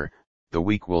fire, the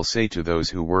weak will say to those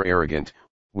who were arrogant,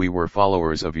 we were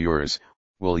followers of yours,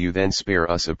 will you then spare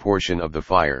us a portion of the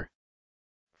fire?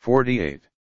 48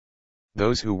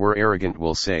 Those who were arrogant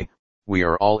will say, we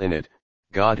are all in it,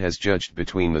 God has judged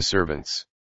between the servants.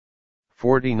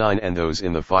 49 And those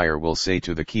in the fire will say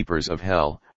to the keepers of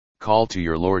hell, call to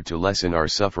your Lord to lessen our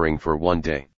suffering for one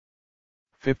day.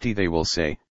 50 They will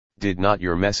say, did not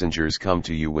your messengers come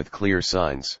to you with clear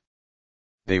signs?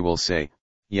 They will say,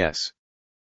 yes.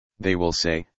 They will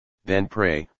say, then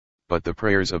pray, but the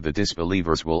prayers of the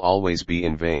disbelievers will always be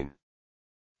in vain.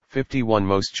 51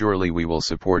 Most surely we will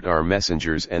support our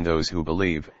messengers and those who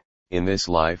believe, in this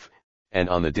life, and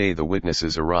on the day the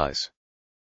witnesses arise.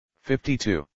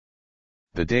 52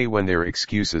 The day when their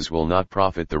excuses will not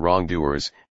profit the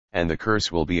wrongdoers, and the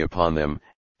curse will be upon them,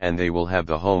 and they will have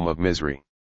the home of misery.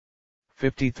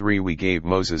 53 We gave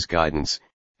Moses guidance,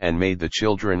 and made the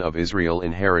children of Israel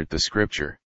inherit the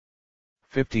scripture.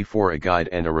 54 A guide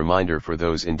and a reminder for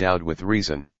those endowed with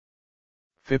reason.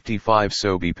 55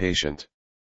 So be patient.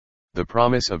 The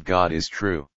promise of God is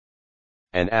true.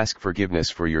 And ask forgiveness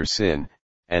for your sin,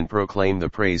 and proclaim the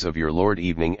praise of your Lord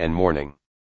evening and morning.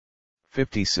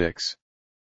 56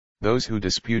 Those who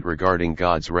dispute regarding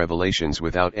God's revelations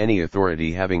without any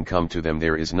authority having come to them,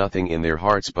 there is nothing in their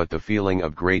hearts but the feeling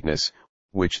of greatness,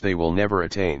 which they will never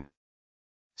attain.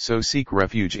 So seek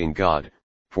refuge in God,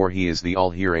 for he is the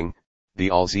all-hearing, the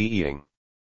all-seeing.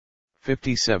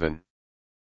 57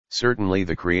 Certainly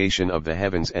the creation of the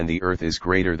heavens and the earth is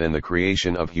greater than the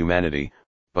creation of humanity,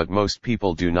 but most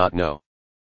people do not know.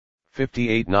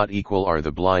 58 Not equal are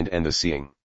the blind and the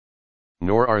seeing.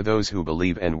 Nor are those who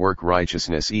believe and work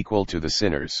righteousness equal to the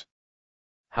sinners.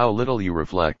 How little you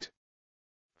reflect.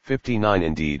 59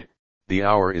 Indeed, the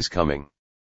hour is coming.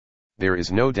 There is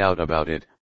no doubt about it,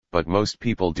 but most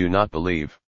people do not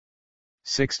believe.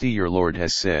 60 Your Lord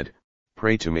has said,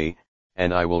 pray to me,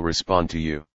 and I will respond to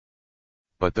you.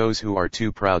 But those who are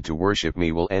too proud to worship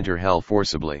me will enter hell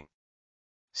forcibly.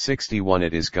 61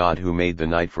 It is God who made the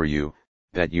night for you,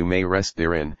 that you may rest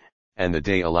therein, and the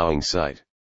day allowing sight.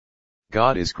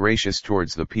 God is gracious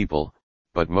towards the people,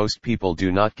 but most people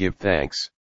do not give thanks.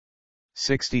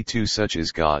 62 Such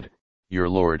is God, your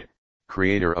Lord,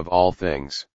 creator of all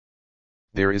things.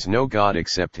 There is no God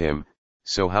except him,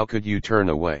 so how could you turn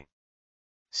away?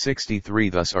 63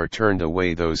 Thus are turned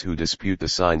away those who dispute the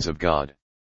signs of God.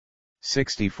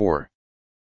 64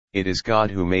 It is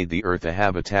God who made the earth a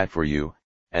habitat for you,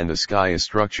 and the sky a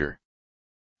structure.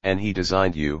 And he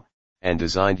designed you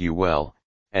well,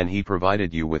 and he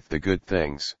provided you with the good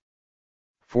things.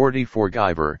 44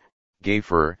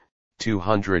 Gaiver,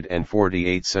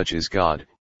 248 Such is God,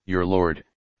 your Lord,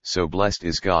 so blessed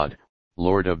is God,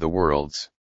 Lord of the worlds.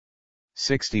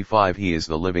 65 He is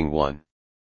the living one.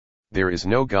 There is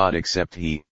no God except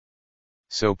he.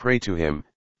 So pray to him,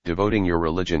 devoting your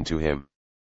religion to him.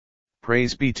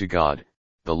 Praise be to God,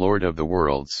 the Lord of the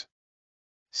worlds.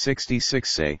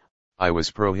 66 Say, I was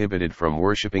prohibited from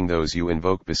worshipping those you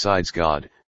invoke besides God,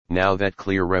 now that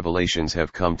clear revelations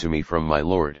have come to me from my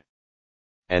Lord.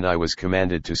 And I was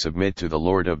commanded to submit to the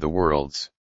Lord of the worlds.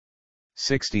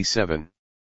 67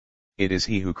 It is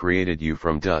he who created you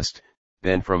from dust,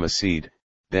 then from a seed,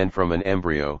 then from an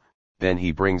embryo, then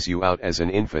he brings you out as an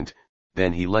infant,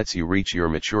 then he lets you reach your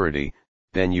maturity,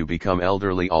 then you become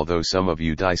elderly, although some of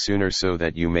you die sooner, so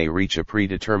that you may reach a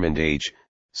predetermined age,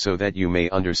 so that you may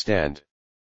understand.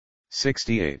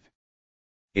 68.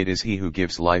 It is he who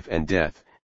gives life and death,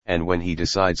 and when he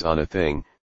decides on a thing,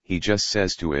 he just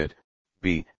says to it,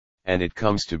 be, and it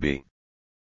comes to be.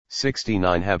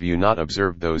 69. Have you not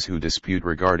observed those who dispute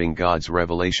regarding God's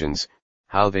revelations,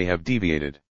 how they have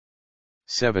deviated?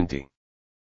 70.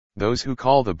 Those who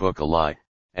call the book a lie,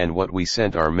 and what we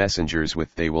sent our messengers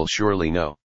with they will surely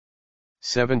know.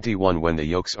 71. When the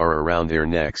yokes are around their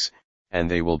necks,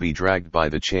 and they will be dragged by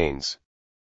the chains.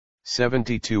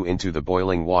 72. Into the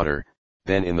boiling water,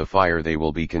 then in the fire they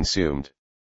will be consumed.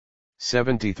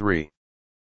 73.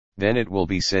 Then it will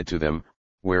be said to them,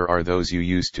 where are those you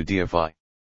used to deify?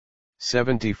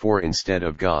 74. Instead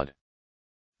of God.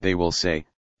 They will say,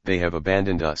 they have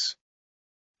abandoned us.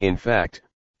 In fact,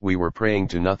 we were praying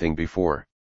to nothing before.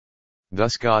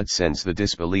 Thus God sends the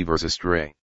disbelievers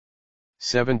astray.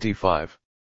 75.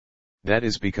 That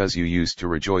is because you used to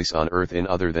rejoice on earth in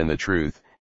other than the truth,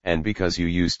 and because you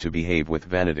used to behave with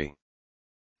vanity.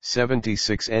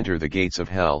 76. Enter the gates of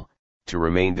hell, to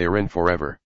remain therein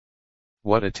forever.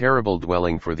 What a terrible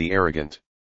dwelling for the arrogant.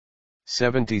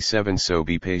 77. So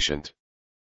be patient.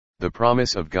 The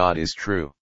promise of God is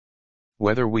true.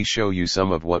 Whether we show you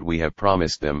some of what we have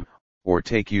promised them, or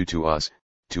take you to us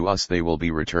they will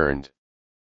be returned.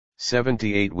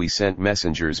 78. We sent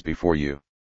messengers before you.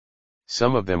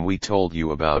 Some of them we told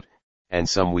you about, and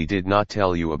some we did not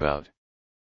tell you about.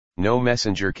 No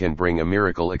messenger can bring a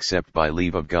miracle except by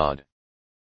leave of God.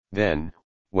 Then,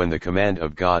 when the command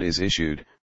of God is issued,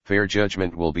 fair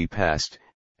judgment will be passed,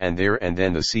 and there and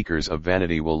then the seekers of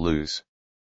vanity will lose.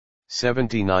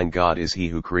 79. God is he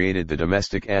who created the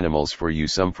domestic animals for you,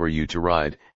 some for you to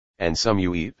ride, and some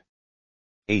you eat.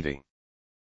 80.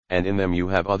 And in them you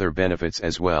have other benefits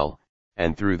as well,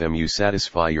 and through them you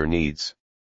satisfy your needs.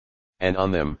 And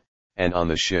on them, and on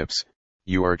the ships,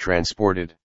 you are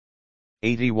transported.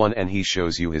 81. And he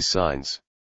shows you his signs.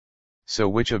 So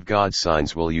which of God's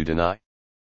signs will you deny?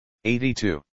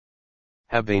 82.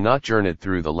 Have they not journeyed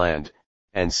through the land,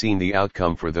 and seen the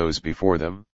outcome for those before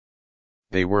them?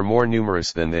 They were more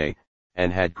numerous than they,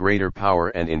 and had greater power.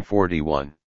 And in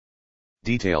 41.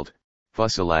 Detailed,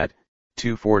 Fusilat,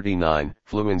 249,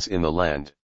 fluence in the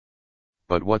land.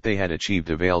 But what they had achieved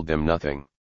availed them nothing.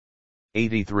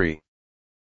 83.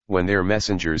 When their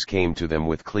messengers came to them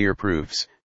with clear proofs,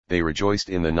 they rejoiced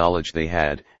in the knowledge they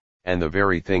had, and the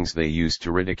very things they used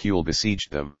to ridicule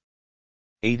besieged them.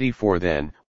 84.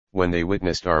 Then, when they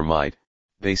witnessed our might,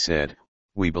 they said,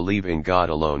 we believe in God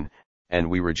alone, and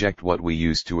we reject what we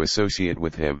used to associate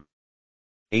with him.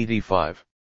 85.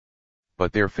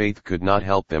 But their faith could not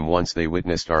help them once they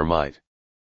witnessed our might.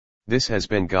 This has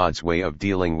been God's way of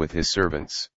dealing with his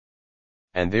servants.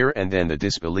 And there and then the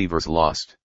disbelievers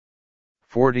lost.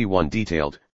 41.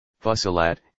 Detailed,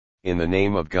 Fusilat, in the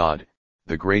name of God,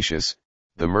 the gracious,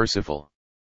 the merciful.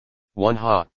 1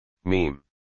 Ha, Meme.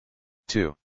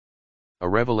 2. A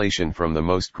revelation from the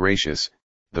most gracious,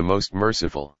 the most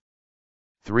merciful.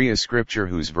 3. A scripture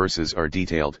whose verses are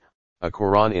detailed, a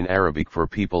Quran in Arabic for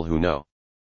people who know.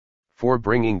 4.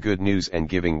 Bringing good news and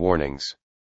giving warnings.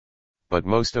 But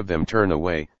most of them turn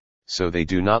away, so they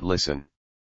do not listen.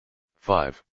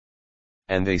 5.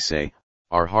 And they say,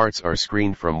 our hearts are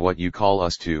screened from what you call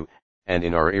us to, and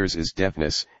in our ears is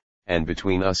deafness, and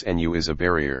between us and you is a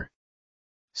barrier.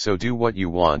 So do what you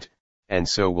want, and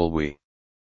so will we.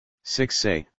 6.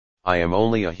 Say, I am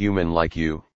only a human like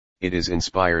you, it is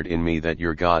inspired in me that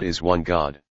your God is one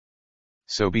God.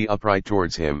 So be upright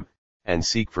towards him, and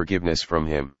seek forgiveness from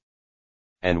him.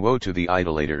 And woe to the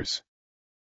idolaters.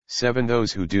 7.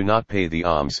 Those who do not pay the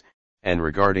alms, and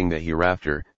regarding the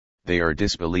hereafter, they are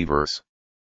disbelievers.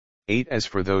 8. As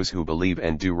for those who believe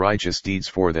and do righteous deeds,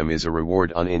 for them is a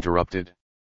reward uninterrupted.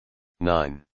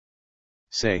 9.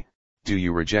 Say, do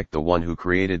you reject the one who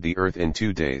created the earth in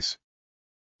 2 days?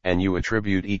 And you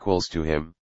attribute equals to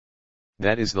him?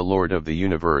 That is the Lord of the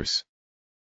universe.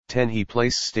 10. He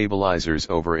placed stabilizers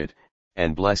over it,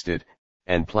 and blessed it,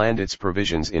 and planned its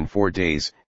provisions in 4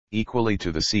 days, equally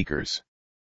to the seekers.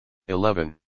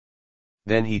 11.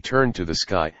 Then he turned to the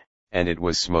sky, and it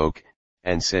was smoke,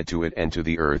 and said to it and to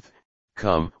the earth,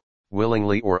 come,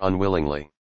 willingly or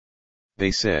unwillingly.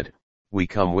 They said, we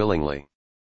come willingly.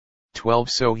 12.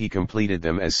 So he completed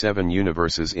them as 7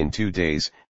 universes in 2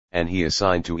 days, and he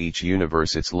assigned to each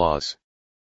universe its laws.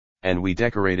 And we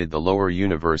decorated the lower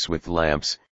universe with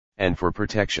lamps, and for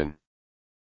protection.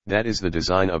 That is the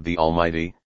design of the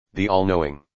Almighty, the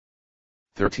All-Knowing.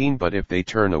 13. But if they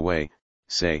turn away,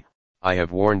 say, I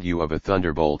have warned you of a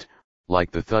thunderbolt,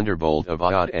 like the thunderbolt of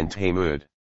Ad and Tamud.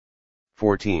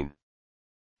 14.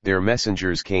 Their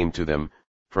messengers came to them,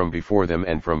 from before them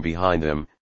and from behind them,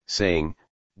 saying,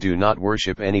 Do not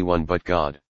worship anyone but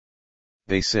God.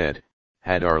 They said,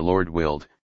 Had our Lord willed,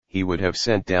 he would have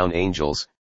sent down angels,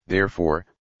 therefore,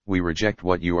 we reject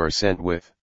what you are sent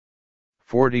with.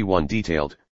 41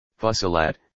 Detailed,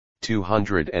 Fusilat,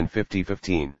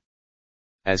 250-15.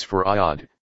 As for Iod,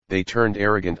 they turned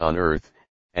arrogant on earth,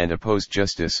 and opposed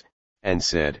justice, and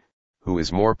said, Who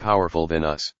is more powerful than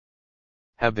us?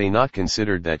 Have they not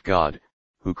considered that God,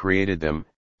 who created them,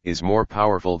 is more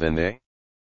powerful than they?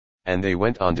 And they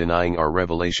went on denying our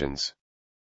revelations.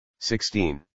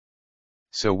 16.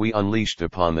 So we unleashed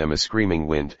upon them a screaming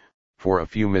wind, for a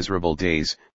few miserable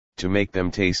days, to make them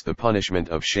taste the punishment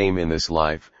of shame in this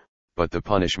life, but the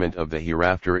punishment of the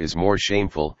hereafter is more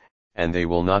shameful, and they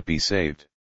will not be saved.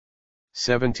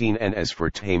 17 And as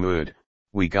for Tammud,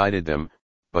 we guided them,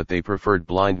 but they preferred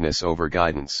blindness over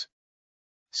guidance.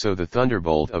 So the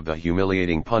thunderbolt of the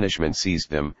humiliating punishment seized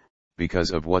them,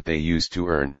 because of what they used to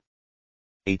earn.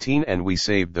 18 And we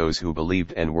saved those who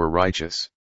believed and were righteous.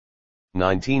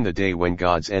 19 The day when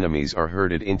God's enemies are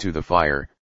herded into the fire,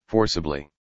 forcibly.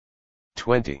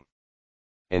 20.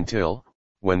 Until,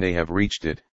 when they have reached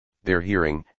it, their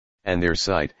hearing, and their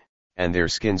sight, and their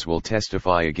skins will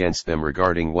testify against them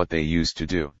regarding what they used to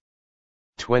do.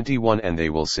 21 And they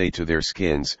will say to their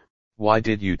skins, Why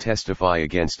did you testify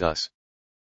against us?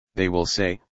 They will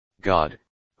say, God,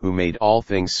 who made all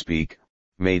things speak,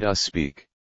 made us speak.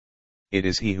 It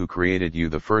is he who created you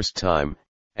the first time,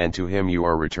 and to him you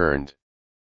are returned.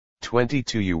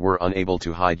 22 You were unable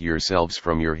to hide yourselves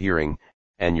from your hearing,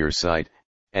 and your sight,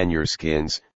 and your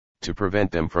skins, to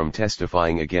prevent them from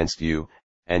testifying against you,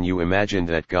 and you imagined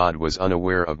that God was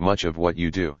unaware of much of what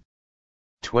you do.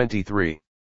 23.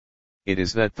 It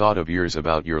is that thought of yours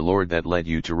about your Lord that led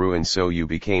you to ruin, so you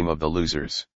became of the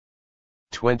losers.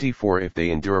 24 If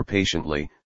they endure patiently,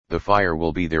 the fire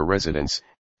will be their residence,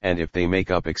 and if they make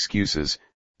up excuses,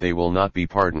 they will not be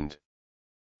pardoned.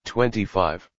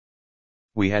 25.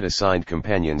 We had assigned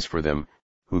companions for them,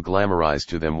 who glamorized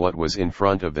to them what was in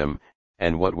front of them,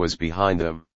 and what was behind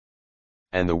them.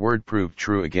 And the word proved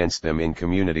true against them in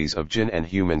communities of jinn and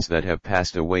humans that have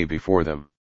passed away before them.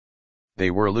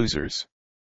 They were losers.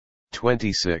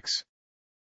 26.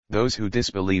 Those who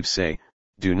disbelieve say,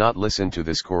 Do not listen to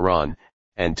this Quran,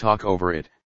 and talk over it,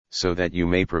 so that you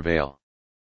may prevail.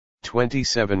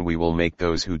 27 We will make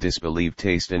those who disbelieve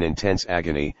taste an intense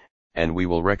agony, and we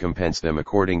will recompense them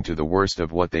according to the worst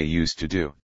of what they used to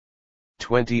do.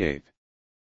 28.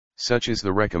 Such is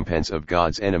the recompense of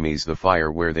God's enemies, the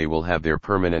fire where they will have their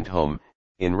permanent home,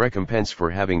 in recompense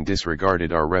for having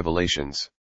disregarded our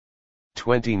revelations.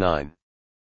 29.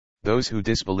 Those who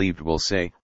disbelieved will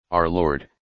say, Our Lord,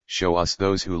 show us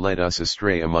those who led us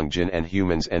astray among jinn and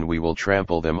humans, and we will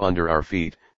trample them under our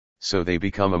feet, so they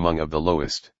become among of the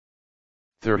lowest.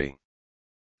 30.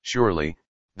 Surely,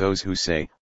 those who say,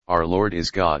 Our Lord is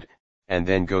God, and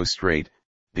then go straight,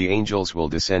 the angels will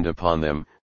descend upon them,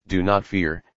 do not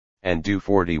fear, and do.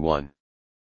 41.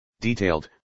 Detailed,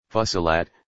 Fusilat,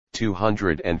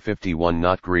 251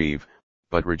 Not grieve,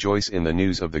 but rejoice in the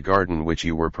news of the garden which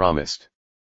you were promised.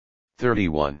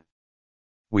 31.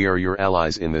 We are your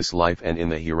allies in this life and in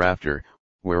the hereafter,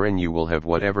 wherein you will have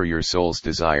whatever your souls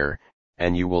desire,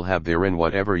 and you will have therein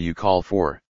whatever you call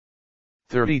for.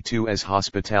 32 As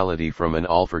hospitality from an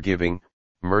all-forgiving,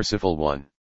 merciful one.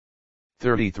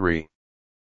 33.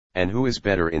 And who is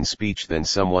better in speech than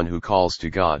someone who calls to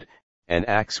God, and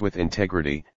acts with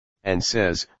integrity, and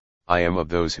says, I am of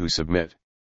those who submit.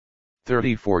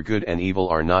 34 Good and evil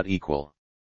are not equal.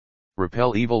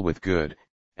 Repel evil with good,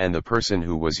 and the person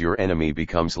who was your enemy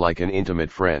becomes like an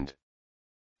intimate friend.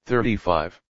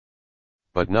 35.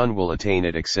 But none will attain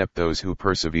it except those who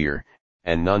persevere,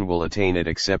 and none will attain it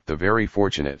except the very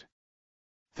fortunate.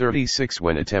 36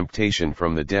 When a temptation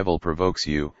from the devil provokes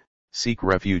you, seek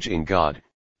refuge in God,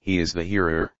 he is the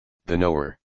hearer, the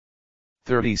knower.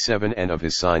 37 And of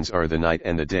his signs are the night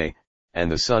and the day,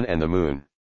 and the sun and the moon.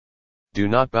 Do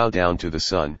not bow down to the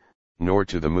sun, nor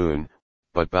to the moon,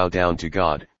 but bow down to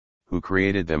God, who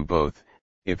created them both,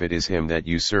 if it is him that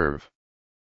you serve.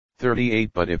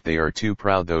 38 But if they are too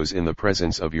proud, those in the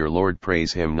presence of your Lord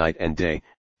praise him night and day,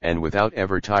 and without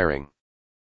ever tiring.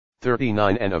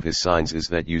 39 And of his signs is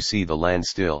that you see the land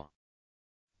still.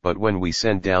 But when we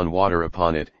send down water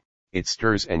upon it, it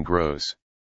stirs and grows.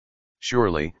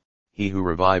 Surely, he who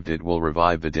revived it will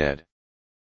revive the dead.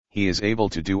 He is able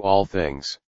to do all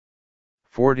things.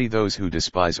 40 Those who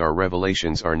despise our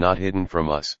revelations are not hidden from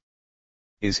us.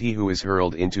 Is he who is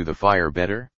hurled into the fire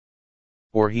better?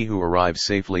 Or he who arrives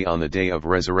safely on the day of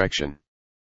resurrection?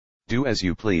 Do as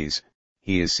you please,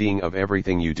 he is seeing of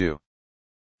everything you do.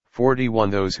 41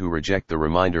 Those who reject the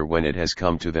reminder when it has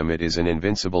come to them, it is an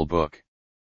invincible book.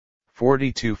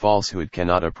 42 Falsehood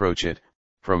cannot approach it,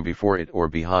 from before it or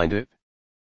behind it.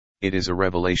 It is a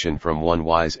revelation from one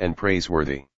wise and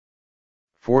praiseworthy.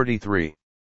 43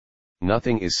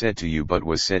 Nothing is said to you but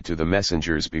was said to the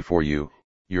messengers before you,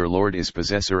 your Lord is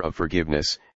possessor of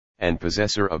forgiveness, and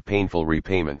possessor of painful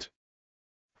repayment.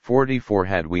 44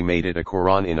 Had we made it a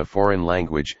Quran in a foreign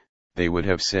language, they would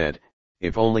have said,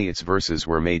 if only its verses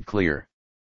were made clear.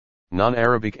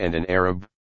 Non-Arabic and an Arab.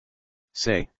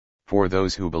 Say, for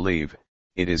those who believe,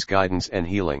 it is guidance and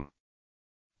healing.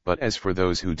 But as for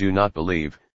those who do not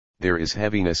believe, there is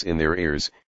heaviness in their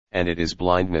ears, and it is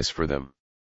blindness for them.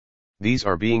 These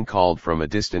are being called from a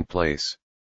distant place.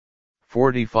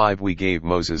 45 We gave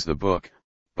Moses the book,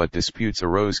 but disputes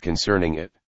arose concerning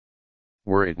it.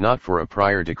 Were it not for a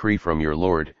prior decree from your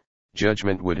Lord,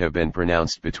 judgment would have been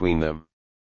pronounced between them.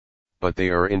 But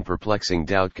they are in perplexing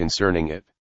doubt concerning it.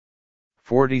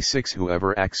 46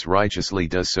 Whoever acts righteously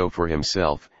does so for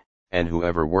himself, and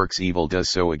whoever works evil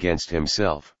does so against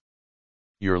himself.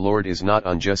 Your Lord is not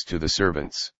unjust to the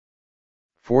servants.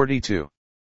 42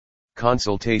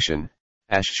 Consultation,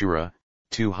 Ash-Shura,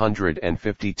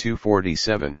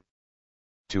 252-47.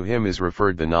 To him is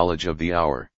referred the knowledge of the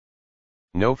hour.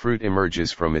 No fruit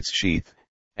emerges from its sheath,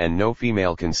 and no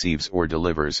female conceives or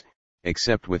delivers,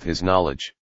 except with his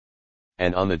knowledge.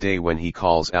 And on the day when he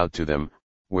calls out to them,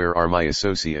 where are my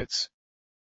associates?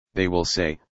 They will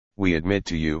say, we admit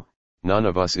to you, none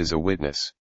of us is a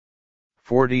witness.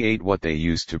 48 What they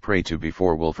used to pray to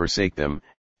before will forsake them,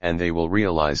 and they will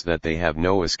realize that they have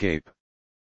no escape.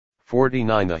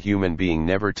 49 The human being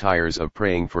never tires of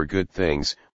praying for good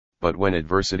things, but when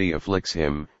adversity afflicts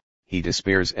him, he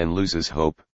despairs and loses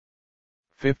hope.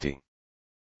 50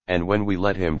 And when we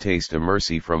let him taste a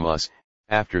mercy from us,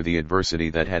 after the adversity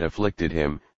that had afflicted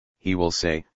him, he will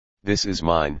say, this is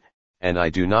mine, and I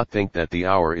do not think that the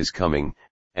hour is coming,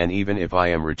 and even if I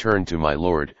am returned to my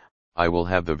Lord, I will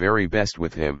have the very best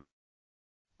with him.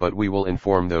 But we will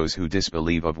inform those who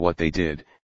disbelieve of what they did,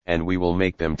 and we will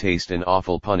make them taste an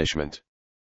awful punishment.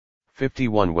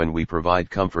 51 When we provide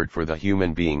comfort for the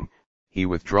human being, he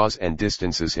withdraws and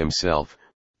distances himself,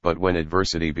 but when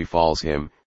adversity befalls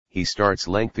him, he starts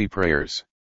lengthy prayers.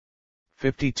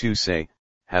 52 Say,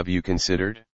 have you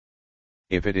considered?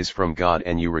 If it is from God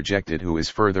and you reject it, who is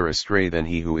further astray than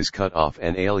he who is cut off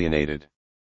and alienated?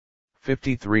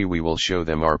 53 We will show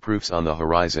them our proofs on the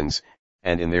horizons,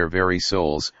 and in their very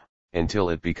souls, until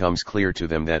it becomes clear to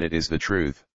them that it is the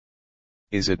truth.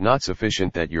 Is it not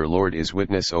sufficient that your Lord is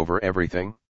witness over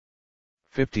everything?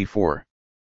 54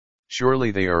 Surely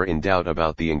they are in doubt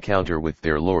about the encounter with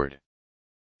their Lord.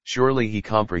 Surely he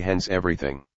comprehends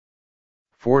everything.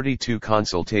 42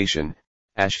 Consultation,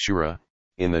 Ash-Shura,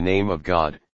 in the name of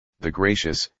God, the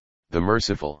gracious, the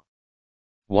merciful.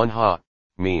 1 Ha,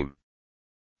 Meme.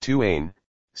 2 Ain,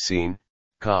 Sin,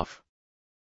 Kaf.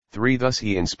 3 Thus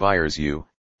he inspires you,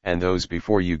 and those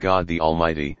before you, God the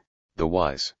Almighty, the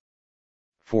Wise.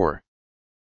 4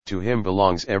 To him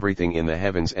belongs everything in the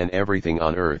heavens and everything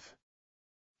on earth.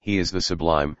 He is the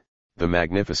sublime, the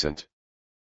magnificent.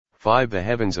 5 The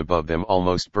heavens above them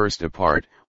almost burst apart,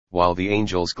 while the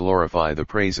angels glorify the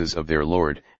praises of their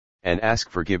Lord, and ask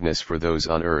forgiveness for those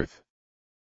on earth.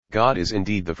 God is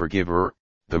indeed the forgiver,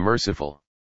 the merciful.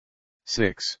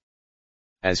 6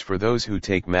 As for those who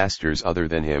take masters other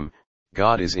than him,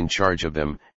 God is in charge of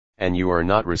them, and you are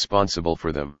not responsible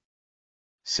for them.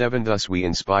 7 Thus we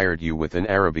inspired you with an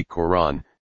Arabic Quran,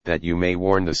 that you may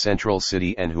warn the central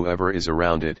city and whoever is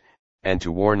around it, and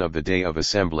to warn of the day of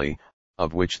assembly,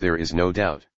 of which there is no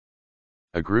doubt.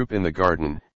 A group in the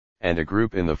garden, and a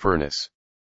group in the furnace.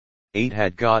 8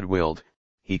 Had God willed,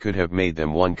 he could have made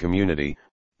them one community,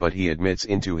 but he admits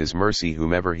into his mercy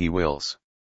whomever he wills.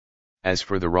 As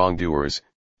for the wrongdoers,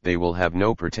 they will have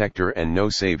no protector and no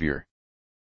savior.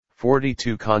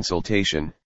 42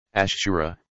 Consultation,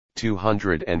 Ash-Shura,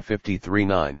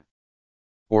 253-9.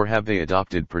 Or have they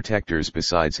adopted protectors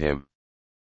besides him?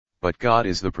 But God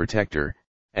is the protector,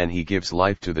 and he gives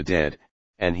life to the dead,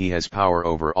 and he has power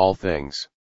over all things.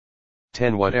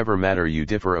 10 Whatever matter you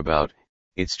differ about,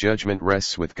 its judgment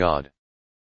rests with God.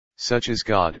 Such is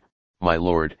God, my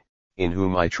Lord, in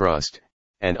whom I trust,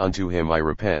 and unto him I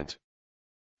repent.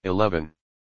 11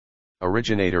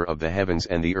 Originator of the heavens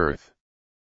and the earth.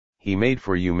 He made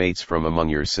for you mates from among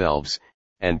yourselves,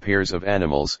 and pairs of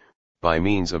animals, by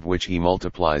means of which he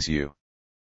multiplies you.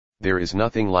 There is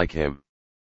nothing like him.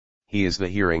 He is the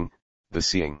hearing, the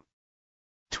seeing.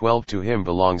 12 To him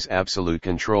belongs absolute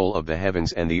control of the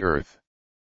heavens and the earth.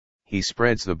 He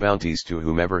spreads the bounties to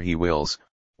whomever he wills,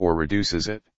 or reduces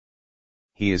it.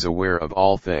 he is aware of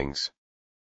all things.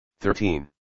 13.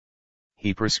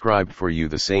 He prescribed for you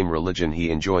the same religion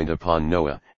he enjoined upon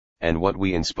Noah, and what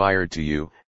we inspired to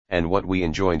you, and what we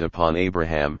enjoined upon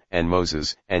Abraham, and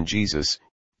Moses, and Jesus,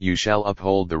 you shall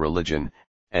uphold the religion,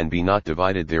 and be not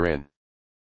divided therein.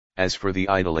 As for the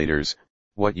idolaters,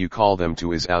 what you call them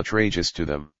to is outrageous to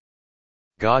them.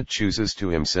 God chooses to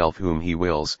himself whom he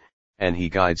wills, and he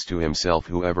guides to himself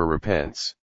whoever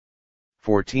repents.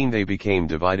 14. They became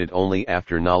divided only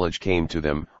after knowledge came to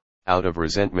them, out of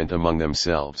resentment among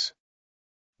themselves.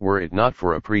 Were it not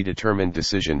for a predetermined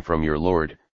decision from your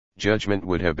Lord, judgment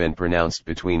would have been pronounced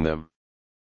between them.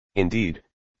 Indeed,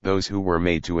 those who were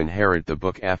made to inherit the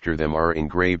book after them are in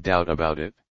grave doubt about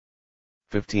it.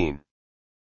 15.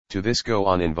 To this go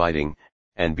on inviting,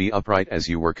 and be upright as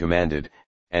you were commanded,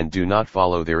 and do not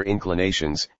follow their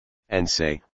inclinations, and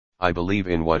say, I believe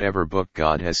in whatever book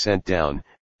God has sent down,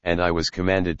 and I was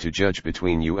commanded to judge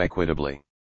between you equitably.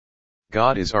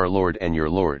 God is our Lord and your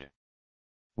Lord.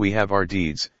 We have our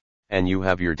deeds, and you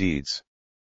have your deeds.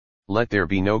 Let there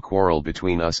be no quarrel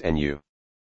between us and you.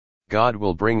 God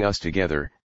will bring us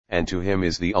together, and to him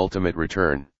is the ultimate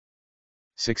return.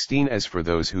 16. As for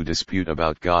those who dispute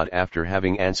about God after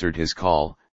having answered his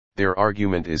call, their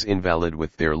argument is invalid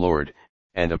with their Lord,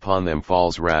 and upon them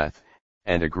falls wrath,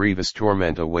 and a grievous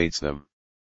torment awaits them.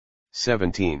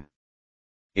 17.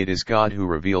 It is God who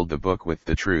revealed the book with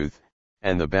the truth,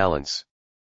 and the balance.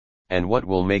 And what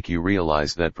will make you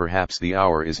realize that perhaps the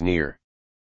hour is near?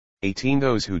 18.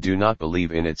 Those who do not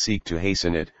believe in it seek to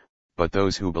hasten it, but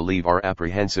those who believe are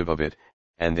apprehensive of it,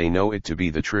 and they know it to be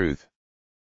the truth.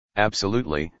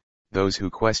 Absolutely, those who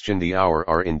question the hour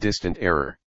are in distant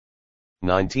error.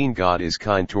 19. God is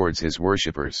kind towards his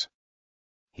worshippers.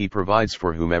 He provides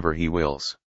for whomever he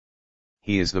wills.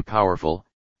 He is the powerful,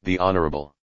 the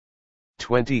honorable.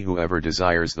 20. Whoever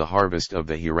desires the harvest of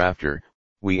the hereafter,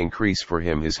 we increase for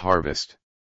him his harvest.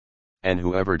 And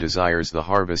whoever desires the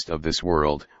harvest of this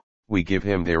world, we give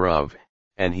him thereof,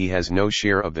 and he has no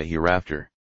share of the hereafter.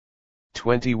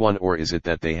 21. Or is it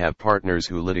that they have partners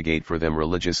who litigate for them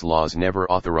religious laws never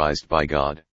authorized by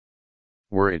God?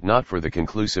 Were it not for the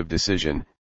conclusive decision,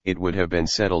 it would have been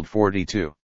settled.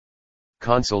 42.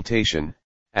 Consultation,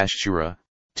 Ashura,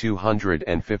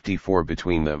 254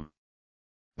 between them.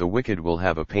 The wicked will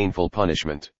have a painful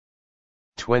punishment.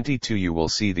 22. You will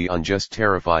see the unjust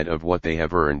terrified of what they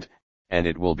have earned, and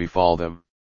it will befall them.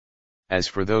 As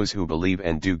for those who believe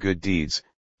and do good deeds,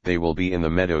 they will be in the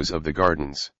meadows of the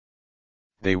gardens.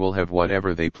 They will have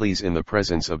whatever they please in the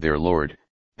presence of their Lord,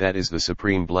 that is the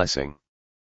supreme blessing.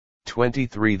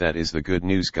 23. That is the good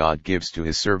news God gives to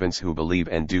his servants who believe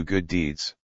and do good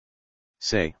deeds.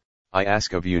 Say, I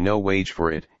ask of you no wage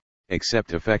for it,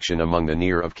 except affection among the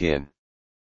near of kin.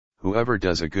 Whoever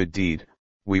does a good deed,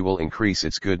 we will increase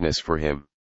its goodness for him.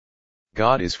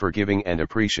 God is forgiving and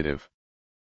appreciative.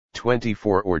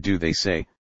 24. Or do they say,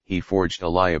 he forged a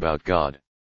lie about God?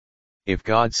 If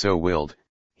God so willed,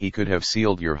 he could have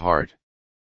sealed your heart.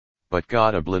 But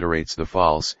God obliterates the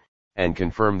false, and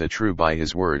confirm the true by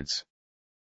his words.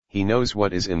 He knows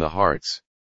what is in the hearts.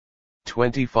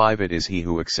 25. It is he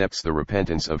who accepts the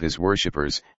repentance of his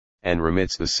worshippers, and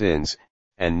remits the sins,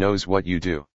 and knows what you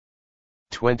do.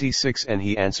 26. And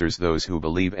he answers those who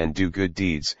believe and do good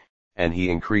deeds, and he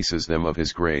increases them of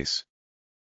his grace.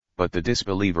 But the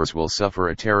disbelievers will suffer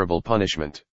a terrible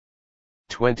punishment.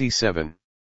 27.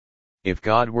 If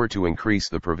God were to increase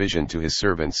the provision to his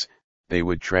servants, they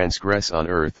would transgress on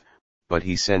earth, but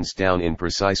he sends down in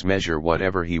precise measure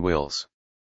whatever he wills.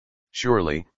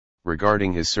 Surely,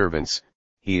 regarding his servants,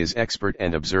 he is expert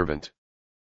and observant.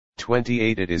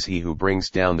 28. It is he who brings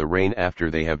down the rain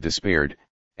after they have despaired,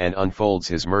 and unfolds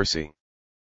his mercy.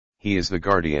 He is the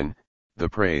guardian, the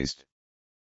praised.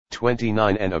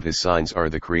 29. And of his signs are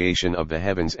the creation of the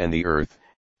heavens and the earth,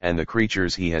 and the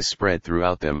creatures he has spread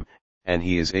throughout them, and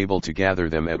he is able to gather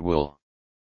them at will.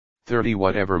 30.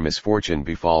 Whatever misfortune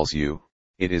befalls you,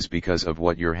 it is because of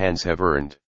what your hands have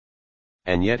earned.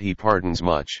 And yet he pardons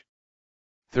much.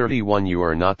 31. You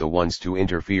are not the ones to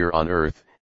interfere on earth,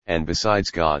 and besides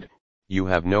God, you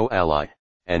have no ally,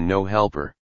 and no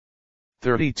helper.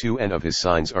 32. And of his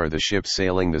signs are the ships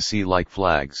sailing the sea like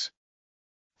flags.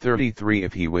 33.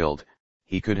 If he willed,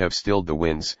 he could have stilled the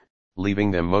winds, leaving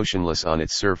them motionless on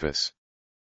its surface.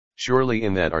 Surely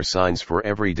in that are signs for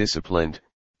every disciplined,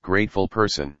 grateful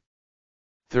person.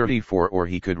 34. Or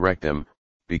he could wreck them,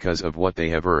 because of what they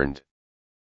have earned.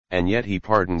 And yet he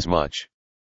pardons much.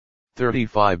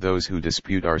 35. Those who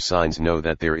dispute our signs know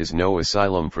that there is no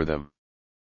asylum for them.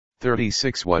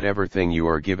 36. Whatever thing you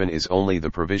are given is only the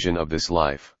provision of this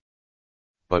life.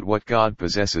 but what God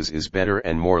possesses is better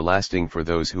and more lasting for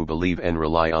those who believe and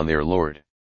rely on their Lord.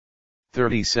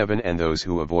 37 And those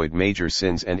who avoid major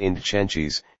sins and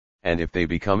indulgences, and if they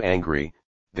become angry,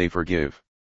 they forgive.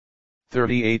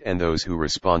 38 And those who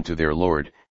respond to their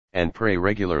Lord, and pray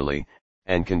regularly,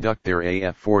 and conduct their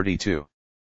AF 42.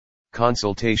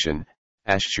 Consultation,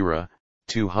 Ashura,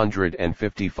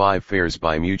 255 Fares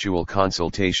by mutual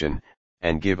consultation,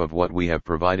 and give of what we have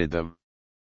provided them.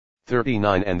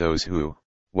 39 And those who,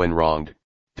 when wronged,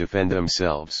 defend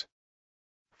themselves.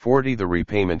 40 The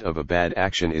repayment of a bad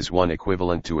action is one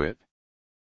equivalent to it.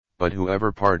 But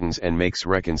whoever pardons and makes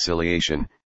reconciliation,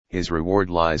 his reward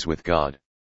lies with God.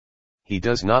 He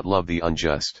does not love the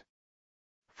unjust.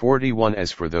 41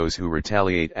 As for those who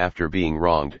retaliate after being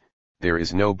wronged, there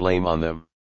is no blame on them.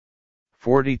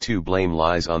 42 Blame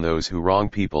lies on those who wrong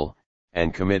people,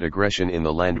 and commit aggression in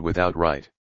the land without right.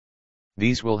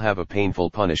 These will have a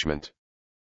painful punishment.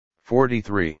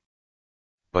 43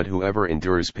 But whoever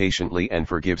endures patiently and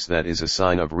forgives, that is a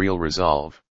sign of real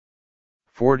resolve.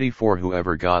 44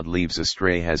 Whoever God leaves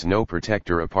astray has no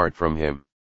protector apart from him.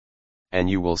 And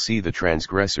you will see the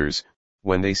transgressors,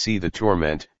 when they see the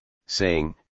torment,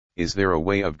 saying, Is there a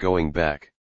way of going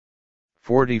back?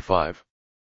 45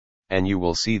 And you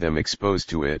will see them exposed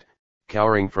to it,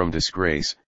 cowering from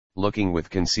disgrace, looking with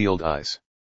concealed eyes.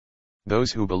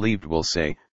 Those who believed will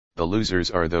say, The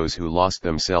losers are those who lost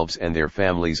themselves and their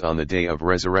families on the day of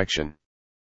resurrection.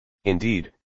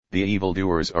 Indeed, the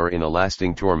evildoers are in a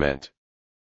lasting torment.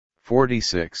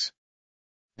 46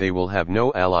 They will have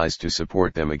no allies to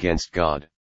support them against God.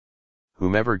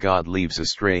 Whomever God leaves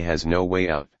astray has no way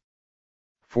out.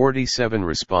 47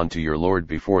 Respond to your Lord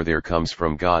before there comes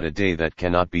from God a day that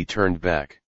cannot be turned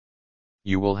back.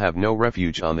 You will have no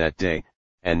refuge on that day,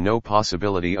 and no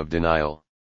possibility of denial.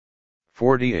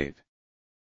 48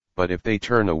 But if they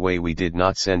turn away, we did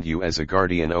not send you as a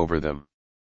guardian over them.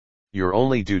 Your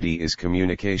only duty is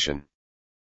communication.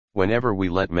 Whenever we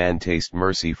let man taste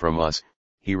mercy from us,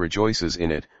 he rejoices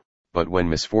in it, but when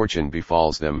misfortune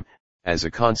befalls them, as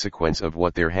a consequence of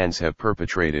what their hands have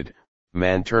perpetrated,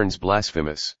 man turns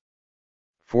blasphemous.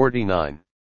 49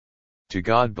 To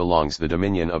God belongs the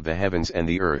dominion of the heavens and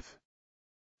the earth.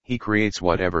 He creates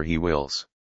whatever he wills.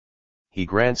 He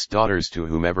grants daughters to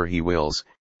whomever he wills,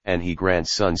 and he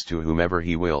grants sons to whomever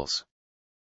he wills.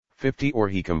 50 Or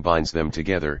he combines them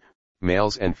together,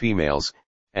 males and females,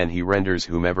 and he renders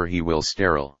whomever he wills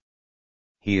sterile.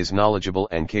 He is knowledgeable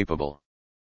and capable.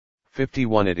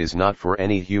 51 It is not for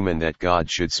any human that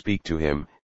God should speak to him,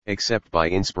 except by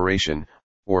inspiration,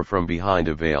 or from behind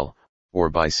a veil, or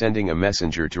by sending a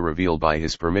messenger to reveal by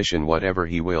his permission whatever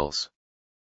he wills.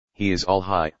 He is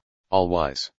all-high,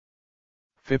 all-wise.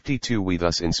 52 We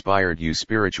thus inspired you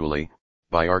spiritually,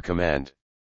 by our command.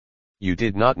 You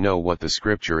did not know what the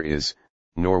scripture is,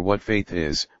 nor what faith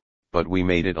is, but we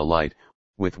made it a light,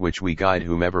 with which we guide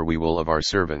whomever we will of our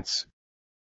servants.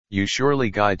 You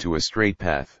surely guide to a straight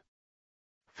path.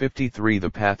 53 The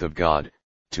path of God,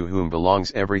 to whom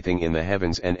belongs everything in the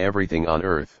heavens and everything on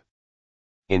earth.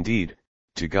 Indeed,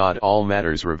 to God all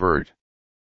matters revert.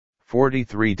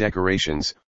 43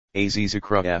 Decorations,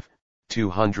 Azizakra F.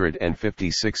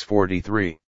 256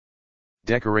 43.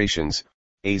 Decorations,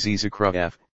 Azizakra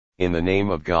F. In the name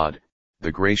of God,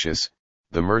 the gracious,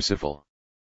 the merciful.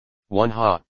 1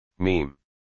 Ha, Meme.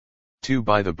 2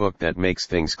 By the book that makes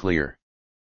things clear.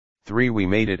 3 We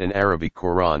made it an Arabic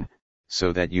Quran,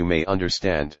 so that you may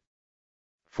understand.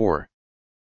 4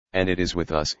 And it is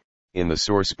with us, in the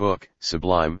source book,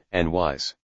 sublime and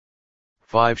wise.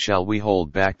 5 Shall we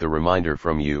hold back the reminder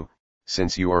from you,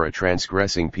 since you are a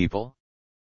transgressing people?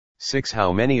 6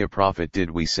 How many a prophet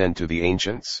did we send to the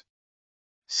ancients?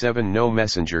 7 No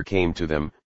messenger came to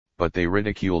them, but they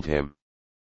ridiculed him.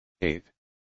 8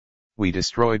 We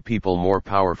destroyed people more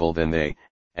powerful than they,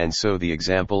 and so the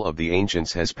example of the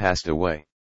ancients has passed away.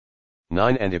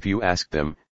 9 And if you ask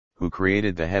them, who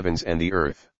created the heavens and the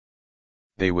earth?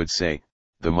 They would say,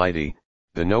 the mighty,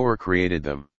 the knower created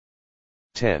them.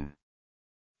 10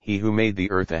 He who made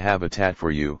the earth a habitat for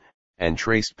you, and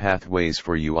traced pathways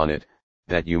for you on it,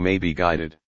 that you may be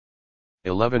guided.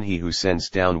 11 He who sends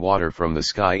down water from the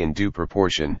sky in due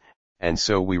proportion, and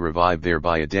so we revive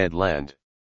thereby a dead land.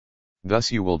 Thus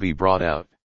you will be brought out.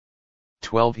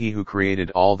 12 He who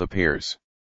created all the pairs,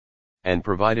 and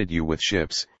provided you with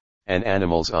ships, and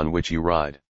animals on which you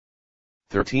ride.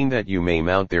 13 That you may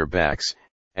mount their backs,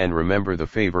 and remember the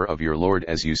favor of your Lord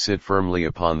as you sit firmly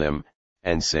upon them,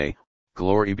 and say,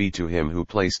 Glory be to him who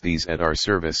placed these at our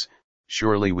service,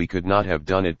 surely we could not have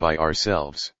done it by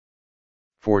ourselves.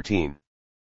 14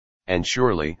 And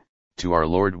surely, to our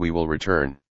Lord we will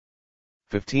return.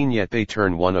 15 Yet they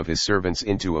turn one of his servants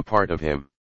into a part of him.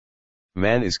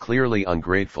 Man is clearly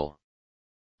ungrateful.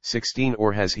 16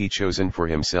 Or has he chosen for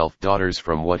himself daughters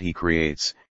from what he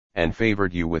creates, and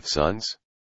favored you with sons?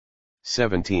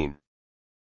 17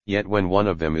 Yet when one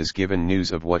of them is given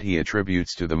news of what he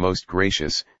attributes to the Most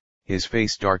Gracious, his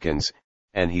face darkens,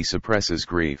 and he suppresses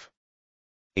grief.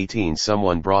 18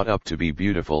 Someone brought up to be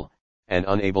beautiful, and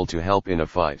unable to help in a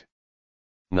fight.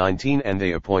 19 And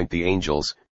they appoint the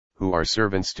angels, who are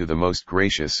servants to the Most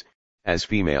Gracious, as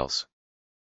females.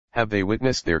 Have they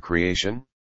witnessed their creation?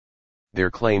 Their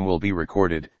claim will be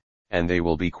recorded, and they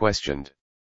will be questioned.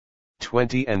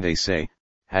 20 And they say,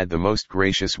 had the Most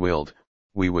Gracious willed,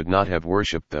 we would not have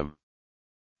worshipped them.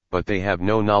 But they have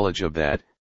no knowledge of that,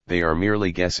 they are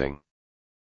merely guessing.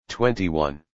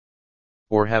 21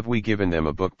 Or have we given them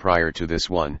a book prior to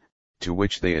this one, to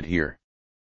which they adhere?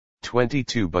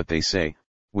 22 But they say,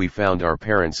 we found our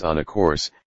parents on a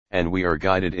course, and we are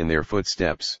guided in their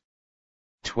footsteps.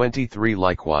 23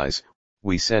 Likewise,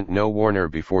 we sent no warner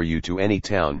before you to any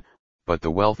town, but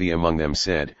the wealthy among them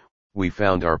said, we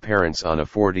found our parents on a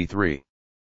 43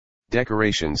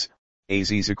 Decorations,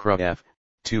 Azizakra F.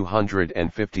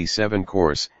 257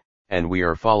 course, and we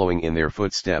are following in their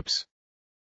footsteps.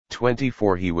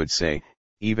 24 He would say,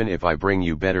 even if I bring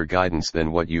you better guidance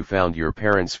than what you found your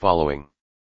parents following.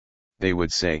 They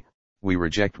would say, we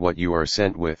reject what you are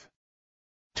sent with.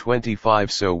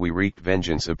 25 So we wreaked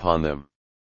vengeance upon them.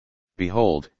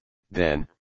 Behold, then,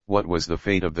 what was the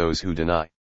fate of those who deny?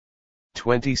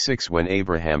 26 When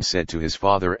Abraham said to his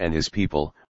father and his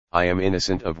people, I am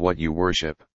innocent of what you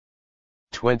worship.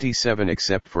 27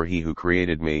 Except for he who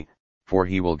created me, for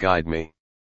he will guide me.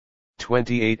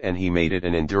 28 And he made it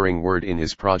an enduring word in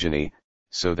his progeny,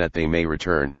 so that they may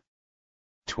return.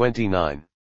 29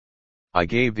 I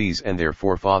gave these and their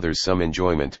forefathers some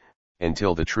enjoyment,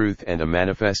 until the truth and a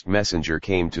manifest messenger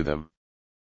came to them.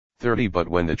 30 But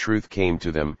when the truth came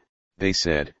to them, they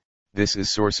said, this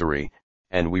is sorcery,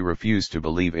 and we refuse to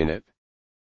believe in it.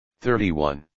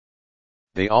 31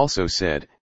 They also said,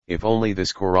 if only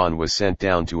this Quran was sent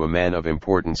down to a man of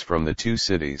importance from the two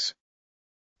cities.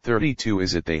 32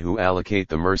 Is it they who allocate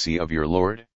the mercy of your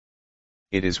Lord?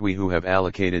 It is we who have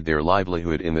allocated their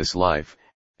livelihood in this life,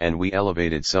 and we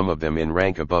elevated some of them in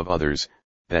rank above others,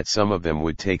 that some of them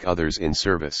would take others in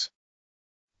service.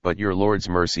 But your Lord's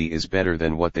mercy is better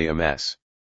than what they amass.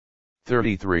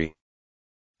 33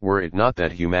 Were it not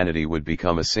that humanity would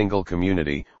become a single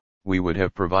community, we would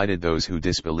have provided those who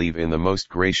disbelieve in the Most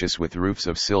Gracious with roofs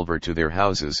of silver to their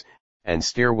houses, and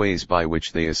stairways by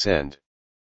which they ascend.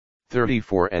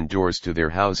 34 And doors to their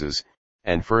houses,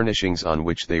 and furnishings on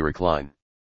which they recline.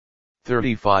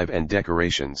 35 And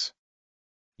decorations.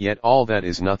 Yet all that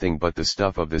is nothing but the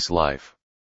stuff of this life.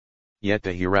 Yet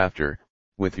the hereafter,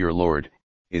 with your Lord,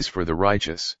 is for the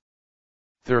righteous.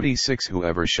 36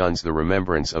 Whoever shuns the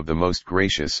remembrance of the Most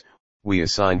Gracious, we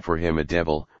assign for him a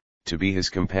devil, to be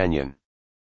his companion.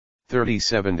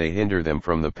 37 They hinder them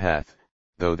from the path,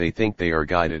 though they think they are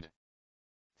guided.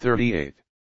 38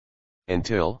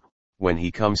 Until, when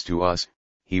he comes to us,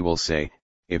 he will say,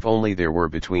 if only there were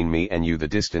between me and you the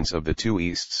distance of the two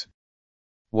easts.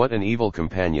 What an evil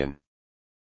companion!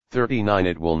 39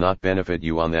 It will not benefit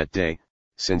you on that day,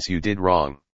 since you did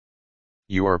wrong.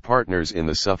 You are partners in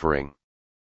the suffering.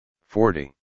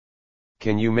 40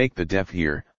 Can you make the deaf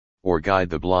hear, or guide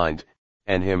the blind,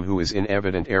 and him who is in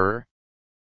evident error?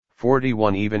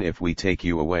 41 Even if we take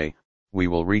you away, we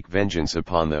will wreak vengeance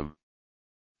upon them.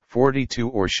 42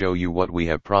 Or show you what we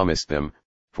have promised them,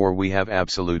 for we have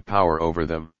absolute power over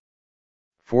them.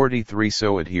 43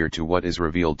 So adhere to what is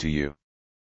revealed to you.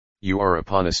 You are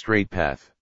upon a straight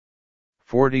path.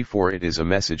 44 It is a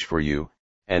message for you,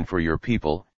 and for your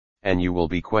people, and you will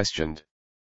be questioned.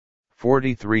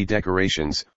 43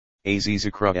 Decorations,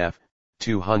 Azizakra F.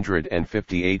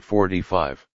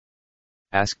 258-45.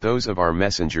 Ask those of our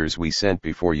messengers we sent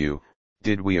before you,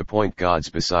 did we appoint gods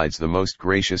besides the Most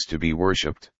Gracious to be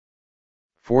worshipped?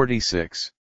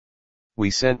 46. We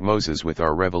sent Moses with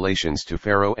our revelations to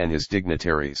Pharaoh and his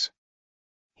dignitaries.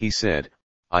 He said,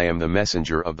 I am the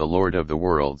messenger of the Lord of the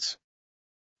worlds.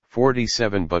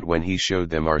 47 But when he showed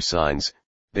them our signs,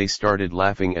 they started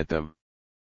laughing at them.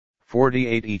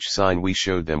 48 Each sign we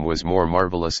showed them was more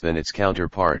marvelous than its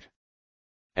counterpart.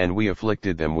 And we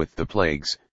afflicted them with the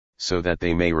plagues, so that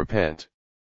they may repent.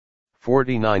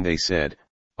 49 They said,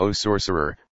 O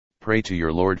sorcerer, pray to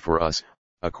your Lord for us,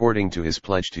 according to his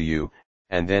pledge to you,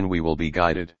 and then we will be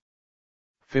guided.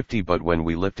 50 But when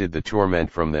we lifted the torment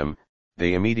from them,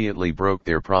 they immediately broke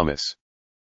their promise.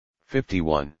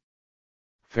 51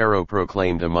 Pharaoh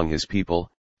proclaimed among his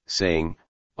people, saying,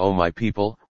 O my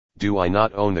people, Do I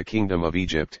not own the kingdom of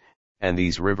Egypt, and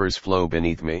these rivers flow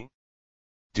beneath me?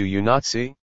 Do you not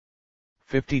see?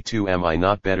 52 Am I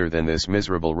not better than this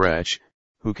miserable wretch,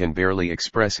 who can barely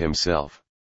express himself?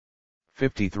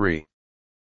 53.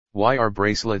 Why are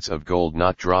bracelets of gold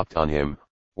not dropped on him,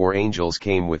 or angels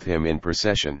came with him in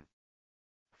procession?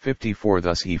 54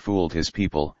 Thus he fooled his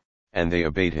people, and they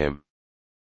obeyed him.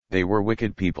 They were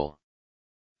wicked people.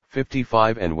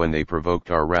 55 And when they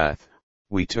provoked our wrath,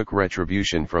 we took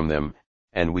retribution from them,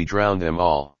 and we drowned them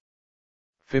all.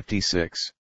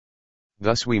 56.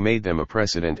 Thus we made them a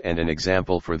precedent and an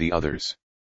example for the others.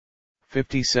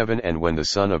 57 And when the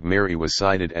son of Mary was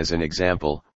cited as an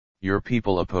example, your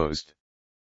people opposed.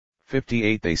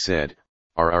 58 They said,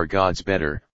 Are our gods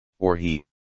better, or he?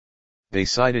 They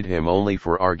cited him only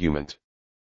for argument.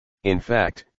 In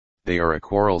fact, they are a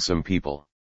quarrelsome people.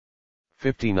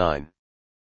 59.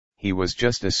 He was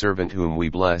just a servant whom we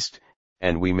blessed,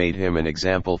 and we made him an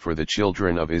example for the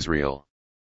children of Israel.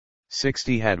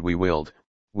 60 Had we willed,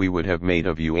 we would have made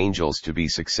of you angels to be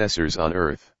successors on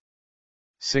earth.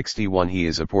 61 He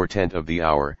is a portent of the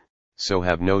hour, so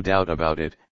have no doubt about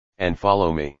it, and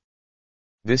follow me.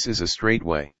 This is a straight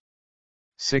way.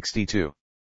 62.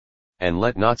 And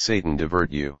let not Satan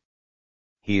divert you.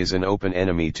 He is an open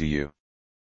enemy to you.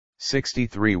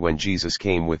 63 When Jesus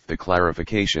came with the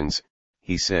clarifications,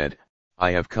 he said,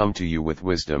 I have come to you with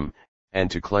wisdom, and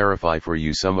to clarify for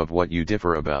you some of what you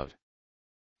differ about.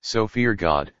 So fear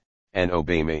God, and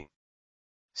obey me.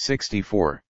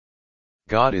 64.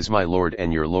 God is my Lord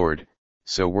and your Lord,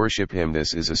 so worship him.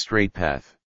 This is a straight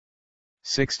path.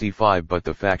 65 But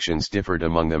the factions differed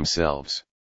among themselves.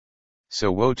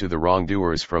 So woe to the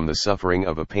wrongdoers from the suffering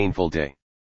of a painful day.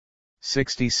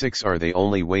 66 Are they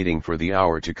only waiting for the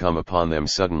hour to come upon them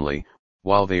suddenly,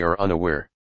 while they are unaware?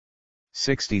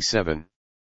 67.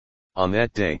 On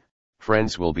that day,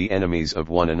 friends will be enemies of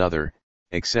one another,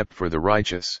 except for the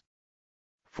righteous.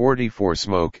 44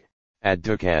 Smoke, Ad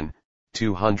Dukan,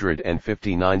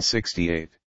 259-68.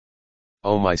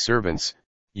 O my servants,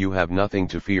 you have nothing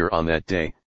to fear on that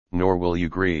day, nor will you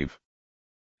grieve.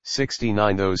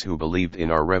 69 Those who believed in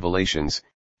our revelations,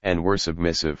 and were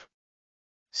submissive.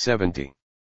 70.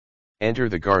 Enter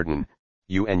the garden,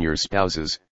 you and your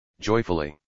spouses,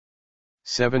 joyfully.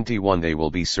 71 They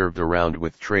will be served around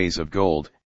with trays of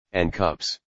gold, and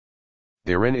cups.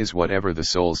 Therein is whatever the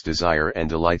soul's desire and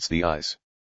delights the eyes.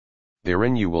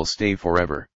 Therein you will stay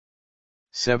forever.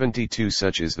 72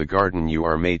 Such is the garden you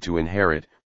are made to inherit,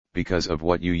 because of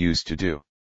what you used to do.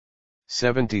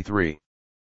 73.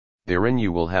 Therein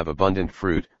you will have abundant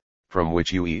fruit, from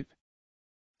which you eat.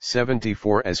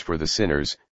 74 As for the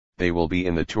sinners, they will be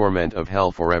in the torment of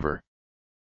hell forever.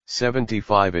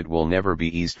 75 It will never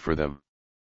be eased for them.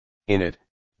 In it,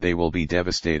 they will be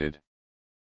devastated.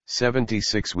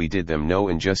 76 We did them no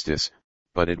injustice,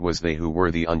 but it was they who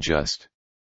were the unjust.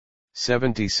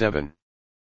 77.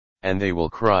 And they will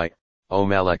cry, O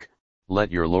Malak,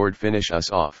 let your Lord finish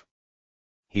us off.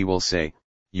 He will say,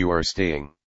 You are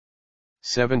staying.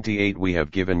 78 We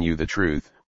have given you the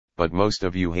truth, but most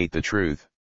of you hate the truth.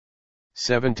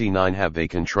 79 Have they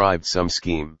contrived some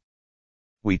scheme?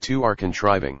 We too are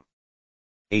contriving.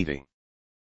 80.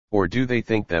 Or do they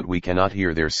think that we cannot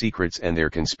hear their secrets and their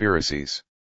conspiracies?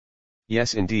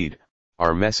 Yes indeed,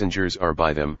 our messengers are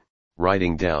by them,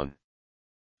 writing down.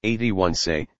 81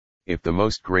 Say, if the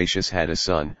Most Gracious had a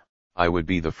son, I would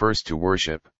be the first to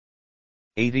worship.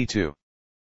 82.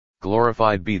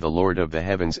 Glorified be the Lord of the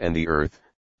heavens and the earth,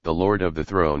 the Lord of the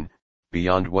throne,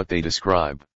 beyond what they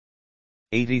describe.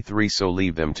 83 So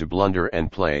leave them to blunder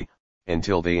and play,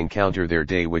 until they encounter their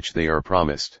day which they are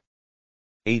promised.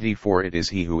 84 It is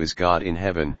He who is God in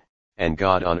heaven, and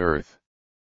God on earth.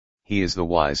 He is the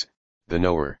wise, the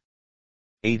knower.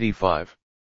 85.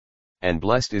 And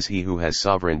blessed is he who has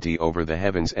sovereignty over the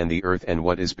heavens and the earth and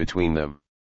what is between them.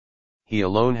 He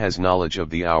alone has knowledge of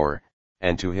the hour,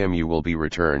 and to him you will be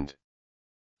returned.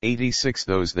 86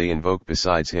 Those they invoke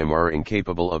besides him are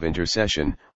incapable of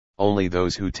intercession, only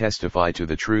those who testify to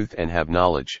the truth and have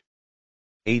knowledge.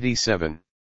 87.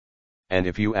 And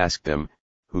if you ask them,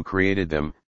 who created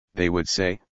them, they would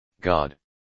say, God.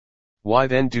 Why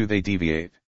then do they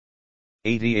deviate?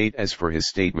 88 As for his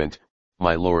statement,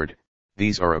 my Lord,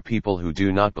 these are a people who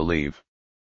do not believe.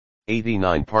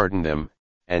 89 Pardon them,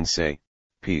 and say,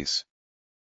 peace.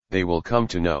 They will come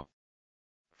to know.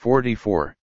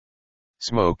 44.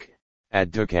 Smoke,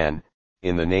 Ad Dukan,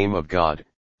 in the name of God,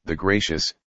 the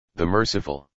gracious, the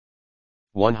merciful.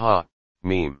 1 Ha,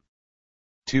 Meme.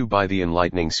 2 By the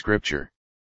enlightening scripture.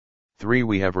 3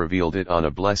 We have revealed it on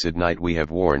a blessed night we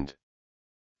have warned.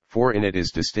 4 In it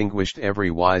is distinguished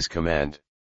every wise command.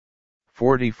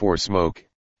 44 Smoke,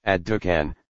 Ad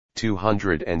Dukan,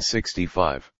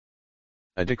 265.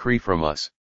 A decree from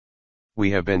us. We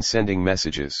have been sending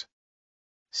messages.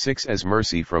 6. As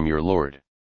mercy from your Lord.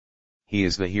 He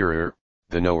is the hearer,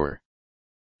 the knower.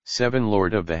 7.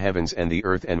 Lord of the heavens and the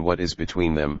earth and what is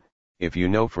between them, if you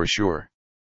know for sure.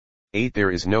 8.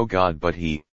 There is no God but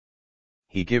He.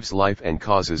 He gives life and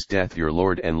causes death, your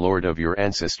Lord and Lord of your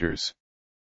ancestors.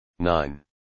 9.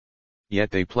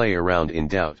 Yet they play around in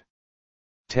doubt.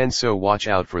 10. So watch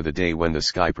out for the day when the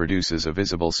sky produces a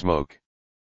visible smoke.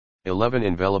 11.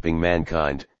 Enveloping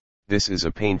mankind, this is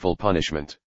a painful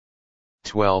punishment.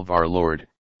 12. Our Lord,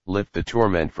 lift the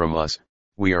torment from us,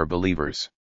 we are believers.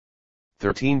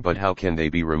 13. But how can they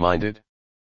be reminded?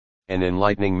 An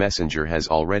enlightening messenger has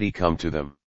already come to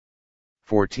them.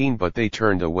 14. But they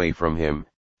turned away from him,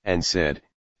 and said,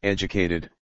 educated,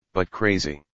 but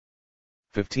crazy.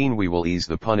 15. We will ease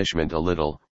the punishment a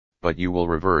little, but you will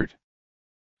revert.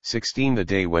 16. The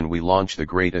day when we launch the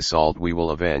great assault we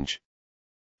will avenge.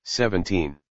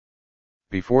 17.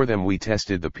 Before them we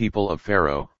tested the people of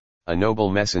Pharaoh, a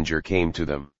noble messenger came to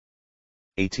them.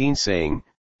 18. Saying,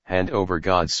 hand over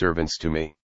God's servants to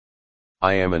me.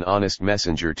 I am an honest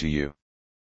messenger to you.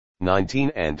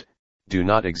 19. And, do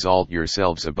not exalt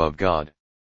yourselves above God.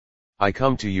 I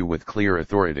come to you with clear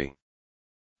authority.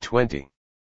 20.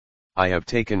 I have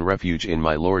taken refuge in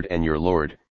my Lord and your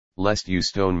Lord, lest you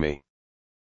stone me.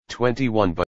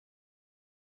 21. But